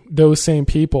see those same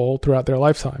people throughout their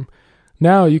lifetime.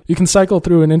 Now you can cycle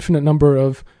through an infinite number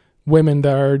of women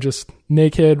that are just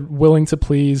naked, willing to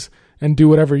please, and do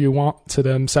whatever you want to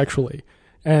them sexually.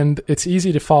 And it's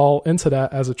easy to fall into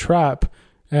that as a trap,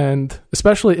 and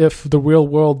especially if the real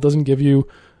world doesn't give you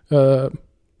a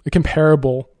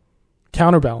comparable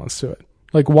counterbalance to it.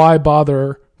 Like, why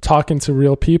bother talking to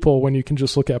real people when you can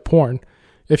just look at porn?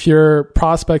 If your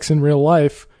prospects in real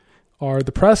life are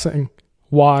depressing,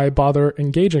 why bother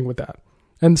engaging with that?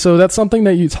 And so that's something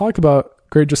that you talk about,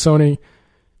 Great Jasoni,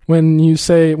 when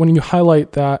you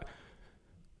highlight that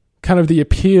kind of the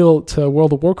appeal to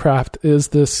World of Warcraft is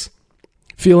this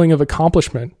feeling of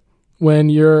accomplishment when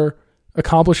you're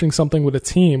accomplishing something with a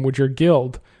team, with your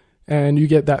guild, and you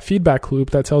get that feedback loop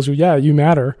that tells you, yeah, you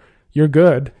matter, you're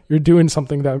good, you're doing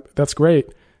something that's great,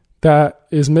 that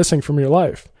is missing from your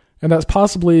life. And that's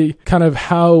possibly kind of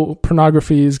how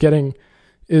pornography is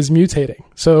mutating.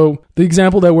 So the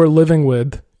example that we're living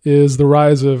with is the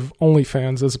rise of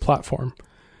OnlyFans as a platform.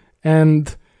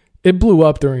 And it blew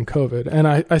up during COVID. And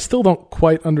I still don't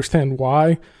quite understand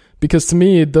why, because to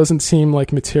me, it doesn't seem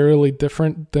like materially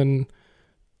different than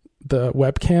the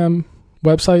webcam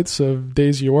websites of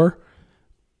days yore.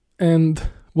 And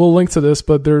we'll link to this,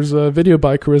 but there's a video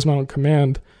by Charisma on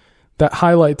Command that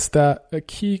highlights that a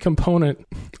key component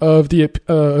of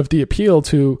the appeal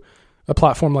to a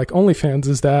platform like OnlyFans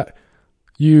is that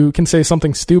you can say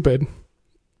something stupid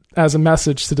as a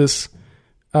message to this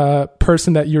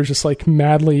person that you're just like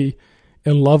madly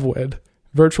in love with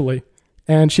virtually,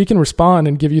 and she can respond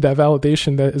and give you that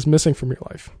validation that is missing from your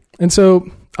life. And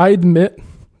so I admit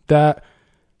that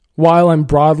while I'm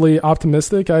broadly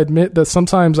optimistic, I admit that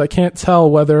sometimes I can't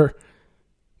tell whether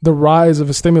the rise of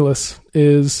a stimulus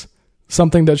is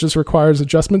something that just requires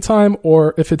adjustment time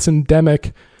or if it's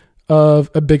endemic of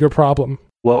a bigger problem.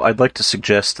 Well, I'd like to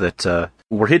suggest that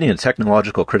we're hitting a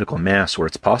technological critical mass where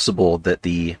it's possible that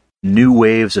the new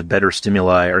waves of better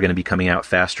stimuli are going to be coming out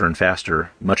faster and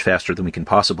faster, much faster than we can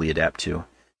possibly adapt to.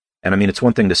 And I mean, it's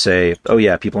one thing to say, oh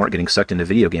yeah, people aren't getting sucked into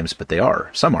video games, but they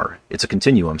are. Some are. It's a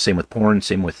continuum. Same with porn,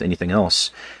 same with anything else.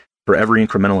 For every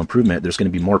incremental improvement, there's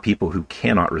going to be more people who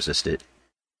cannot resist it.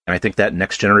 And I think that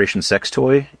next generation sex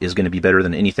toy is going to be better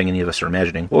than anything any of us are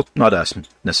imagining. Well, not us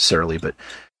necessarily, but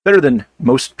better than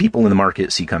most people in the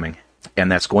market see coming.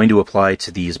 And that's going to apply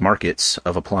to these markets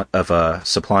of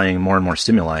supplying more and more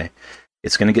stimuli.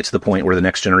 It's going to get to the point where the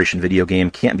next generation video game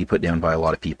can't be put down by a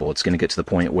lot of people. It's going to get to the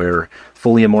point where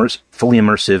fully immersive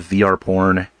VR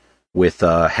porn with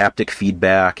haptic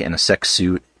feedback and a sex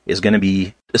suit is going to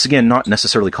be, this again, not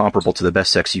necessarily comparable to the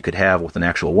best sex you could have with an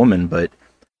actual woman, but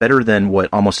better than what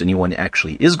almost anyone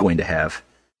actually is going to have.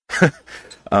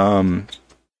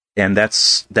 And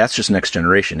that's just next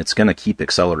generation. It's going to keep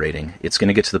accelerating. It's going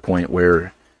to get to the point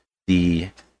where the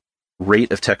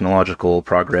rate of technological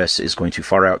progress is going to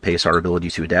far outpace our ability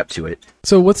to adapt to it.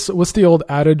 So what's the old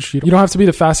adage? You don't have to be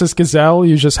the fastest gazelle,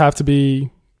 you just have to be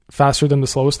faster than the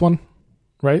slowest one,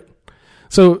 right?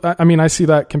 So, I mean, I see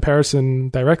that comparison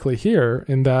directly here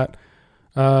in that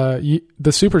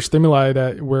the super stimuli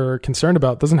that we're concerned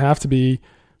about doesn't have to be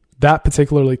that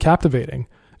particularly captivating.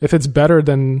 If it's better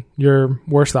than your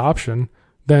worst option,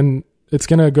 then it's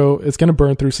going to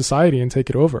burn through society and take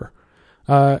it over.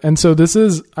 And so this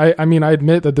is, I mean, I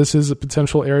admit that this is a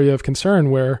potential area of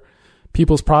concern where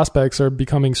people's prospects are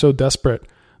becoming so desperate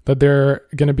that they're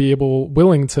going to be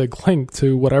willing to cling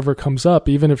to whatever comes up,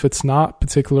 even if it's not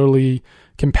particularly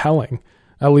compelling,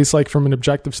 at least like from an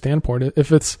objective standpoint.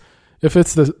 If it's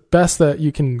the best that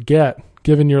you can get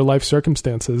given your life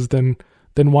circumstances, then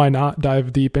why not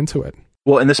dive deep into it?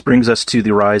 Well, and this brings us to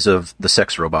the rise of the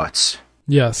sex robots.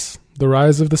 Yes, the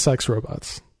rise of the sex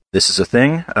robots. This is a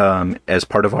thing. As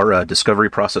part of our discovery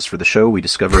process for the show, we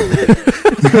discovered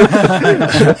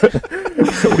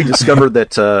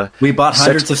that we bought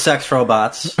hundreds of sex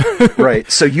robots. Right,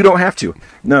 so you don't have to.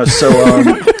 No, so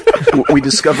we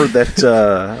discovered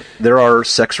that there are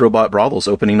sex robot brothels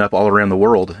opening up all around the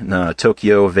world, in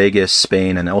Tokyo, Vegas,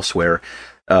 Spain, and elsewhere.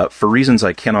 For reasons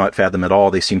I cannot fathom at all,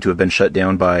 they seem to have been shut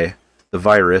down by the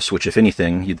virus, which, if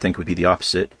anything, you'd think would be the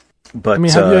opposite. But I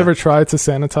mean, have you ever tried to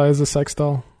sanitize a sex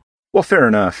doll? Well, fair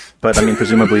enough, but I mean,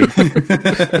 presumably...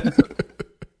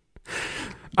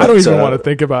 I don't even want to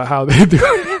think about how they do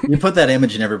it. You put that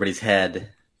image in everybody's head.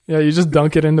 Yeah, you just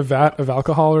dunk it in the vat of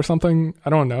alcohol or something. I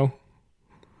don't know.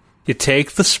 You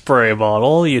take the spray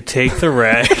bottle, you take the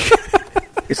rag.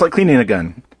 It's like cleaning a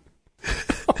gun.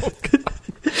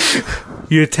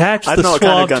 You attach the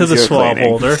swab to the swab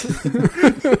holder.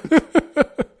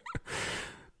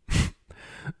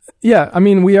 Yeah, I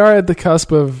mean, we are at the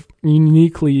cusp of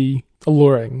uniquely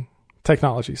alluring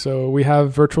technology. So we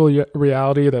have virtual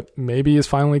reality that maybe is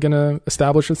finally going to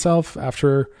establish itself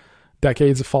after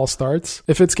decades of false starts.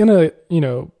 If it's going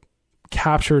to,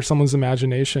 capture someone's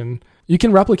imagination, you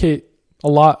can replicate a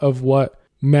lot of what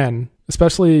men,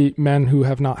 especially men who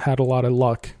have not had a lot of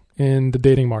luck in the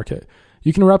dating market,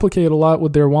 you can replicate a lot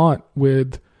what they want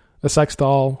with a sex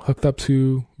doll hooked up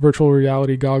to virtual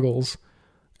reality goggles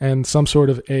and some sort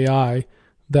of AI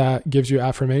that gives you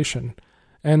affirmation.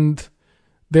 And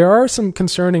there are some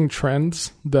concerning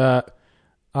trends that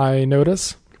I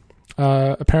notice.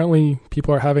 Apparently,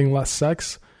 people are having less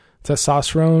sex.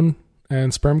 Testosterone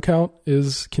and sperm count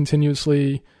is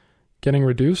continuously getting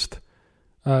reduced.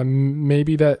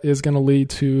 Maybe that is going to lead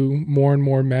to more and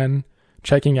more men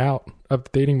checking out of the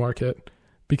dating market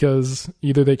because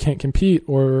either they can't compete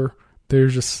or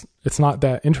it's not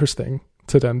that interesting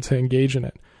to them to engage in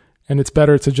it. And it's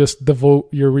better to just devote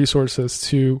your resources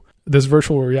to this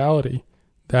virtual reality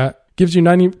that gives you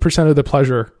 90% of the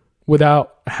pleasure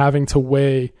without having to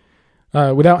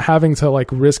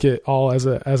risk it all as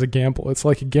a gamble. It's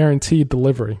like a guaranteed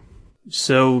delivery.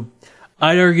 So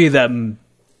I'd argue that,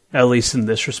 at least in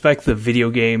this respect, the video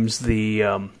games, the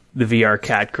VR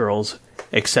Catgirls,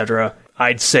 etc.,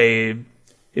 I'd say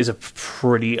is a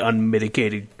pretty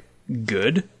unmitigated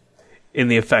good in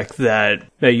the effect that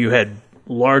you had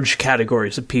large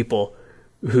categories of people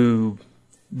who,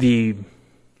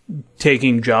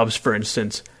 taking jobs, for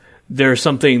instance, there's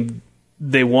something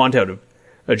they want out of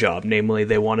a job. Namely,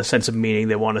 they want a sense of meaning,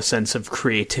 they want a sense of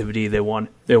creativity, they want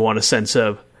a sense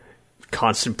of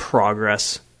constant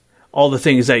progress. All the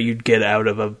things that you'd get out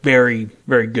of a very,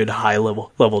 very good high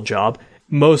level job.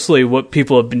 Mostly what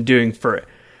people have been doing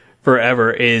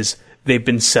forever is they've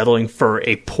been settling for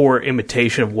a poor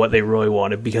imitation of what they really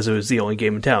wanted because it was the only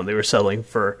game in town. They were settling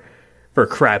for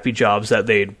crappy jobs that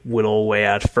they'd whittle away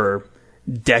at for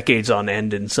decades on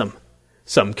end in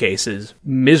some cases.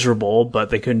 Miserable, but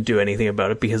they couldn't do anything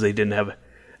about it because they didn't have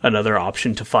another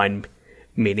option to find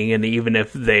meaning. And even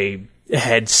if they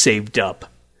had saved up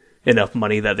enough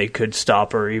money that they could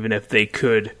stop, or even if they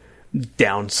could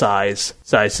downsize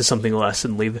to something less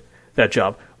and leave that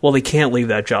job, well, they can't leave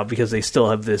that job because they still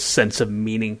have this sense of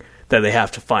meaning that they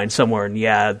have to find somewhere. And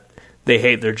yeah, they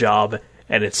hate their job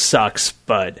and it sucks,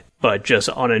 but just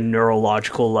on a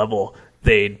neurological level,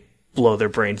 they'd blow their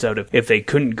brains out if they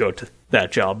couldn't go to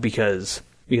that job because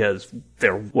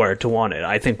they're wired to want it.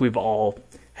 I think we've all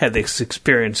had this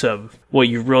experience of what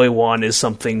you really want is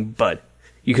something, but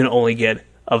you can only get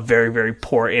a very, very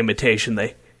poor imitation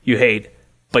that you hate,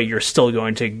 but you're still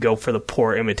going to go for the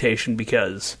poor imitation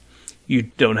because you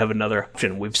don't have another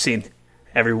option.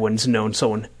 Everyone's known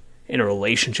someone in a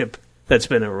relationship that's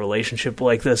been a relationship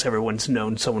like this. Everyone's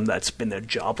known someone that's been a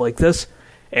job like this.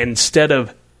 And instead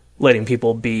of letting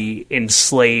people be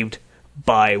enslaved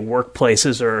by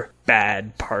workplaces or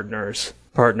bad partners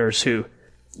who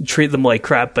treat them like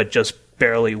crap but just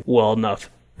barely well enough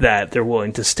that they're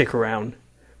willing to stick around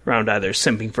either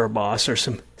simping for a boss or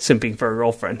simping for a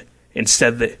girlfriend,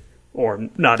 or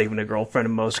not even a girlfriend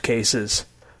in most cases,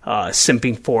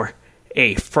 simping for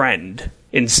a friend.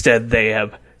 Instead, they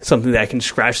have something that can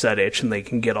scratch that itch and they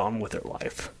can get on with their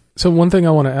life. So one thing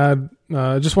I want to add,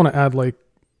 I just want to add like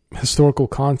historical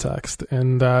context,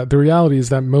 and the reality is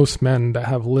that most men that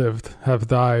have lived have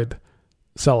died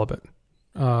celibate,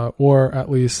 or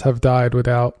at least have died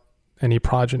without any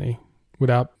progeny,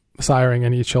 without siring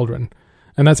any children.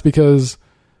 And that's because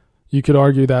you could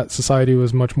argue that society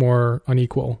was much more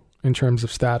unequal in terms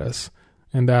of status,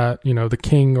 and that, the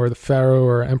king or the pharaoh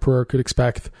or emperor could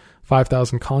expect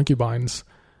 5,000 concubines,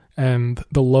 and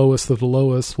the lowest of the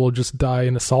lowest will just die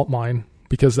in a salt mine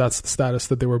because that's the status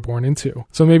that they were born into.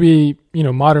 So maybe,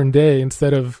 modern day,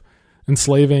 instead of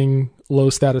enslaving low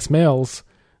status males,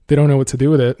 they don't know what to do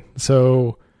with it.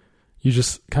 So you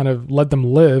just kind of let them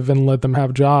live and let them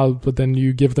have jobs, but then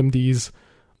you give them these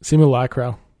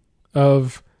simulacra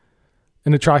of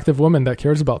an attractive woman that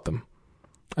cares about them.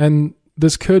 And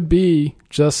this could be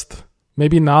just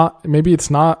maybe it's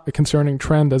not a concerning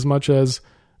trend as much as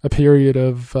a period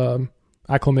of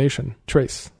acclimation.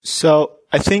 Trace. So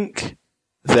I think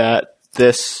that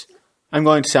I'm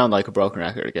going to sound like a broken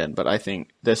record again, but I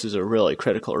think this is a really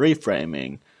critical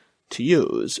reframing to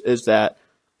use, is that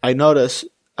I notice,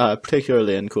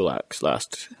 particularly in Kulak's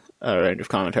last range of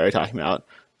commentary, talking about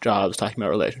jobs, talking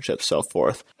about relationships, so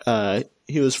forth,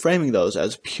 he was framing those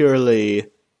as purely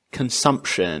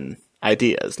consumption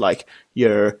ideas, like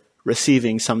you're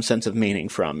receiving some sense of meaning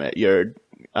from it, you're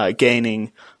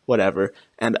gaining whatever.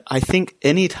 And I think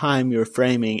anytime you're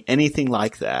framing anything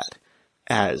like that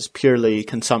as purely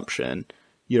consumption,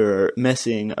 you're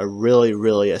missing a really,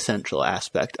 really essential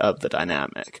aspect of the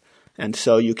dynamic. And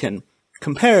so you can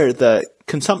compare the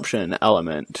consumption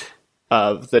element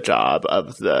of the job,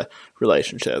 of the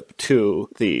relationship, to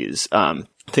these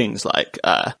things like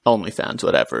OnlyFans,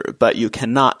 whatever, but you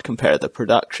cannot compare the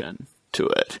production to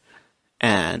it.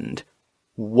 And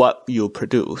what you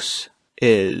produce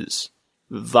is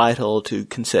vital to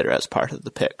consider as part of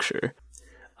the picture.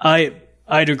 I'd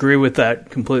agree with that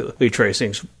completely,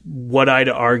 Tracing. What I'd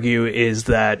argue is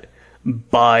that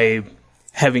by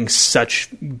having such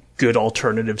good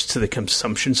alternatives to the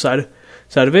consumption side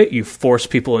of it, you force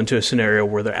people into a scenario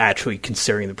where they're actually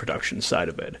considering the production side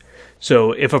of it.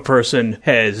 So if a person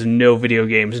has no video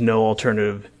games, no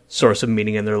alternative source of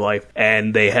meaning in their life,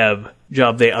 and they have a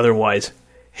job they otherwise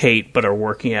hate but are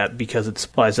working at because it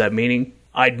supplies that meaning,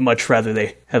 I'd much rather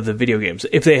they have the video games.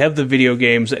 If they have the video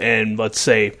games and, let's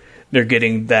say, they're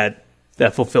getting that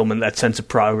fulfillment, that sense of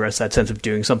progress, that sense of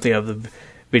doing something of the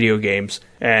video games,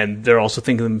 and they're also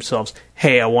thinking to themselves,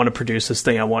 hey, I want to produce this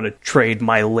thing, I want to trade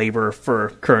my labor for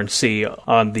currency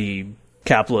on the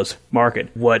capitalist market.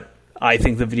 What I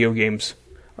think the video games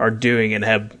are doing and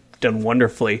have done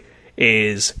wonderfully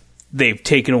is they've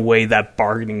taken away that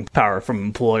bargaining power from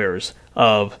employers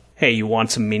of, hey, you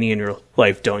want some meaning in your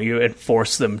life, don't you? And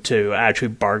force them to actually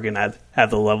bargain at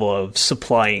the level of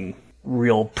supplying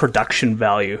real production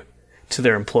value to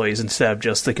their employees instead of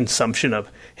just the consumption of,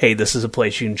 hey, this is a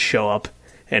place you can show up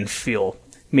and feel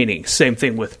meaning. Same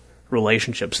thing with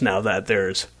relationships now that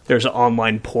there's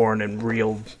online porn and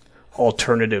real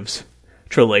alternatives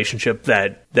to relationship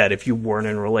that if you weren't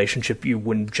in a relationship, you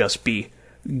wouldn't just be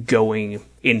going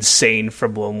insane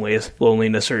from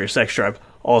loneliness or your sex drive.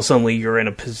 All of a sudden, you're in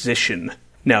a position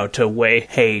now to weigh,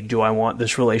 hey, do I want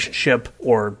this relationship,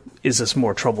 or is this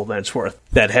more trouble than it's worth?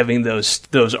 That having those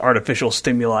artificial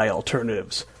stimuli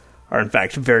alternatives are, in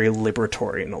fact, very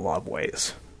liberatory in a lot of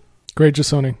ways. Great,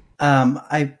 Jasoni.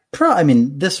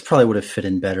 This probably would have fit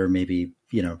in better maybe,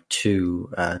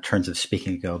 2 turns of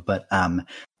speaking ago, but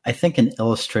I think an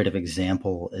illustrative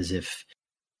example is if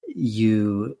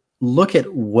you look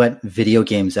at what video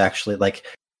games actually, like,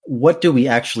 what do we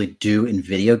actually do in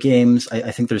video games?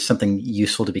 I think there's something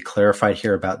useful to be clarified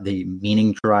here about the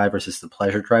meaning drive versus the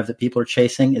pleasure drive that people are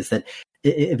chasing, is that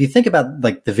if you think about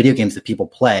like the video games that people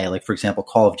play, like for example,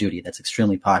 Call of Duty, that's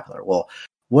extremely popular. Well,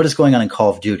 what is going on in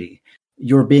Call of Duty?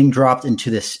 You're being dropped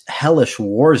into this hellish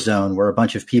war zone where a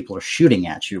bunch of people are shooting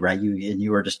at you, right?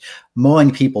 You are just mowing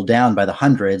people down by the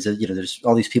hundreds. There's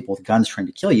all these people with guns trying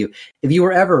to kill you. If you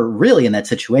were ever really in that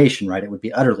situation, right, it would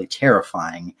be utterly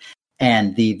terrifying.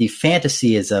 And the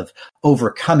fantasy is of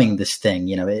overcoming this thing.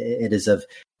 It is of,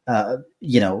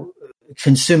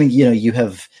 consuming, you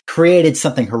have created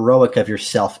something heroic of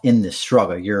yourself in this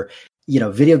struggle.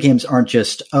 Video games aren't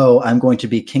just, oh, I'm going to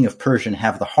be king of Persia and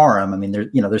have the harem. I mean,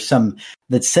 there's some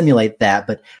that simulate that,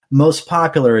 but most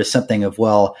popular is something of,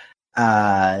 well,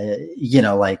 what's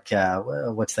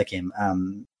that game?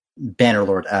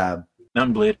 Bannerlord,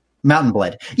 Mountain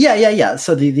Blade. Yeah.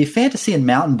 So the fantasy in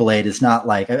Mountain Blade is not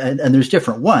like, and there's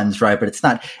different ones, right? But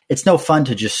it's no fun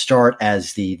to just start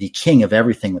as the king of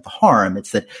everything with the harem.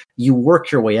 It's that you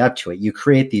work your way up to it. You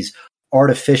create these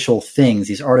artificial things,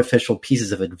 these artificial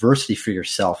pieces of adversity for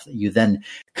yourself that you then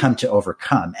come to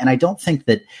overcome. And I don't think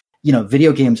that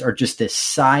video games are just this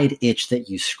side itch that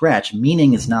you scratch.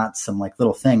 Meaning is not some like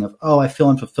little thing of, oh, I feel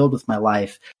unfulfilled with my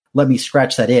life. Let me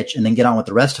scratch that itch and then get on with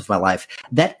the rest of my life.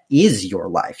 That is your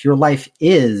life. Your life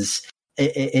is,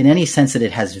 in any sense that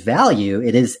it has value,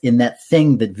 it is in that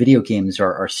thing that video games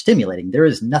are stimulating. There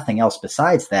is nothing else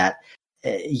besides that.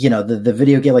 The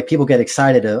video game, like people get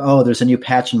excited, there's a new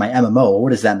patch in my MMO.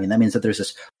 What does that mean? That means that there's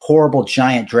this horrible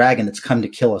giant dragon that's come to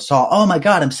kill us all. Oh my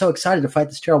God, I'm so excited to fight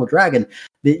this terrible dragon.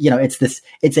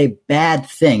 It's a bad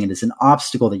thing. It is an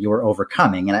obstacle that you are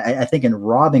overcoming. And I think in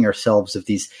robbing ourselves of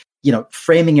these,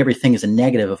 framing everything as a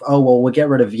negative of, we'll get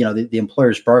rid of, the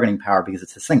employer's bargaining power because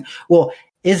it's this thing. Well,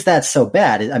 is that so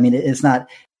bad? I mean, it's not,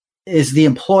 is the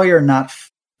employer not,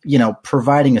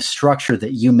 providing a structure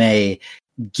that you may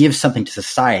give something to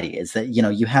society? Is that,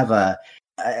 you have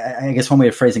I guess one way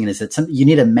of phrasing it is that you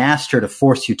need a master to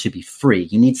force you to be free.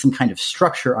 You need some kind of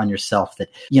structure on yourself that,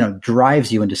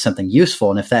 drives you into something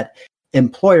useful. And if that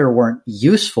employer weren't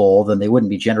useful, then they wouldn't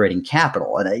be generating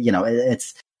capital.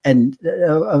 And,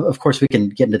 of course we can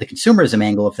get into the consumerism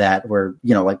angle of that where,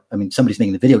 somebody's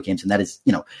making the video games and that is,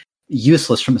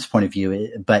 useless from this point of view.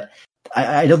 But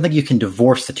I don't think you can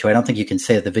divorce the two. I don't think you can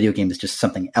say that the video game is just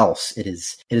something else. It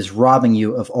is robbing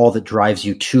you of all that drives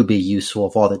you to be useful,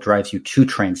 of all that drives you to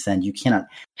transcend. You cannot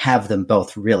have them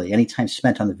both, really. Any time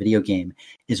spent on the video game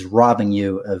is robbing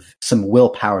you of some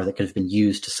willpower that could have been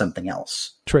used to something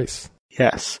else. Trace.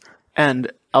 Yes.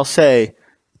 And I'll say,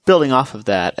 building off of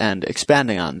that and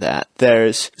expanding on that,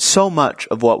 there's so much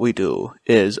of what we do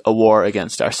is a war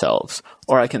against ourselves.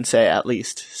 Or I can say, at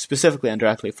least specifically and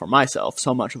directly for myself,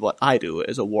 so much of what I do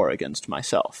is a war against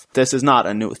myself. This is not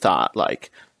a new thought. Like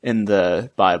in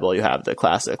the Bible, you have the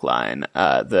classic line,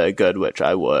 the good which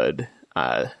I would,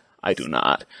 I do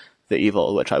not. The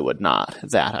evil which I would not,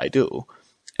 that I do.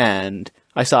 And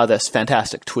I saw this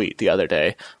fantastic tweet the other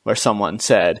day where someone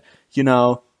said,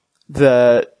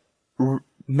 the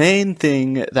main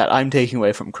thing that I'm taking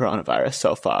away from coronavirus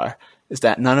so far is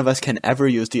that none of us can ever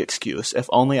use the excuse, if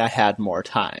only I had more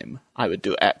time, I would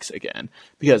do X again.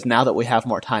 Because now that we have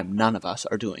more time, none of us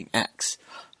are doing X.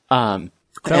 That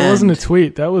wasn't a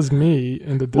tweet. That was me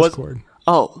in the Discord.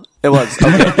 It was.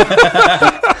 Okay.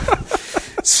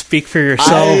 Speak for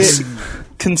yourselves. I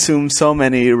consume so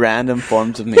many random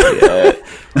forms of media.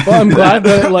 Well, I'm glad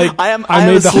that I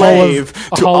made made the slave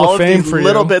to Hall all of Fame of these for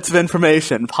little you. bits of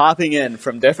information popping in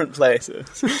from different places.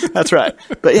 That's right.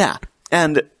 But yeah,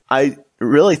 and I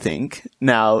really think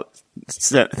now.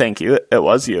 Thank you. It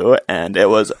was you, and it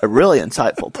was a really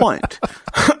insightful point.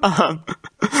 I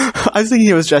was thinking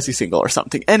it was Jesse Single or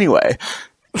something. Anyway.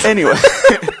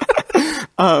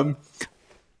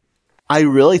 I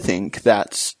really think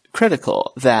that's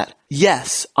critical. That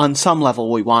yes, on some level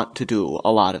we want to do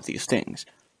a lot of these things,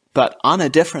 but on a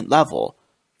different level,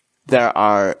 there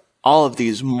are all of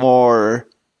these more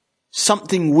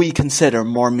something we consider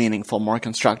more meaningful, more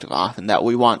constructive often that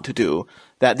we want to do,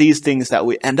 that these things that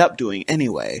we end up doing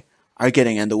anyway are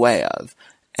getting in the way of.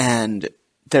 And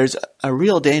there's a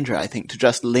real danger, I think, to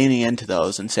just leaning into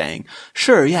those and saying,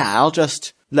 sure, yeah, I'll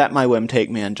just let my whim take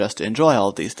me and just enjoy all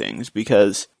of these things,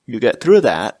 because you get through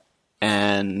that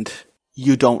and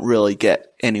you don't really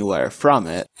get anywhere from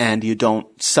it, and you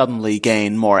don't suddenly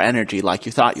gain more energy like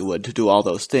you thought you would to do all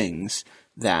those things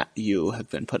that you have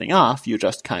been putting off. You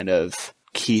just kind of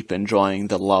keep enjoying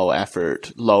the low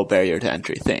effort, low barrier to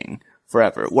entry thing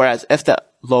forever. Whereas if the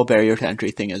low barrier to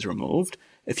entry thing is removed,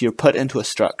 if you're put into a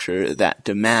structure that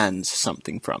demands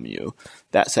something from you,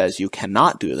 that says you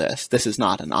cannot do this, this is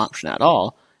not an option at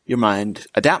all, your mind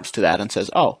adapts to that and says,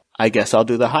 oh, I guess I'll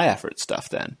do the high effort stuff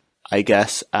then. I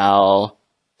guess I'll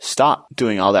stop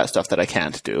doing all that stuff that I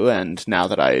can't do, and now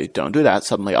that I don't do that,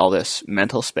 suddenly all this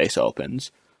mental space opens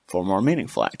for more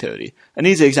meaningful activity. An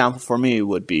easy example for me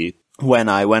would be when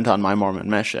I went on my Mormon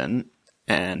mission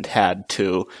and had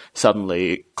to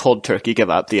suddenly cold turkey give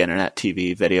up the internet,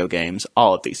 TV, video games,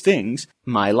 all of these things.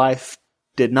 My life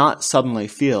did not suddenly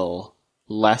feel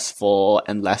less full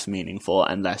and less meaningful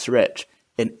and less rich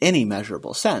in any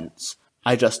measurable sense.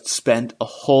 I just spent a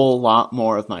whole lot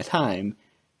more of my time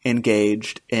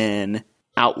engaged in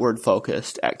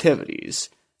outward-focused activities.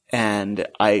 And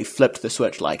I flipped the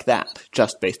switch like that,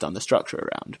 just based on the structure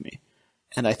around me.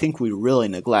 And I think we really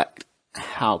neglect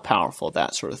how powerful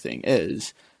that sort of thing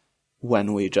is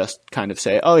when we just kind of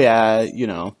say, oh yeah,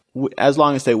 as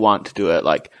long as they want to do it,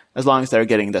 like, as long as they're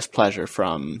getting this pleasure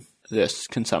from this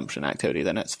consumption activity,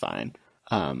 then it's fine.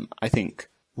 I think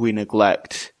we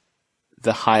neglect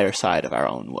the higher side of our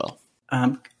own will.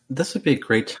 This would be a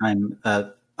great time.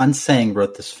 Unsaying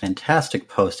wrote this fantastic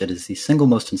post. It is the single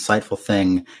most insightful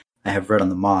thing I have read on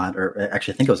the mod, or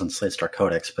actually I think it was on Slate Star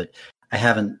Codex, but I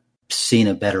haven't seen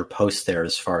a better post there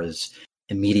as far as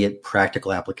immediate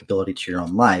practical applicability to your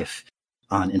own life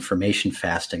on information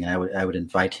fasting, and I would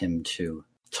invite him to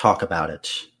talk about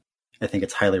it. I think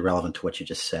it's highly relevant to what you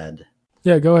just said.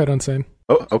 Yeah, go ahead, Unsane.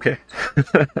 Oh, okay.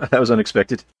 That was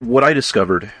unexpected. What I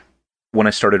discovered when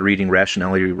I started reading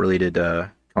rationality-related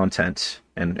content,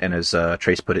 and as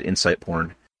Trace put it, insight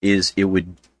porn, is it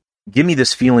would give me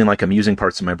this feeling like I'm using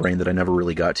parts of my brain that I never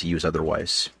really got to use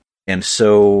otherwise. And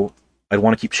so I'd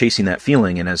want to keep chasing that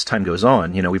feeling, and as time goes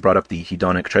on, we brought up the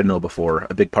hedonic treadmill before.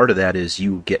 A big part of that is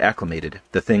you get acclimated.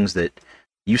 The things that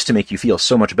used to make you feel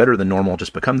so much better than normal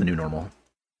just become the new normal.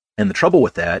 And the trouble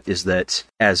with that is that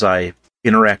as I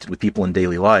interacted with people in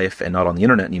daily life and not on the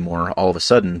internet anymore, all of a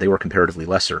sudden they were comparatively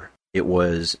lesser. It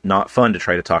was not fun to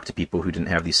try to talk to people who didn't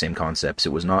have these same concepts.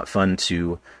 It was not fun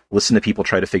to listen to people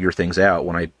try to figure things out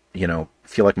when I,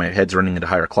 feel like my head's running into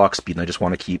higher clock speed and I just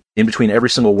want to keep in between every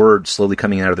single word slowly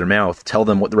coming out of their mouth, tell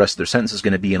them what the rest of their sentence is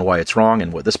going to be and why it's wrong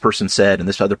and what this person said and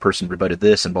this other person rebutted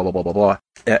this and blah, blah, blah, blah, blah.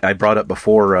 I brought up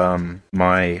before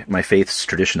my faith's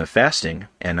tradition of fasting,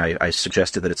 and I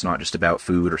suggested that it's not just about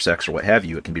food or sex or what have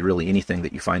you. It can be really anything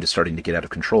that you find is starting to get out of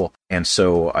control. And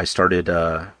so I started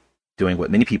doing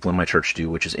what many people in my church do,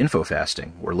 which is info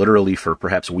fasting, where literally for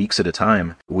perhaps weeks at a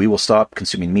time, we will stop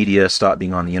consuming media, stop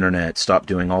being on the internet, stop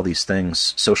doing all these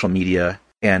things, social media.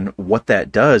 And what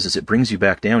that does is it brings you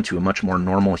back down to a much more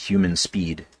normal human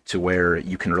speed to where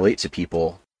you can relate to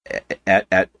people at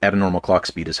a normal clock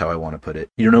speed is how I want to put it.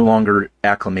 You're no longer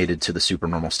acclimated to the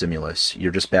supernormal stimulus.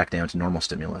 You're just back down to normal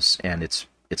stimulus, and it's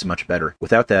much better.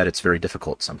 Without that, it's very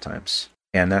difficult sometimes.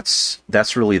 And that's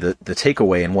really the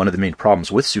takeaway, and one of the main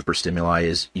problems with super stimuli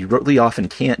is you really often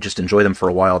can't just enjoy them for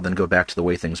a while, then go back to the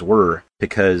way things were,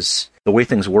 because the way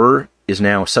things were is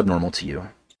now subnormal to you.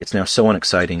 It's now so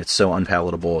unexciting, it's so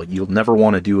unpalatable. You'll never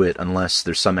want to do it unless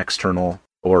there's some external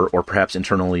or perhaps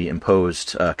internally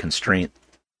imposed constraint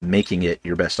making it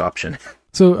your best option.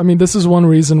 So, this is one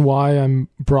reason why I'm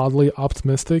broadly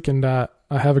optimistic, and that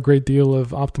I have a great deal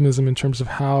of optimism in terms of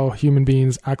how human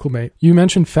beings acclimate. You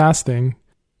mentioned fasting.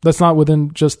 That's not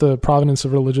within just the provenance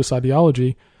of religious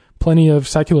ideology. Plenty of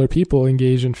secular people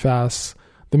engage in fasts.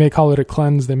 They may call it a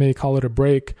cleanse, they may call it a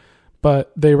break,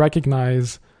 but they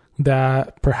recognize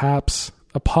that perhaps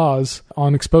a pause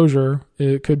on exposure,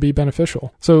 it could be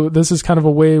beneficial. So this is kind of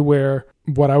a way where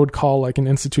what I would call like an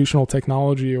institutional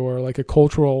technology or like a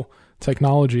cultural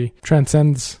technology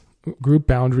transcends group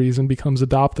boundaries and becomes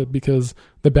adopted because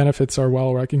the benefits are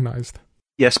well recognized.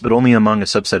 Yes, but only among a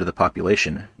subset of the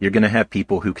population. You're going to have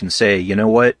people who can say, you know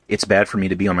what, it's bad for me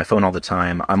to be on my phone all the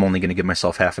time. I'm only going to give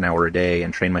myself half an hour a day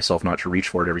and train myself not to reach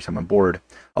for it every time I'm bored.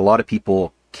 A lot of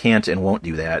people can't and won't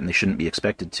do that, and they shouldn't be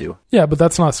expected to. Yeah, but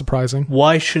that's not surprising.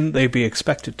 Why shouldn't they be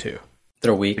expected to?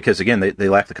 They're weak. Because, again, they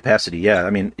lack the capacity. Yeah,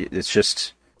 it's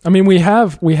just... we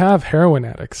have heroin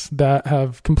addicts that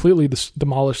have completely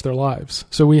demolished their lives.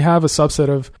 So we have a subset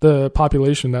of the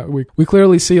population that we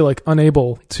clearly see like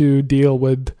unable to deal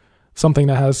with something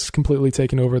that has completely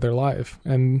taken over their life.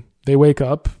 And they wake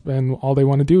up and all they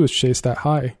want to do is chase that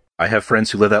high. I have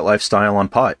friends who live that lifestyle on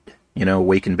pot,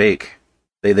 wake and bake.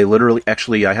 They literally,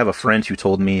 actually, I have a friend who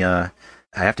told me I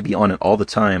have to be on it all the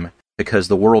time because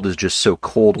the world is just so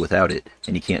cold without it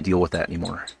and you can't deal with that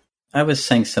anymore. I was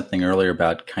saying something earlier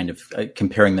about kind of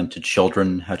comparing them to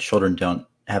children, how children don't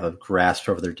have a grasp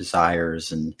over their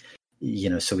desires and,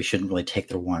 so we shouldn't really take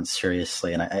their wants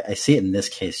seriously. And I see it in this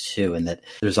case too, in that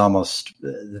there's a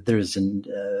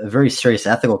very serious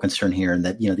ethical concern here in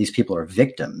that, these people are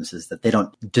victims, is that they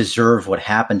don't deserve what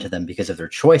happened to them because of their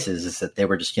choices, is that they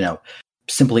were just,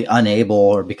 simply unable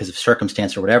or because of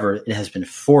circumstance or whatever, it has been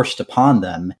forced upon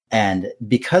them. And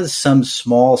because some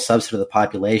small subset of the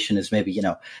population is maybe,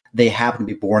 they happen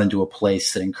to be born into a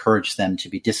place that encouraged them to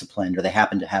be disciplined, or they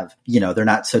happen to have, they're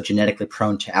not so genetically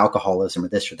prone to alcoholism or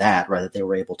this or that, rather they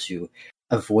were able to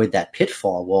avoid that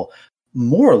pitfall. Well,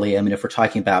 morally, if we're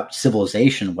talking about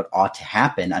civilization, what ought to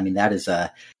happen, that is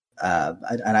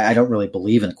I don't really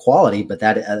believe in equality, but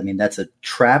that's a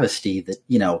travesty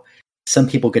that, some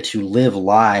people get to live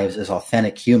lives as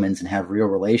authentic humans and have real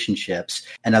relationships,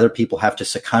 and other people have to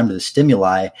succumb to the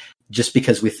stimuli just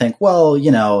because we think, well,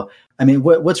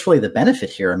 what's really the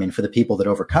benefit here? For the people that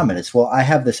overcome it, it's, well, I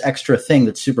have this extra thing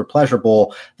that's super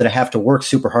pleasurable that I have to work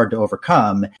super hard to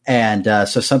overcome. And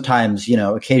so sometimes,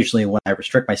 occasionally when I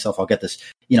restrict myself, I'll get this,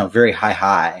 very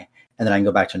high, and then I can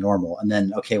go back to normal. And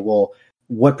then, okay, well,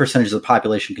 what percentage of the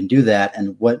population can do that,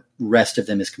 and what rest of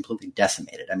them is completely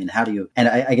decimated? How do you, and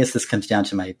I guess this comes down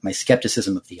to my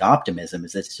skepticism of the optimism,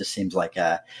 is that it just seems like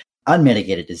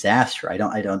unmitigated disaster. I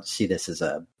don't see this as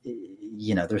a,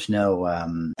 there's no,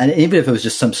 and even if it was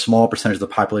just some small percentage of the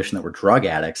population that were drug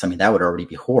addicts, I mean, that would already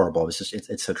be horrible.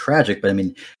 It's so tragic. But I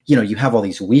mean, you have all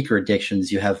these weaker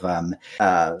addictions. You have,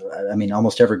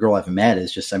 almost every girl I've met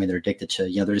is just, they're addicted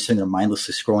to, they're just sitting there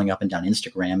mindlessly scrolling up and down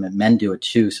Instagram, and men do it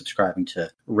too, subscribing to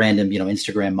random,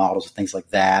 Instagram models and things like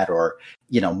that, or,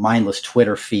 mindless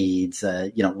Twitter feeds,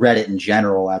 Reddit in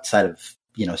general outside of,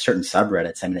 certain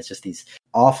subreddits. I mean, it's just these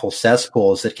awful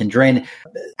cesspools that can drain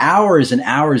hours and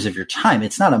hours of your time.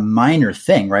 It's not a minor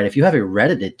thing, right? If you have a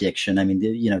Reddit addiction, I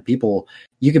mean, people,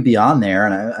 you could be on there,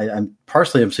 and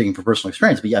I'm speaking from personal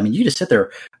experience, but I mean, you just sit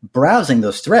there browsing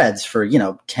those threads for,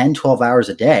 10, 12 hours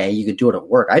a day. You could do it at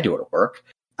work. I do it at work.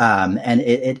 And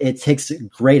it takes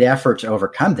great effort to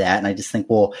overcome that. And I just think,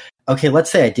 well, okay,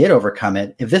 let's say I did overcome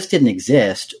it. If this didn't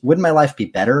exist, wouldn't my life be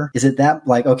better? Is it that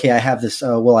like, okay, I have this,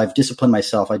 I've disciplined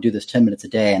myself. I do this 10 minutes a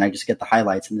day and I just get the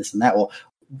highlights and this and that. Well,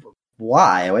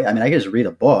 why? I mean, I could just read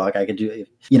a book. I could do,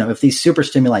 if these super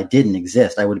stimuli didn't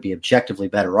exist, I would be objectively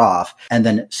better off. And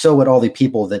then so would all the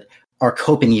people that are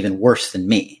coping even worse than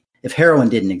me. If heroin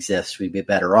didn't exist, we'd be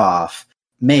better off.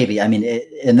 Maybe. I mean,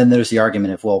 and then there's the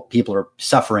argument of, well, people are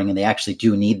suffering and they actually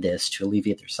do need this to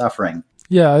alleviate their suffering.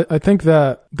 Yeah, I think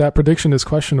that prediction is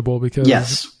questionable because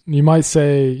yes, you might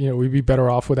say, we'd be better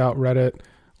off without Reddit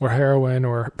or heroin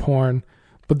or porn.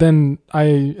 But then I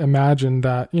imagine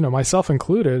that, myself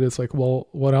included, it's like, well,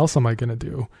 what else am I going to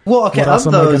do? Well, okay, what else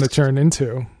am I going to turn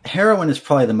into? Heroin is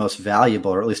probably the most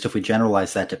valuable, or at least if we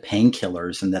generalize that to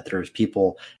painkillers, and that there's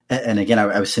people, and again,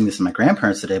 I was seeing this in my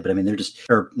grandparents today, but I mean, they're just,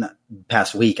 or not,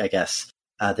 past week, I guess,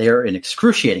 they're in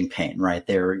excruciating pain, right?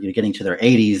 They're getting to their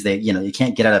 80s. They, you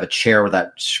can't get out of a chair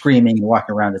without screaming and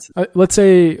walking around. Let's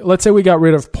say we got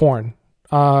rid of porn.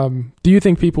 Do you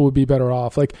think people would be better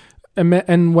off? Like,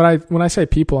 and when I say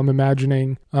people, I'm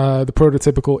imagining the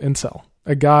prototypical incel,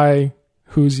 a guy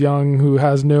who's young, who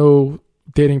has no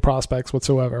dating prospects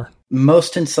whatsoever.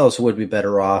 Most incels would be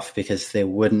better off because they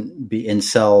wouldn't be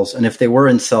incels. And if they were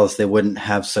incels, they wouldn't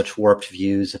have such warped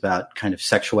views about kind of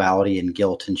sexuality and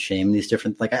guilt and shame. These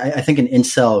different, like, I think an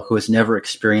incel who has never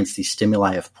experienced the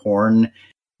stimuli of porn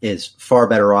is far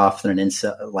better off than an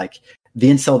incel. Like, the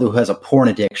incel who has a porn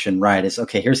addiction, right, is,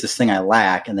 okay, here's this thing I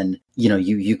lack. And then,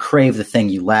 you crave the thing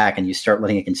you lack and you start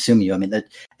letting it consume you. I mean, I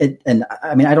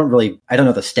don't know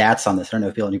the stats on this. I don't know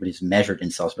if anybody's measured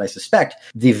incels, but I suspect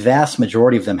the vast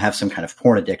majority of them have some kind of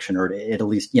porn addiction, or at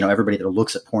least, everybody that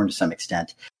looks at porn to some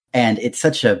extent. And it's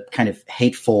such a kind of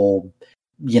hateful,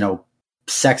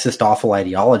 sexist, awful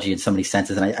ideology in so many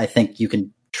senses. And I think you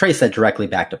can trace that directly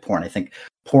back to porn. I think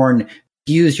porn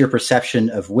skews your perception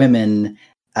of women.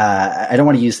 I don't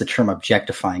want to use the term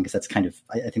objectifying because that's kind of,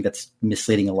 I think that's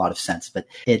misleading a lot of sense, but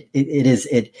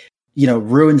it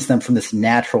ruins them from this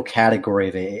natural category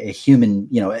of a human,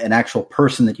 an actual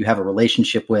person that you have a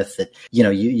relationship with, that,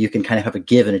 you can kind of have a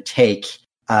give and a take,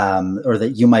 or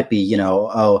that you might be,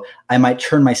 I might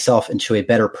turn myself into a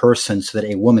better person so that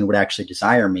a woman would actually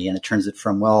desire me. And it turns it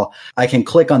from, well, I can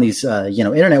click on these,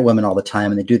 internet women all the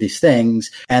time and they do these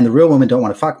things and the real women don't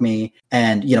want to fuck me.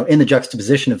 And, in the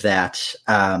juxtaposition of that,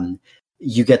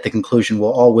 you get the conclusion,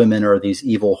 well, all women are these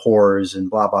evil whores and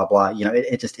blah, blah, blah.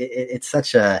 It's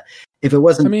such a, if it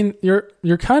wasn't, I mean,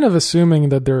 you're kind of assuming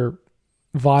that they're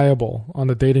viable on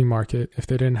the dating market if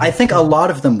they didn't have I think a lot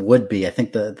of them would be. I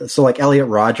think so like Elliot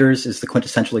Rogers is the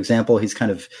quintessential example. He's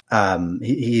kind of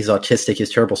he's autistic, he has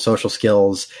terrible social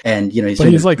skills, and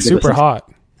he's like super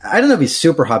hot. I don't know if he's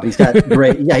super hot, but he's got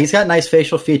great he's got nice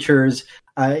facial features.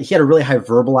 He had a really high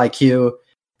verbal IQ.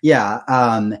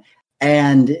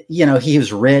 And, he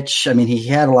was rich. I mean, he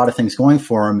had a lot of things going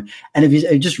for him. And if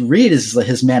you just read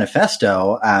his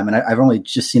manifesto, and I've only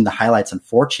just seen the highlights on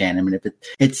 4chan. I mean,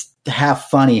 it's half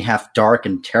funny, half dark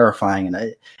and terrifying. And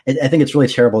I think it's really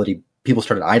terrible that people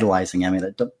started idolizing him. I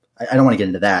mean, I don't want to get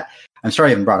into that. I'm sorry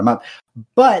I even brought him up.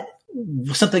 But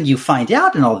something you find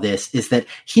out in all this is that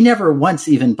he never once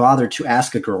even bothered to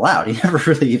ask a girl out. He never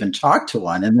really even talked to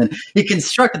one. And then he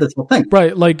constructed this whole thing.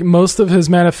 Right. Like most of his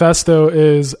manifesto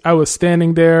is, I was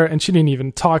standing there and she didn't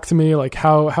even talk to me. Like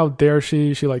how dare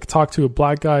she? She like talked to a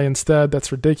black guy instead.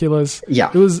 That's ridiculous. Yeah.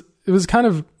 It was kind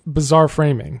of bizarre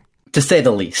framing, to say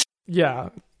the least. Yeah.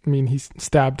 I mean, he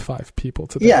stabbed 5 people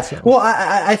to death. Yeah. So. Well,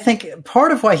 I think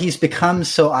part of why he's become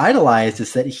so idolized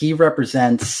is that he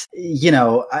represents,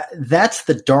 that's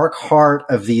the dark heart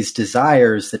of these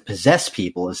desires that possess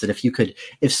people, is that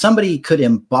if somebody could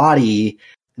embody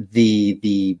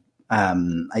the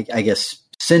I guess,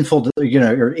 sinful,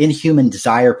 or inhuman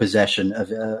desire possession of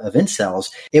incels,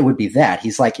 it would be that.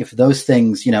 He's like, if those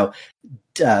things,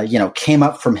 came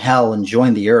up from hell and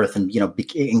joined the earth and,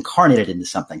 incarnated into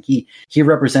something. He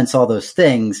represents all those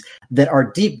things that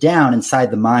are deep down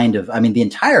inside the mind of, the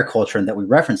entire culture, and that we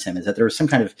reference him, is that there was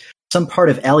some part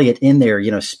of Eliot in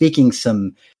there, speaking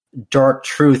some dark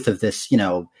truth of this,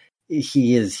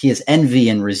 he is envy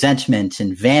and resentment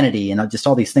and vanity and just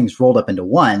all these things rolled up into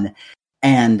one.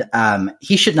 And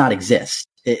he should not exist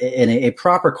in a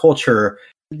proper culture,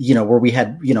 where we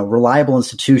had, reliable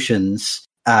institutions,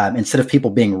 instead of people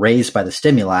being raised by the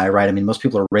stimuli, right? Most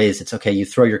people are raised, it's okay, you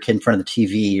throw your kid in front of the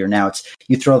TV, or now it's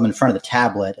you throw them in front of the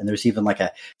tablet, and there's even like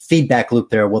a feedback loop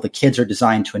there. Well, the kids are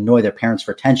designed to annoy their parents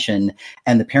for attention,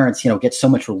 and the parents, get so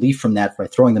much relief from that by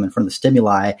throwing them in front of the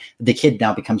stimuli. The kid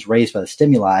now becomes raised by the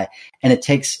stimuli, and it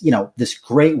takes, this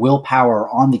great willpower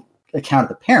on the account of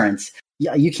the parents.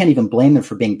 You can't even blame them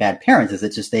for being bad parents.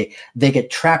 It's just they get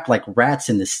trapped like rats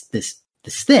in this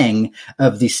thing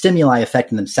of the stimuli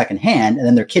affecting them secondhand, and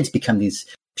then their kids become these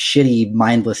shitty,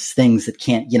 mindless things that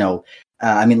can't,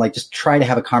 just try to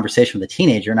have a conversation with a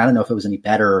teenager. And I don't know if it was any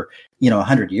better,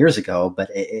 100 years ago, but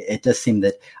it does seem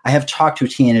that I have talked to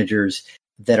teenagers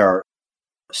that are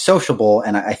sociable,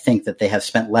 and I think that they have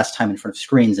spent less time in front of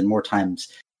screens and more times,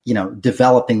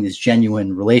 developing these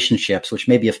genuine relationships, which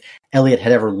maybe if Eliot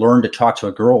had ever learned to talk to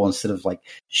a girl instead of like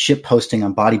shit posting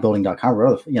on bodybuilding.com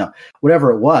or,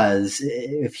 whatever it was,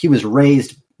 if he was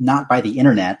raised not by the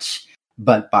internet,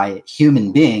 but by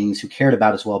human beings who cared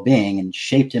about his well-being and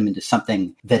shaped him into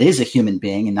something that is a human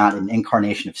being and not an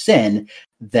incarnation of sin,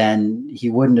 then he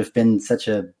wouldn't have been such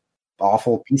a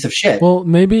awful piece of shit. Well,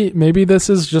 maybe this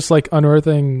is just like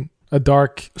unearthing a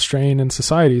dark strain in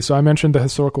society. So I mentioned the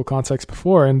historical context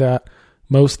before, and that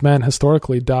most men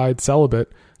historically died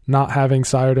celibate, not having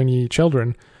sired any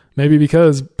children. Maybe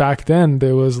because back then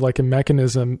there was like the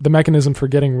mechanism for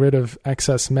getting rid of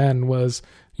excess men was,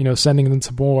 sending them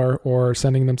to war or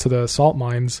sending them to the salt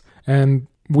mines. And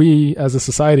we as a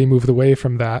society moved away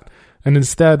from that. And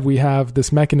instead we have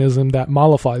this mechanism that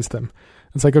mollifies them.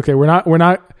 It's like, okay, we're not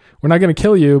going to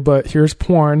kill you, but here's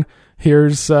porn,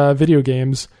 here's video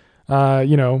games.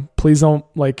 Please don't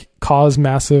cause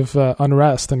massive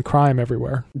unrest and crime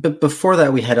everywhere. But before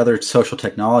that, we had other social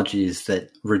technologies that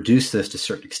reduced this to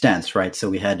certain extents, right? So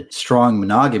we had strong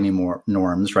monogamy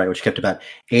norms, right, which kept about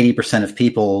 80% of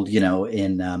people,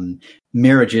 in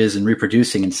marriages and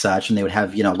reproducing and such, and they would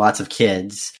have, lots of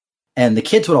kids. And the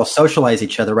kids would all socialize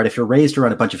each other, right? If you're raised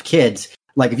around a bunch of kids,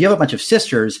 like if you have a bunch of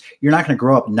sisters, you're not going to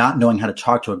grow up not knowing how to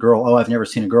talk to a girl. Oh, I've never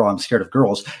seen a girl, I'm scared of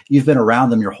girls. You've been around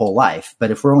them your whole life.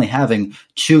 But if we're only having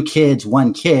 2 kids,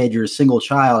 1 kid, you're a single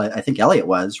child. I think Eliot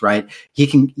was, right? He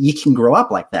can grow up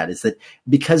like that. Is that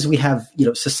because we have,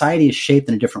 society is shaped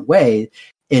in a different way,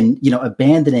 in,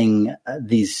 abandoning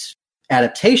these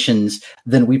adaptations,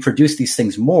 then we produce these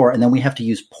things more. And then we have to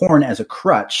use porn as a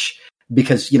crutch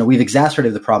because, we've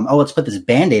exacerbated the problem. Oh, let's put this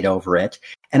Band-Aid over it.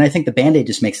 And I think the Band-Aid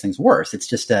just makes things worse. It's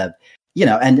just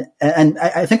and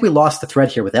I think we lost the thread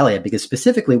here with Eliot, because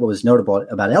specifically what was notable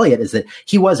about Eliot is that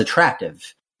he was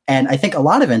attractive. And I think a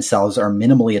lot of incels are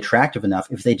minimally attractive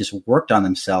enough if they just worked on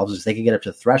themselves, if they could get up to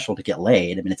the threshold to get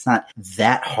laid. It's not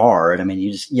that hard.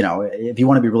 You just, if you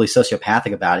want to be really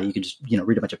sociopathic about it, you could just,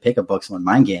 read a bunch of pickup books and learn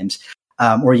mind games.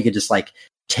 Or you could just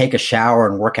take a shower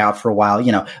and work out for a while,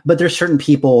 but there's certain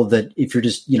people that if you're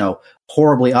just,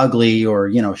 horribly ugly or,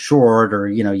 short or,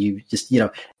 you just,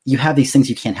 you have these things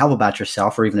you can't help about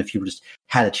yourself, or even if you just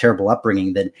had a terrible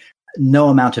upbringing, then no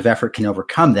amount of effort can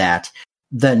overcome that.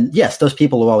 Then yes, those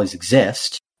people will always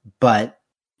exist, but,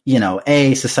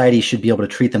 A, society should be able to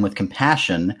treat them with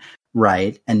compassion,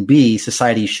 right? And B,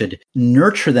 society should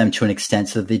nurture them to an extent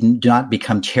so that they do not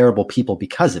become terrible people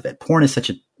because of it. Porn is such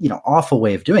a, awful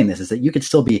way of doing this, is that you could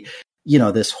still be,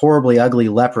 this horribly ugly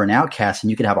leper and outcast,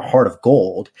 and you could have a heart of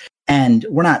gold. And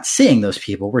we're not seeing those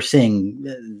people. We're seeing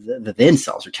the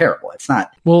incels are terrible. It's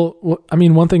not. Well,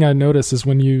 one thing I notice is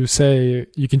when you say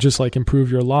you can just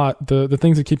improve your lot, the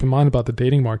things to keep in mind about the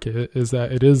dating market is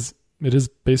that it is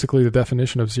basically the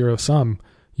definition of zero sum.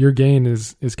 Your gain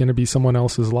is going to be someone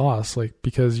else's loss,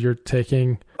 because you're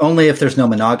taking. Only if there's no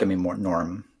monogamy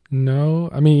norm. No,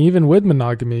 even with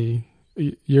monogamy,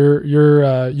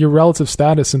 your relative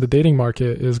status in the dating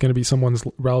market is going to be someone's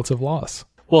relative loss.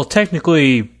 Well,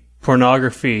 technically,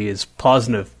 pornography is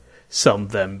positive sum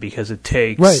them because it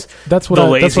takes that's what the I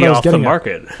lazy was off the getting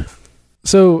market.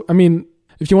 So,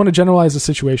 if you want to generalize the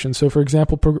situation, so for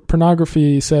example,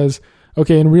 pornography says,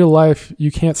 okay, in real life,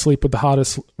 you can't sleep with the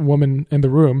hottest woman in the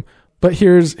room, but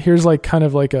here's kind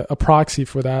of a proxy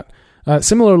for that.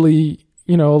 Similarly,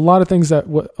 a lot of things a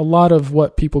lot of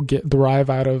what people derive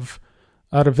out of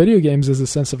video games is a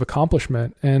sense of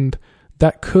accomplishment, and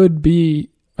that could be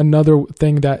another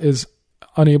thing that is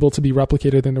unable to be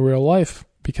replicated in the real life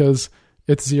because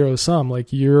it's zero sum.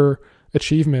 Like your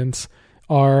achievements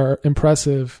are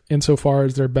impressive insofar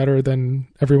as they're better than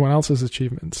everyone else's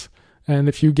achievements. And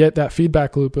if you get that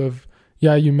feedback loop of,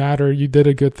 yeah, you matter, you did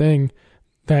a good thing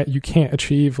that you can't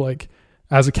achieve like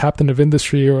as a captain of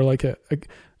industry or like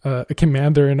a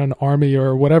commander in an army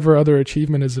or whatever other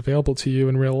achievement is available to you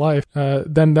in real life,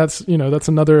 then that's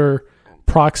another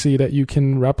proxy that you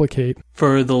can replicate.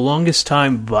 For the longest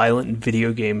time, violent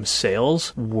video game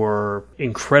sales were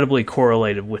incredibly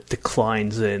correlated with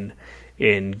declines in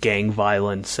gang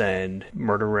violence and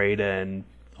murder rate and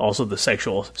also the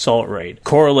sexual assault rate.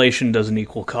 Correlation doesn't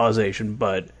equal causation,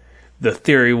 but the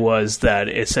theory was that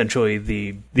essentially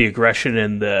the aggression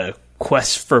and the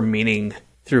quest for meaning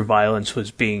through violence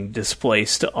was being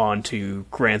displaced onto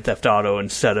Grand Theft Auto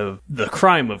instead of the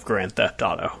crime of Grand Theft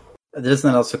Auto.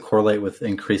 Doesn't that also correlate with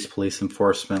increased police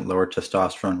enforcement, lower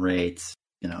testosterone rates?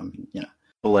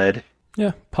 Lead.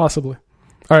 Yeah, possibly.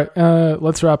 All right,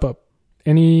 let's wrap up.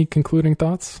 Any concluding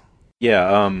thoughts?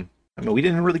 Yeah, we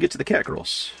didn't really get to the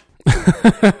Catgirls.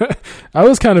 I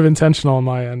was kind of intentional on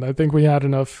my end. I think we had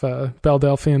enough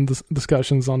Baldelphian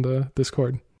discussions on the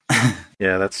Discord.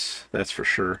 Yeah, that's for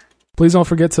sure. Please don't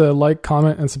forget to like,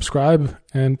 comment, and subscribe,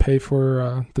 and pay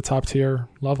for the top tier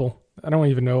level. I don't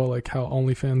even know like how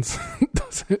OnlyFans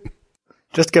does it.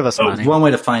 Just give us money. One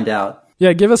way to find out.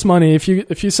 Yeah, give us money. If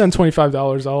you send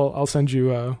 $25, I'll send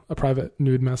you a private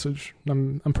nude message.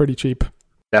 I'm pretty cheap.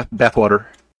 Bathwater.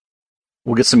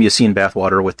 We'll get some Yassine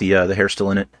bathwater with the hair still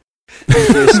in it.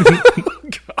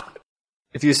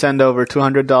 If you send over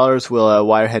 $200, we'll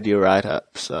wirehead you right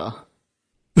up. So,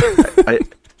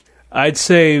 I'd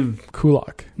say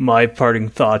Kulak. My parting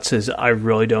thoughts is I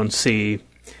really don't see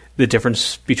the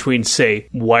difference between, say,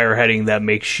 wireheading that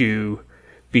makes you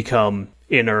become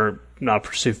inert, not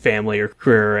pursue family or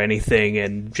career or anything,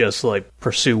 and just like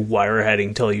pursue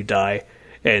wireheading till you die,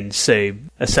 and say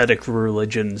ascetic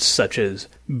religions such as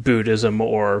Buddhism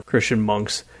or Christian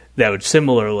monks that would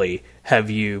similarly have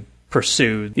you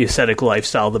pursue the ascetic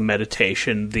lifestyle, the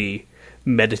meditations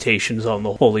on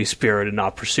the Holy Spirit, and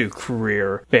not pursue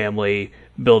career, family,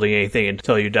 building anything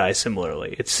until you die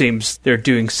similarly. It seems they're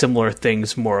doing similar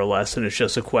things more or less, and it's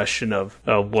just a question of,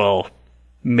 well,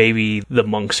 maybe the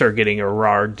monks are getting a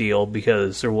raw deal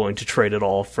because they're willing to trade it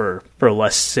all for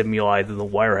less stimuli than the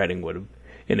wireheading would have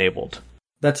enabled.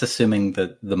 That's assuming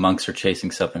that the monks are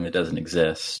chasing something that doesn't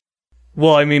exist.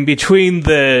 Well, I mean, between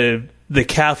the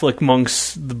Catholic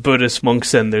monks, the Buddhist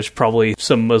monks, and there's probably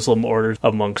some Muslim orders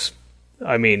of monks,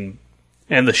 I mean,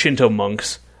 and the Shinto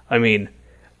monks, I mean,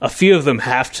 a few of them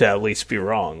have to at least be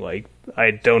wrong. Like,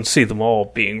 I don't see them all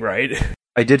being right.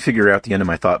 I did figure out the end of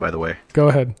my thought, by the way. Go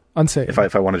ahead. Unsay.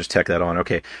 If I want to just tack that on.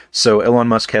 Okay. So Elon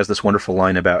Musk has this wonderful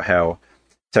line about how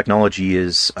technology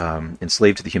is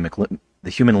enslaved to the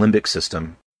human limbic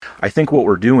system. I think what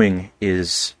we're doing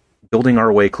is building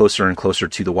our way closer and closer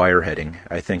to the wireheading.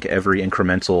 I think every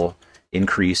incremental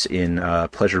increase in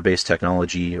pleasure-based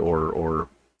technology or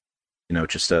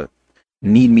just a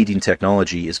need-meeting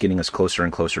technology is getting us closer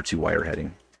and closer to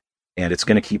wireheading. And it's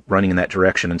going to keep running in that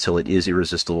direction until it is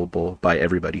irresistible by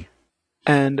everybody.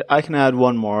 And I can add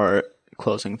one more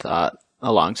closing thought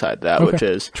alongside that, which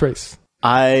is... Trace.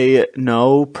 I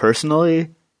know personally,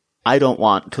 I don't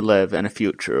want to live in a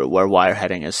future where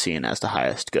wireheading is seen as the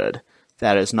highest good.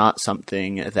 That is not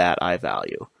something that I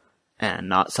value, and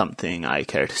not something I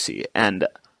care to see. And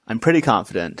I'm pretty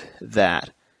confident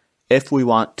that if we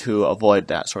want to avoid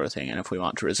that sort of thing, and if we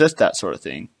want to resist that sort of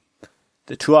thing,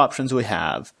 the two options we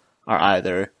have are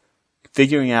either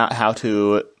figuring out how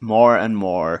to more and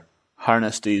more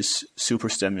harness these super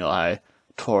stimuli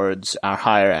towards our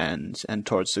higher ends and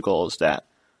towards the goals that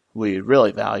we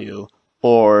really value,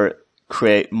 or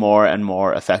create more and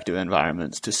more effective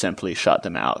environments to simply shut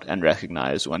them out and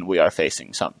recognize when we are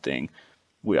facing something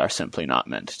we are simply not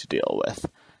meant to deal with.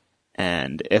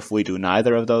 And if we do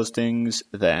neither of those things,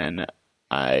 then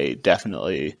I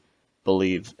definitely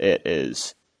believe it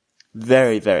is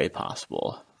very, very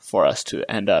possible for us to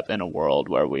end up in a world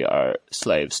where we are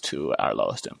slaves to our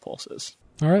lowest impulses.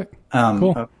 All right.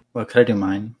 Cool. Well, could I do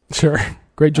mine? Sure.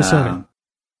 Great Jasoni.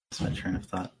 That's my train of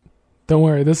thought. Don't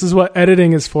worry. This is what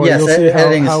editing is for. Yes, You'll see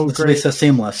editing how is great. so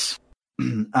seamless.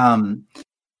 Oh,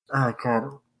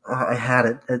 God. I had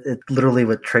it. It literally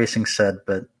what Tracing said,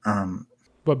 but...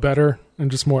 But better and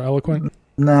just more eloquent?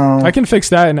 No. I can fix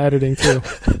that in editing, too.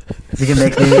 You can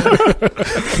make me...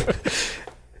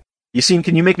 Yassine,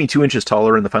 can you make me 2 inches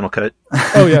taller in the final cut?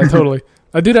 Oh, yeah, totally.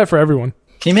 I do that for everyone.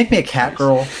 Can you make me a cat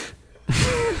girl?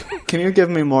 Can you give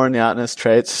me more Nyatna's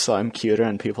traits so I'm cuter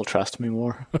and people trust me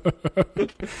more?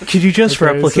 Could you just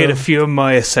replicate a few of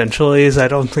my essentials? I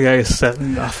don't think I said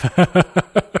enough.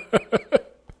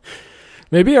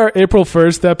 Maybe our April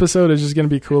 1st episode is just going to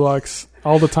be Kulak's.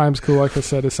 All the times Kulak has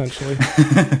said essentially.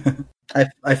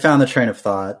 I found the train of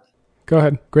thought. Go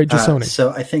ahead. Great Jasoni. So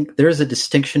I think there is a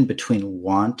distinction between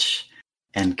want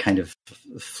and kind of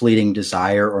fleeting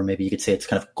desire, or maybe you could say it's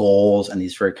kind of goals and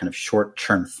these very kind of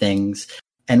short-term things.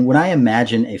 And when I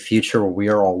imagine a future where we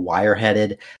are all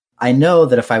wire-headed, I know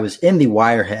that if I was in the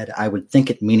wirehead, I would think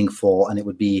it meaningful and it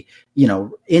would be,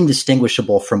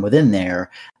 indistinguishable from within there.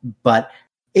 But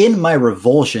in my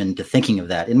revulsion to thinking of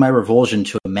that, in my revulsion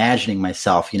to imagining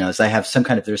myself, as I have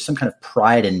there's some kind of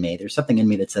pride in me. There's something in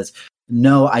me that says,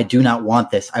 no, I do not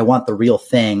want this. I want the real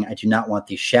thing. I do not want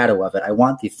the shadow of it. I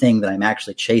want the thing that I'm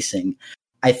actually chasing.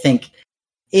 I think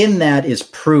in that is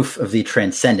proof of the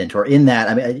transcendent, or in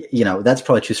that, that's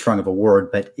probably too strong of a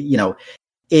word, but,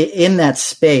 in that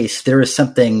space, there is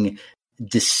something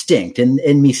distinct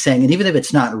in me saying, and even if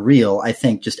it's not real, I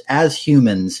think just as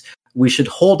humans, we should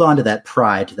hold on to that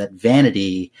pride, to that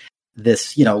vanity,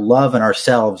 this, love in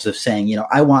ourselves of saying,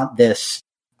 I want this.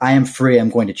 I am free. I'm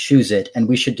going to choose it. And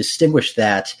we should distinguish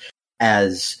that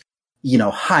as,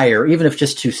 higher, even if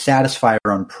just to satisfy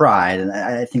our own pride. And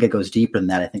I think it goes deeper than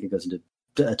that. I think it goes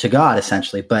to God,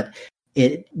 essentially. But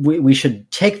we should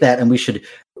take that and we should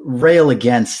rail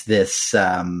against this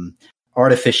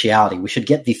artificiality. We should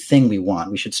get the thing we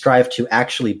want. We should strive to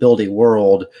actually build a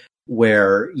world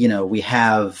where,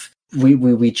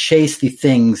 we chase the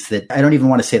things that, I don't even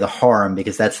want to say the harm,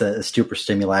 because that's a super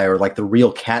stimuli, or like the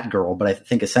real Catgirl, but I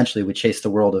think essentially we chase the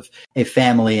world of a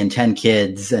family and 10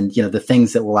 kids and, the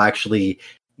things that will actually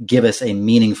give us a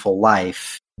meaningful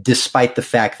life, despite the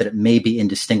fact that it may be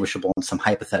indistinguishable in some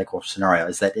hypothetical scenario.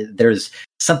 Is that there's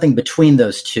something between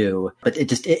those two, but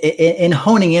in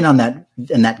honing in on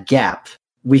that gap,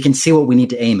 we can see what we need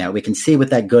to aim at. We can see what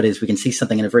that good is. We can see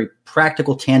something in a very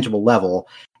practical, tangible level,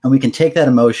 and we can take that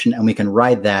emotion and we can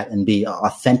ride that and be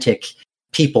authentic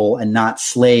people and not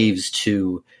slaves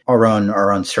to our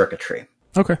own circuitry.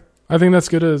 Okay. I think that's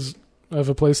good as of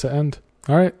a place to end.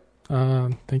 All right.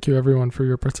 Thank you everyone for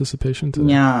your participation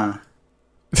today. Yeah.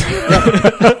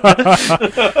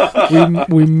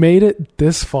 we made it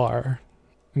this far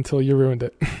until you ruined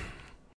it.